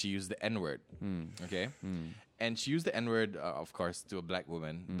because culture. she used the N-word. Okay? And she used the N-word, of course, to a black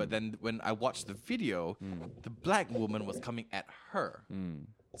woman. But then when I watched the video, the black woman was coming at her.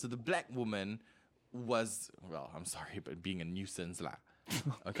 So the black woman was, well, I'm sorry, but being a nuisance lah.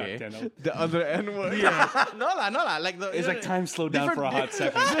 Okay? Goddamn it. the other N word. no lah. Like the, It's like time slowed down for a hot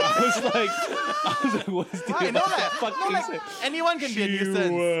different- second. I was like, what is I this? know that. Fucking No, like, say- anyone can be a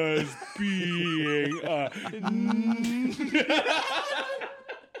nuisance. was being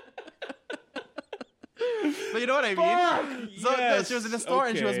But you know what I mean? So Yes, she was in the store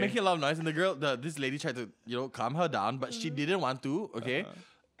and she was okay. making a lot of noise, and this lady tried to calm her down, but she didn't want to. Okay,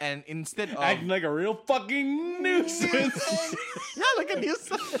 and instead of acting like a real fucking nuisance. yeah, like a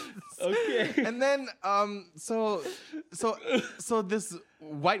nuisance. Okay. And then so this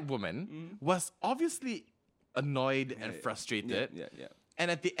white woman was obviously annoyed and frustrated. Yeah. And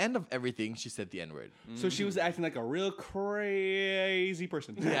at the end of everything, she said the N-word. So she was acting like a real crazy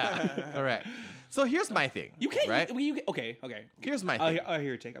person. Yeah, all right. So here's my thing. You can't. right? Okay. Here's my thing. I'll hear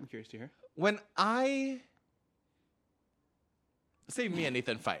your take. I'm curious to hear. When I say me and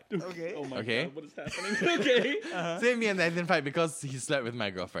Nathan fight. Okay. Oh my Okay. God, what is happening? Okay. Say me and Nathan fight because he slept with my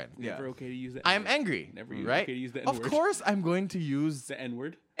girlfriend. Yeah. Never okay to use the I'm N-word. angry. Never right? okay to use the Of N-word. course, I'm going to use The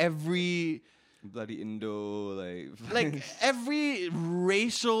N-word. every Bloody Indo, like every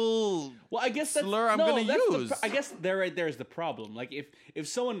racial. Well, I guess that's, slur I'm gonna that's the use. I guess right there is the problem. Like if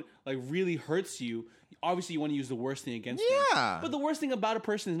someone like really hurts you, obviously you want to use the worst thing against them. Yeah. But the worst thing about a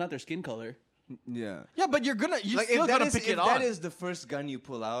person is not their skin color. yeah. Yeah, but you Like still if that gotta is pick if it on. that is the first gun you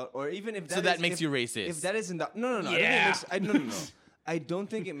pull out, or even if that So that is- makes if- you racist. If that isn't the no. Yeah. No. I don't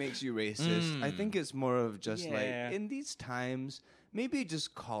think it makes you racist. I think it's more of just Yeah. like in these times, maybe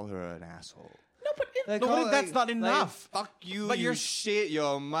just call her an asshole. No, but Like, No, but call- that's not enough. Fuck you, But you you're- shit,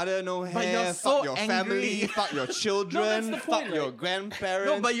 your mother no hair, you're fuck so your angry. family, fuck your children, the fuck point, your right?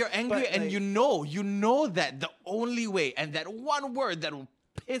 grandparents. No, but you're angry, But, and like, you know that the only way, and that one word that will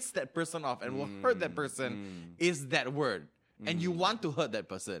piss that person off and will hurt that person is that word, and you want to hurt that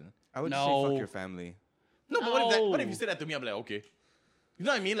person. I would No. say fuck your family. No, but what if you say that to me? I'm like, okay. You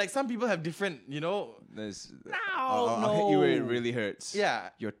know what I mean? Like some people have different, There's, No, I'll hit you where it no. really hurts. Yeah.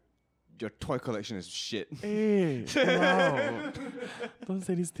 Your toy collection is shit. Hey, wow. Don't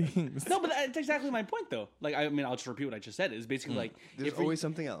say these things. No, but that's exactly my point, though. Like, I mean, I'll just repeat what I just said. It's basically like There's if you're- always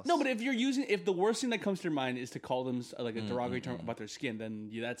something else. No, but if the worst thing that comes to your mind is to call them like a derogatory term about their skin, then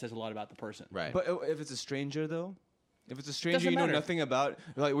that says a lot about the person. Right. But if it's a stranger, though, if it's a stranger Doesn't you know matter. nothing about,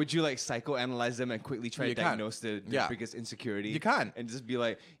 like, would you like psychoanalyze them and quickly try You to can't. diagnose the Yeah. biggest insecurity? You can't. and just be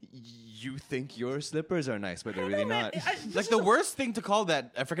like, you think your slippers are nice, but they're really not. like the worst thing to call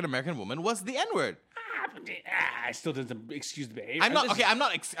that African American woman was the N-word. I still doesn't excuse the behavior. I'm not just- okay.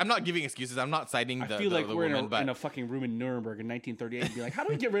 I'm not giving excuses. I'm not citing I the, feel the, like the we're woman, in but a fucking room in Nuremberg in 1938 and be like, how do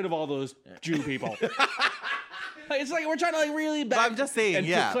we get rid of all those Jew people? Like, it's like we're trying to like really back. I'm just saying, and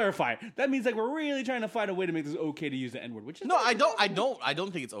yeah. to clarify, that means like we're really trying to find a way to make this okay to use the N-word, which is no, I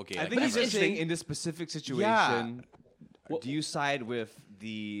don't think it's okay. I like think that. he's just saying interesting. in this specific situation, Yeah. do you side with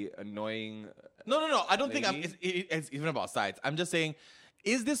the annoying? No. I don't think Lady? it's even about sides. I'm just saying,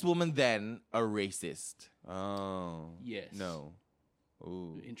 is this woman then a racist? Oh, Yes. No.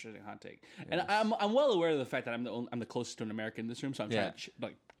 Ooh. Interesting hot take. And I'm well aware of the fact that I'm the closest to an American in this room, so I'm trying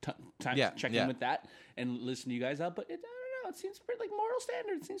to check in with that and listen to you guys out. But I don't know. It seems pretty like moral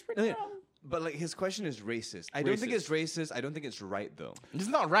standard. It seems pretty wrong. But like his question is racist. I don't think it's racist. I don't think it's right though. It's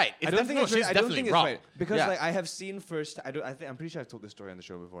not right. I don't think it's wrong. right because like I have seen first. I'm pretty sure I've told this story on the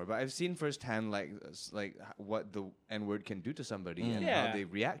show before, but I've seen firsthand like what the N word can do to somebody and how they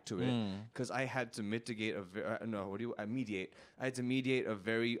react to it. Because I had to mitigate mediate. I had to mediate a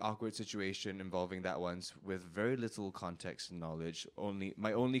very awkward situation involving that once with very little context and knowledge.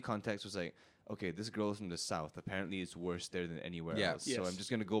 My only context was like, okay, this girl is from the South. Apparently, it's worse there than anywhere else. Yes. So I'm just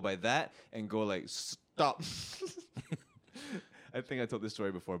going to go by that and go like, stop. I think I told this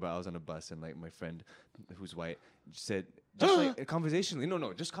story before, but I was on a bus and like my friend who's white said, just like conversationally,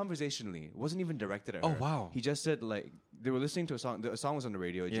 just conversationally. It wasn't even directed at her. Oh, wow. He just said like, they were listening to a song. The song was on the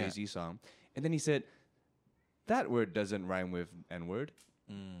radio, a Jay-Z song. And then he said, that word doesn't rhyme with N-word.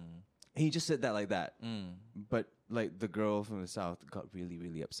 He just said that like that. But like the girl from the South got really,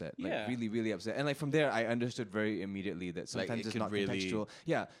 really upset. Like really, really upset. And like from there, I understood very immediately that sometimes it's not contextual.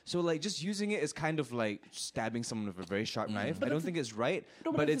 Yeah. So like just using it is kind of like stabbing someone with a very sharp knife. I don't think it's right.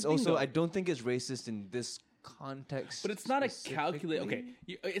 But it's also, I don't think it's racist in this context. But it's not a calculated. Okay.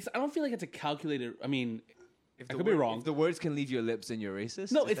 I don't feel like it's a calculated. I mean, I could be wrong. If the words can leave your lips and you're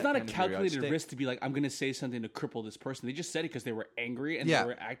racist. No, it's not a calculated risk to be like, I'm going to say something to cripple this person. They just said it because they were angry and they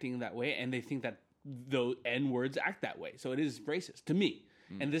were acting that way, and they think that the N words act that way. So it is racist to me.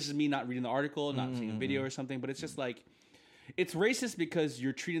 And this is me not reading the article, not seeing a video or something, but it's just like, it's racist because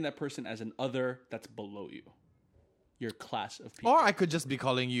you're treating that person as an other that's below you. Your class of people. Or I could just be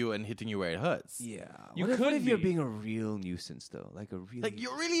calling you and hitting you where it hurts. Yeah. What if you're being a real nuisance though? Like a really... Like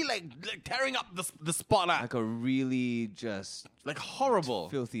you're really like tearing up the spotlight. Like a really just... Like horrible.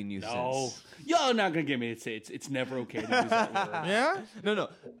 Filthy nuisance. No. You're not going to get me to say it's never okay to use that word. Yeah? No.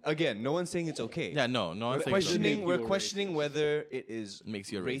 Again, no one's saying it's okay. Yeah, no. We're questioning whether it is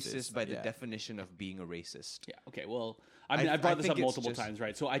makes you a racist by the yeah. definition of being a racist. Yeah, okay, well... I brought this up multiple times,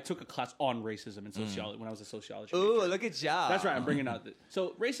 right? So I took a class on racism and sociology when I was a sociology major. Oh, look at y'all. That's right, I'm bringing out...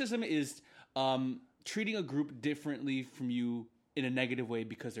 So racism is treating a group differently from you in a negative way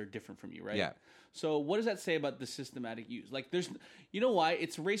because they're different from you, right? Yeah. So what does that say about the systematic use? Like, there's... You know why?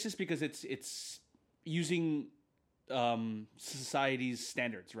 It's racist because it's using society's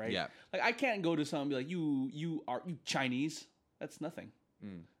standards, right? Yeah. Like, I can't go to someone and be like, you Chinese. That's nothing.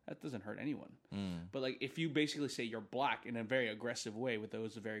 That doesn't hurt anyone. But like, if you basically say you're black in a very aggressive way with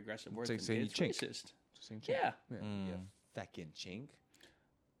those very aggressive words, like saying it's chink. racist. Yeah. Yeah. Yeah. Fucking chink.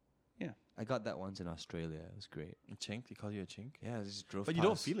 Yeah. I got that once in Australia. It was great. A chink? They call you a chink? Yeah, I just drove But past. you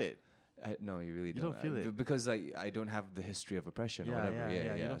don't feel it. No, you really don't feel it. because like I don't have the history of oppression or Yeah, whatever.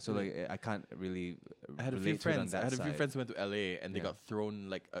 yeah, you don't So feel like I can't really. I had a few relate to it on friends. that I had a few side. friends who went to LA and they Yeah. got thrown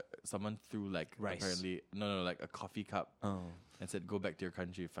like someone threw like Rice. apparently like a coffee cup Oh, and said go back to your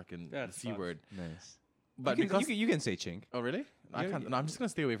country, fucking the That's C fucked. word. nice. But you can, because you can say chink. oh really? I can't. No, I'm just gonna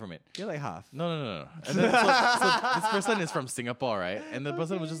stay away from it. You're like half. No. And then so this person is from Singapore, right? And the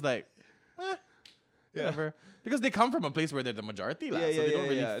person was just like, whatever. Because they come from a place where they're the majority, so they don't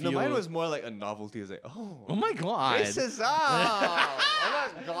really feel... No, mine was more like a novelty. It was like, Oh my god. racist! Oh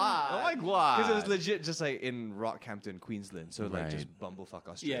my god! Oh my god. Because it was legit just like in Rockhampton, Queensland. So like Right. just bumblefuck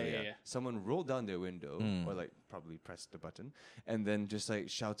Australia. yeah. Someone rolled down their window or like probably pressed the button and then just like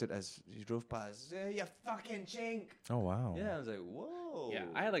shouted as he drove past, "You fucking chink!" Oh wow. Yeah, I was like, whoa. Yeah,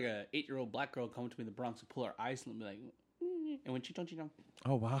 I had like a 8-year-old black girl come to me in the Bronx and pull her eyes and be like, and when chitong.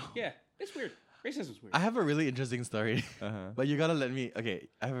 Oh wow. Yeah, it's weird. Racism's weird. I have a really interesting story, Uh-huh. but you gotta let me. Okay,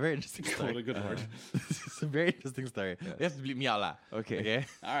 I have a very interesting story. Good lord. It's a very interesting story. You have to bleep me out, lah. Okay. Okay.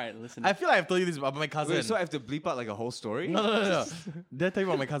 All right, listen. I feel like I've told you this about my cousin. Wait, so I have to bleep out like a whole story? No. Did I tell you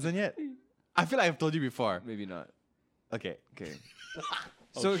about my cousin yet? I feel like I've told you before. Maybe not. Okay. Okay.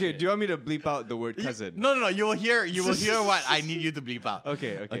 So okay, do you want me to bleep out the word cousin? No. You will hear what I need you to bleep out.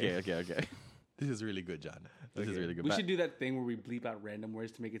 Okay. Okay. This is really good, John. This is really good. we But- should do that thing where we bleep out random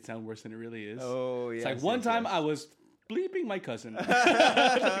words to make it sound worse than it really is. Oh yeah. It's like one time I was bleeping my cousin.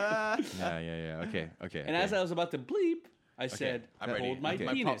 Yeah. Okay. And as I was about to bleep, I said, I'm ready. hold my Okay.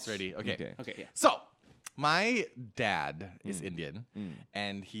 penis. My pop's ready. Okay. Okay, yeah. So, my dad is Indian,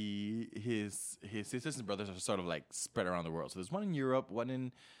 and his sisters and brothers are sort of like spread around the world. So there's one in Europe, one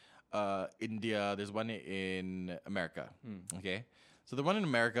in India, there's one in America. Okay, so the one in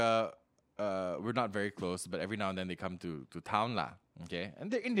America, we're not very close, but every now and then they come to town lah. Okay, and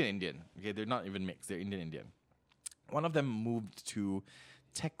they're Indian. Okay, they're not even mixed. They're Indian. One of them moved to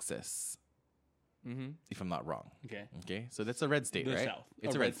Texas. if I'm not wrong. Okay. Okay, so that's a red state, The right? South.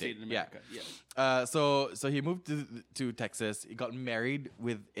 It's a red state in America. Yeah. So he moved to Texas. He got married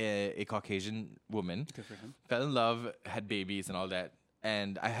with a Caucasian woman. Good for him. Fell in love, had babies and all that.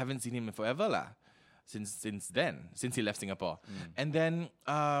 And I haven't seen him in forever lah. Since he left Singapore. And then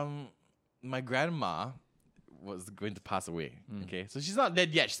my grandma was going to pass away. Okay, so she's not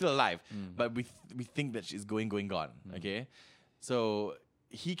dead yet. She's still alive. But we think that she's gone. Okay, so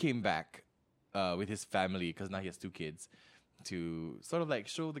he came back with his family because now he has 2 kids to sort of like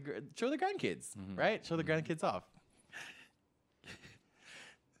show the grandkids, right? Show the grandkids off.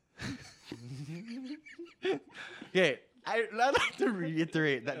 Okay, I'd like to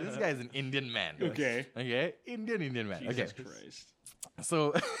reiterate that this guy is an Indian man. Okay. Okay, Indian man. Jesus Okay. Christ.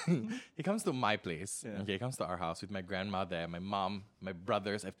 So he comes to my place. Okay, he comes to our house with my grandma there, my mom, my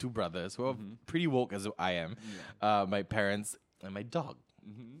brothers. I have 2 brothers who are pretty woke as I am. My parents and my dog.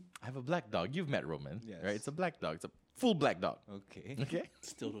 I have a black dog. You've met Roman, right? It's a black dog. It's a full black dog. Okay. Okay.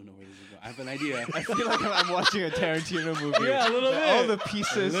 Still don't know where this is going. I have an idea. I feel like I'm watching a Tarantino movie. Yeah, a little bit. All the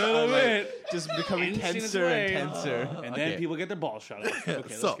pieces A little are like bit. just becoming Inching its tenser way. and tenser. And Okay. then people get their balls shot off.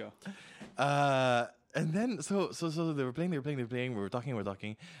 Okay, So- let's go. And then so they were playing. We were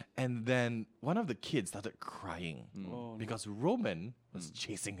talking, and then one of the kids started crying Oh, no. because Roman was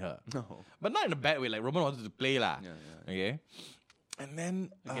chasing her. No. But not in a bad way. Like Roman wanted to play lah. Yeah. Okay. And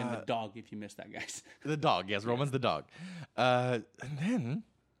then Again, the dog, if you missed that, guys. the dog, yes, Roman's the dog. And then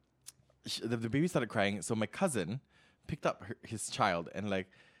the baby started crying. So my cousin picked up his child and like,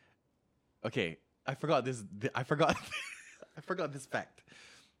 okay, I forgot this. I forgot this fact.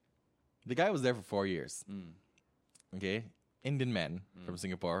 The guy was there for 4 years. Okay, Indian man from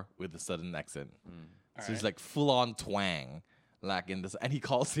Singapore with a southern accent. So he's like full on twang, like in this, and he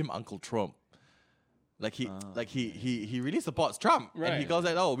calls him Uncle Trump. Like he really supports Trump, and he Right. calls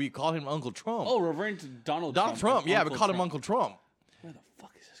that. Oh, we call him Uncle Trump. Oh, referring to Donald Trump. Yeah, we Uncle call him Trump. Uncle Trump. Where the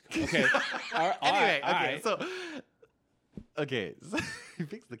fuck is this going? Okay. Anyway, all okay, right. so he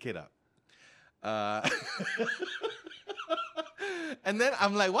picks the kid up. And then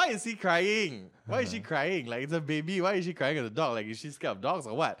I'm like, why is he crying? Why is she crying? Like, it's a baby. Why is she crying at the dog? Like, is she scared of dogs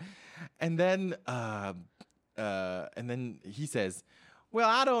or what? And then he says, well,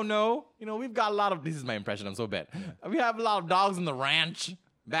 I don't know. You know, we've got a lot of, this is my impression, I'm so bad. We have a lot of dogs in the ranch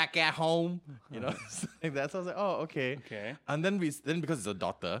back at home. You know, like that. So I was like, oh, okay. Okay. And then because it's a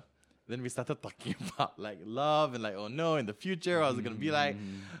daughter, then we started talking about like love and like, oh no, in the future, how's it gonna be like?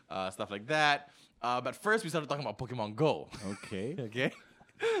 Stuff like that. But first we started talking about Pokemon Go. Okay. Okay.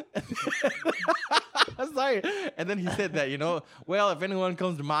 Sorry. And then he said that, you know, well, if anyone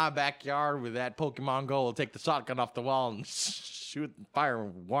comes to my backyard with that Pokemon Go, we'll take the shotgun off the wall and fire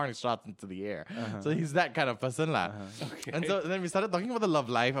warning shots into the air. So he's that kind of person. Okay. And so then we started talking about the love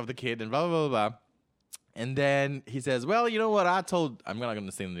life of the kid and blah, blah, blah, blah. And then he says, well, you know what I'm not going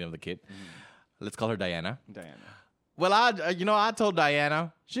to say the name of the kid. Let's call her Diana. Diana. Well, I told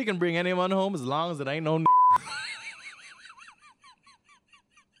Diana she can bring anyone home as long as it ain't no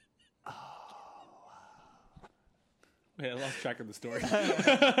Wait, I lost track of the story.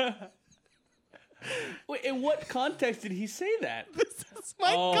 Wait, in what context did he say that? This is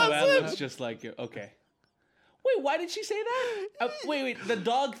my That cousin. looks just like it. Okay. Wait, why did she say that? Wait, the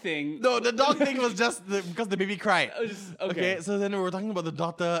dog thing. No, the dog thing was just because the baby cried. Okay. So then we were talking about the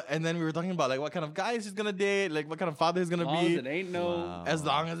daughter, and then we were talking about like what kind of guys he's gonna date, like what kind of father he's gonna As long be. as it ain't no. As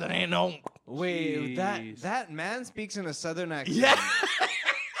long as it ain't no. Wait, Jeez. that man speaks in a southern accent. Yeah.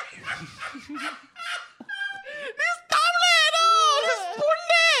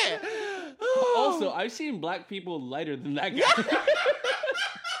 Also, I've seen black people lighter than that guy.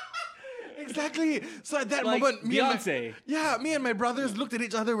 Exactly. So at that Like moment, me Beyonce. and my brothers looked at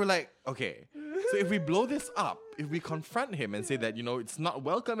each other. We're like, okay. So if we blow this up, if we confront him and say that, you know, it's not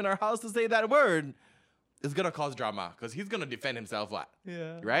welcome in our house to say that word, it's gonna cause drama because he's gonna defend himself. What?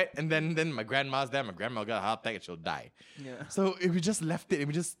 Yeah. Right. And then my grandma's there. My grandma got a heart attack and she'll die. Yeah. So if we just left it and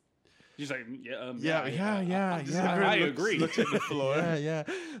we just He's like, yeah. I agree. Looks at the floor. Yeah.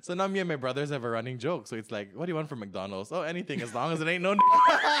 So now me and my brothers have a running joke. So it's like, what do you want from McDonald's? Oh, anything as long as it ain't no.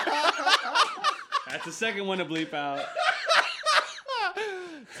 That's the second one to bleep out.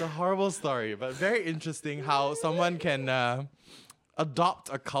 It's a horrible story, but very interesting how someone can adopt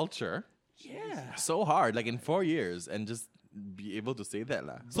a culture Yeah. so hard, like in 4 years, and just be able to say that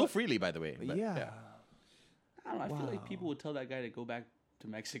so freely. By the way, But, Yeah. I don't know. I feel like people would tell that guy to go back to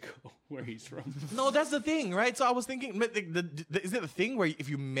Mexico, where he's from. No, that's the thing, right? So I was thinking, is it the thing where if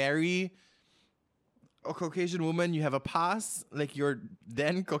you marry a Caucasian woman, you have a pass. Like you're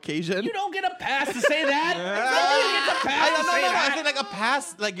then Caucasian. You don't get a pass to say that. Nobody gets a pass to say that. I feel like a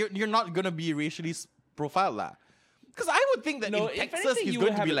pass. Like you're not gonna be racially profiled, lah. Because I would think that No, in if Texas anything, he's you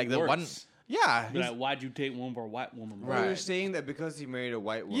going would to be have like it the one. worse. Yeah. Be like, why'd you take one for a white woman? bro? Well, you're saying that because he married a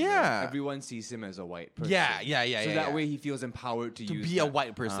white woman, Yeah. everyone sees him as a white person. Yeah. So that way he feels empowered to use be a that.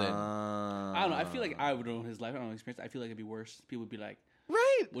 white person. I don't know. I feel like I would know his life. I don't know experience. I feel like it'd be worse. People would be like,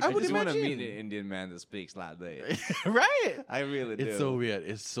 Right. Which I I would just want to imagine. meet an Indian man that speaks like that. Right. I really do. It's so weird.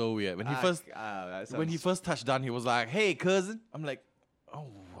 It's so weird. When he that when he sounds- first touched down, he was like, "Hey, cousin." I'm like, "Oh,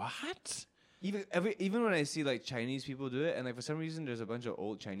 what?" even when I see like Chinese people do it, and like for some reason there's a bunch of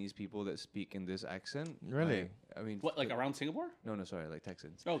old Chinese people that speak in this accent. Really? I mean, what, like around Singapore? No, sorry, like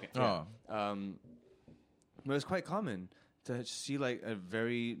Texans. Okay. Oh. But it's quite common to see like a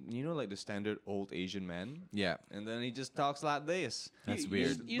very, like the standard old Asian man, Yeah. and then he just talks like this. That's You-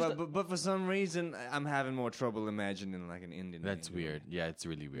 weird. you- But for some reason, I'm having more trouble imagining like an Indian. That's man, you know? weird. Yeah, it's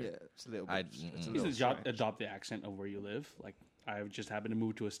really weird. Yeah, it's a little I- bit. It's a mm-mm. You little just strange. adopt the accent of where you live. Like I just happened to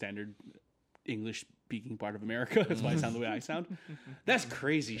move to a standard English speaking part of America. That's why I sound the way I sound. That's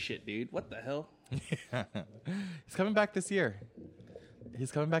crazy shit, dude. What the hell? He's coming back this year.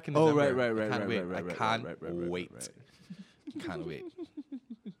 He's coming back in Oh, December. right, I can't wait. right, I right, can't right, right, right, wait. right. Can't wait.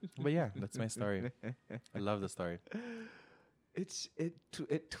 But yeah, that's my story. I love the story.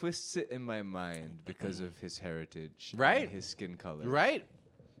 It twists it in my mind because of his heritage, Right? and his skin color, Right?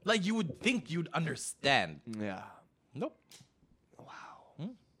 Like you would think you'd understand. Yeah. Nope. Wow.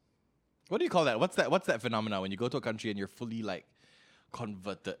 What do you call that? What's that phenomenon when you go to a country and you're fully like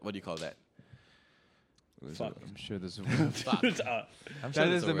converted? What do you call that? Fuck. I'm sure there's a Fuck. I'm sure that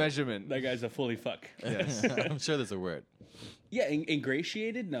there's is a the word. measurement. That guy's a fully fuck. Yes. I'm sure there's a word. Yeah,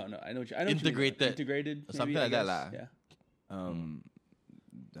 ingratiated? No, I know what you I know what you mean. Integrated. Integrated. maybe, Something I like that guess. lah. Yeah. I don't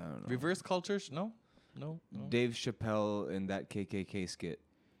know. Reverse cultures? No. No. Dave Chappelle in that KKK skit.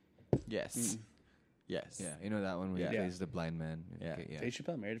 Yes. Yes. Yeah, you know that one where he Yeah. plays the blind man. Yeah. Okay, Dave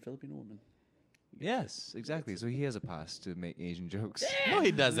Chappelle married a Filipino woman. Yes, exactly. So he has a pass to make Asian jokes. No,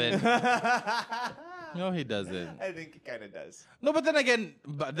 he doesn't. No, he doesn't. I think he kind of does. No, but then again,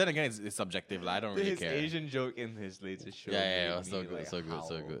 it's subjective. Like, I don't really His care. Asian joke in his latest show. Yeah, made it was so me, good, like, so good,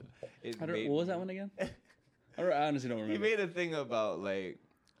 so howl. good. It What made was me- that one again? I honestly don't He remember. made a thing about like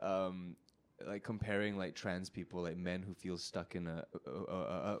comparing like trans people, like men who feel stuck in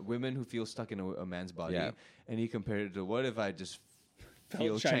women who feel stuck in a man's body, Yeah. and he compared it to what if I just Felt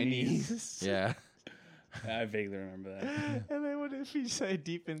feel Chinese. Chinese? Yeah. I vaguely remember that. And then what if he said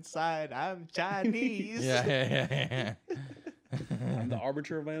deep inside, I'm Chinese? Yeah. I'm the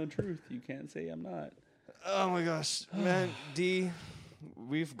arbiter of my own truth. You can't say I'm not. Oh my gosh, man, D,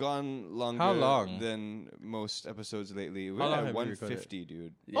 we've gone longer How long? than most episodes lately. We're How long at have we recorded? 150,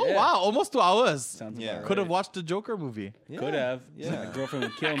 dude. Oh Yeah. wow, almost 2 hours. Sounds Yeah. about Could have right. watched the Joker movie. Could have. Yeah. My girlfriend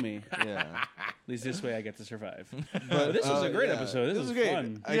would kill me. Yeah. At least this way I get to survive. But this was a great yeah. episode. This was great.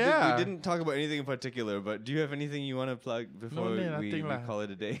 fun. Yeah. We didn't talk about anything in particular, but do you have anything you want to plug before No, we nothing lah. call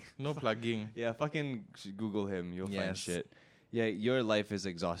it a day? No plugging. Yeah, fucking Google him. You'll find Yes. shit. Yeah, your life is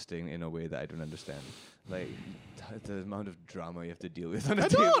exhausting in a way that I don't understand. Like the amount of drama you have to deal with on a I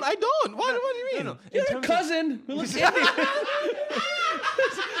daily- don't. What do you mean? No. Your cousin who looks Indian.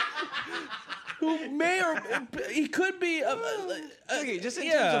 Who may or he could be Okay, just in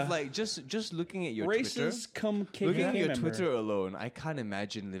yeah. terms of like just looking at your Twitter. racist come KKK Looking at your member. Twitter alone, I can't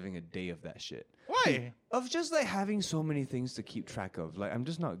imagine living a day of that shit. Why? Of just like having so many things to keep track of. Like I'm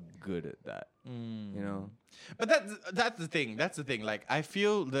just not good at that. You know? But that's the thing. That's the thing. Like I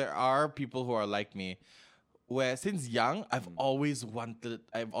feel there are people who are like me, where since young I've always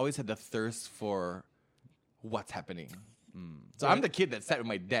had the thirst for what's happening. So I'm the kid that sat with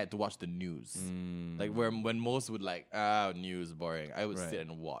my dad to watch the news. Like when most would like, news boring. I would Right. sit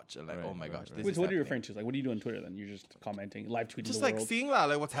and watch and like, Right, oh my right, gosh, right. this Wait, is so what are you happening. referring to? Like, what do you do on Twitter then? You're just commenting, live tweeting Just the like world. seeing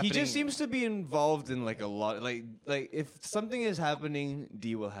like what's He happening. just seems to be involved in like a lot. Like if something is happening,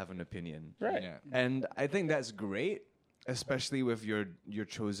 D will have an opinion. Right. Yeah. And I think that's great, especially with your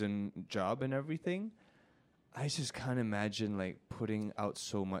chosen job and everything. I just can't imagine like putting out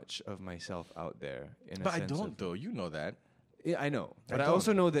so much of myself out there. But I don't though. You know that. Yeah, I know, but I don't.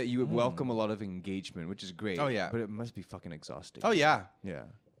 also know that you welcome a lot of engagement, which is great. Oh, yeah. but it must be fucking exhausting. Oh yeah. yeah.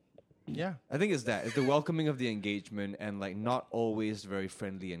 Yeah. I think it's the welcoming of the engagement and like not always very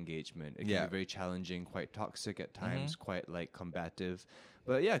friendly engagement. It can Yeah. be very challenging, quite toxic at times, quite like combative.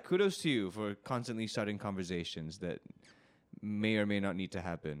 But yeah, kudos to you for constantly starting conversations that may or may not need to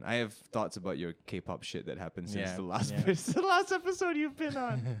happen. I have thoughts about your K-pop shit that happened since Yeah, the last yeah. the last episode you've been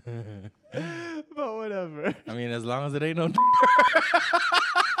on. But whatever. I mean, as long as it ain't no.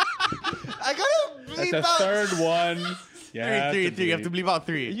 I gotta That's a third one. Yeah, three. You have to bleep out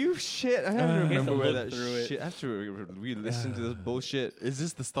 3. You shit. I have to remember where look that through it. shit. I have to re-listen to this bullshit. Is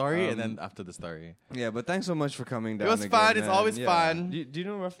this the story? And then after the story. Yeah, but thanks so much for coming down. was again, fun. It's man. always fun. Do you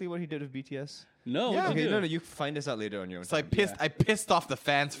know roughly what he did with BTS? No. Yeah, what Okay, did you no, do? you find this out later on your own. So I time. pissed off the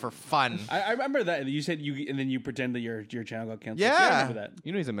fans for fun. I remember that you said and then you pretend that your channel got canceled. Yeah. I remember that.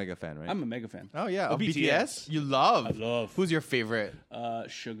 You know he's a mega fan, right? I'm a mega fan. Oh yeah, Oh, of BTS. BTS. You love. I love. Who's your favorite?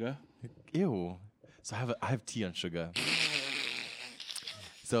 Sugar. Ew. So I have tea on sugar.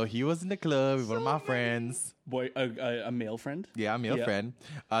 So he was in the club with one of my friends. Boy, a male friend. Yeah, a male Yeah. friend.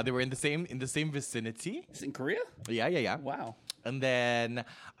 They were in the same vicinity. Is it in Korea? Yeah. Wow. And then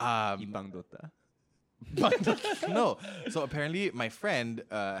Ibang Dota. no. So apparently my friend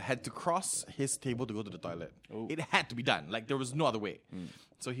had to cross his table to go to the toilet. Oh. It had to be done. Like there was no other way.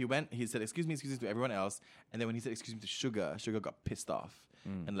 So he said, excuse me to everyone else. And then when he said excuse me to Sugar got pissed off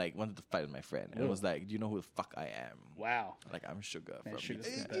and like wanted to fight with my friend. And was like, do you know who the fuck I am? Wow. Like I'm Sugar Man, from Sugar's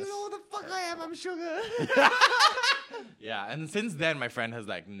BTS. the best. who the fuck I am? I'm Sugar. Yeah, and since then my friend has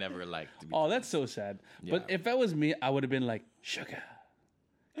like never liked me. Oh, that's so sad. But Yeah. if that was me, I would have been like, Sugar.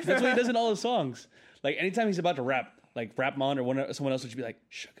 'Cause that's what he does in all his songs. Like, anytime he's about to rap, like Rapmon or someone else would just be like,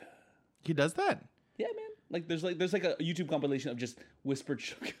 Sugar. He does that. Yeah, man. Like, there's like a YouTube compilation of just whispered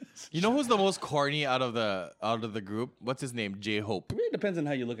sugars. You know who's the most corny out of the group? What's his name? J-Hope. It really depends on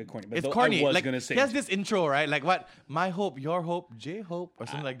how you look at corny. But It's though corny. I was Like gonna say, he has this intro, right? Like what? My hope, your hope, J-Hope, or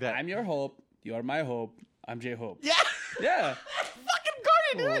something like that. I'm your hope. You're my hope. I'm J Hope. yeah, Yeah.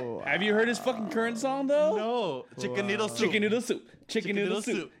 fucking corny, dude. Have you heard his fucking current song though? No, chicken noodle soup. Chicken noodle soup. Chicken noodle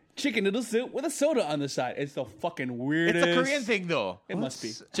soup. Chicken noodle soup with a soda on the side. It's the fucking weirdest. It's a Korean thing, though. It must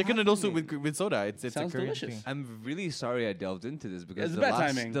be. Chicken noodle soup with soda. It's Sounds a Korean delicious. thing. I'm really sorry I delved into this because It's the bad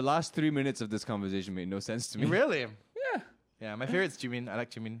last, timing. the last 3 minutes of this conversation made no sense to me. Really? Yeah. Yeah, my favorite's Jimin. I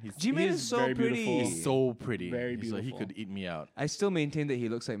like Jimin. Jimin He's is so very pretty. beautiful. He's so pretty. Very So he beautiful. could eat me out. I still maintain that he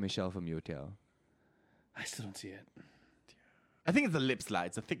looks like Michelle from Youtiao. I still don't see it. I think it's the lips, lah.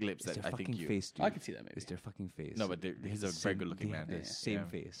 It's the thick lips It's that their I think fucking you. face, dude. I can see that maybe. It's their fucking face. No, but he's a very good looking they man. have the same Yeah.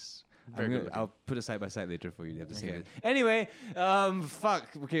 face. Very good looking. I'll put it side by side later for you. They have the same. Okay. face. Anyway, fuck.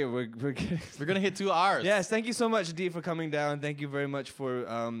 Okay, we're getting. We're gonna hit 2 hours. Yes, thank you so much, Dee, for coming down. Thank you very much for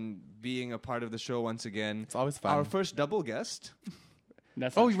being a part of the show once again. It's always fun. Our first double guest.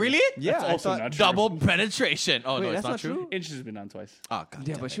 That's Oh, not true. really? Yeah, That's I also thought not true. Double penetration. Oh Wait, no, it's that's not not true. true? Inch has been on twice. Oh god. Yeah,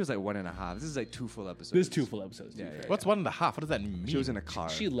 damn but it. she was like 1.5. This is like 2 full episodes. There's 2 full episodes. to be Yeah, fair. yeah. What's 1.5? What does that mean? She was in a car.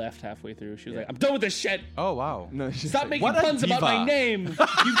 She left halfway through. She was Yeah. like, I'm done with this shit. Oh wow. no, she's Stop like, making what a puns about my diva. name.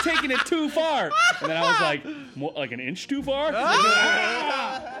 You've taken it too far. And then I was like, like an inch too far?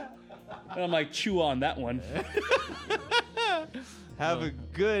 Ah! And I'm like, chew on that one. Have a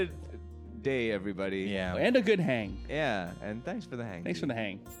good day, everybody. Yeah. And a good hang. Yeah, and thanks for the hang. Thanks for the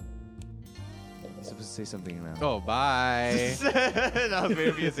hang. You're supposed to say something now. Oh bye. no,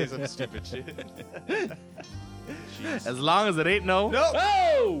 maybe you say some stupid shit. As long as it ain't no.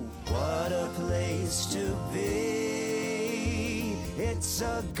 Oh! What a place to be. It's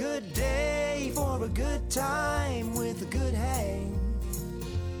a good day for a good time with a good hang.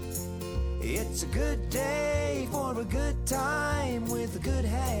 It's a good day for a good time with a good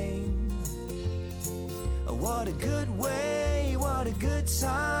hang. What a good way, what a good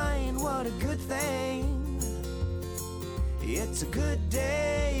sign, what a good thing. It's a good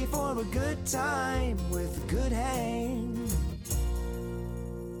day for a good time with a good hang.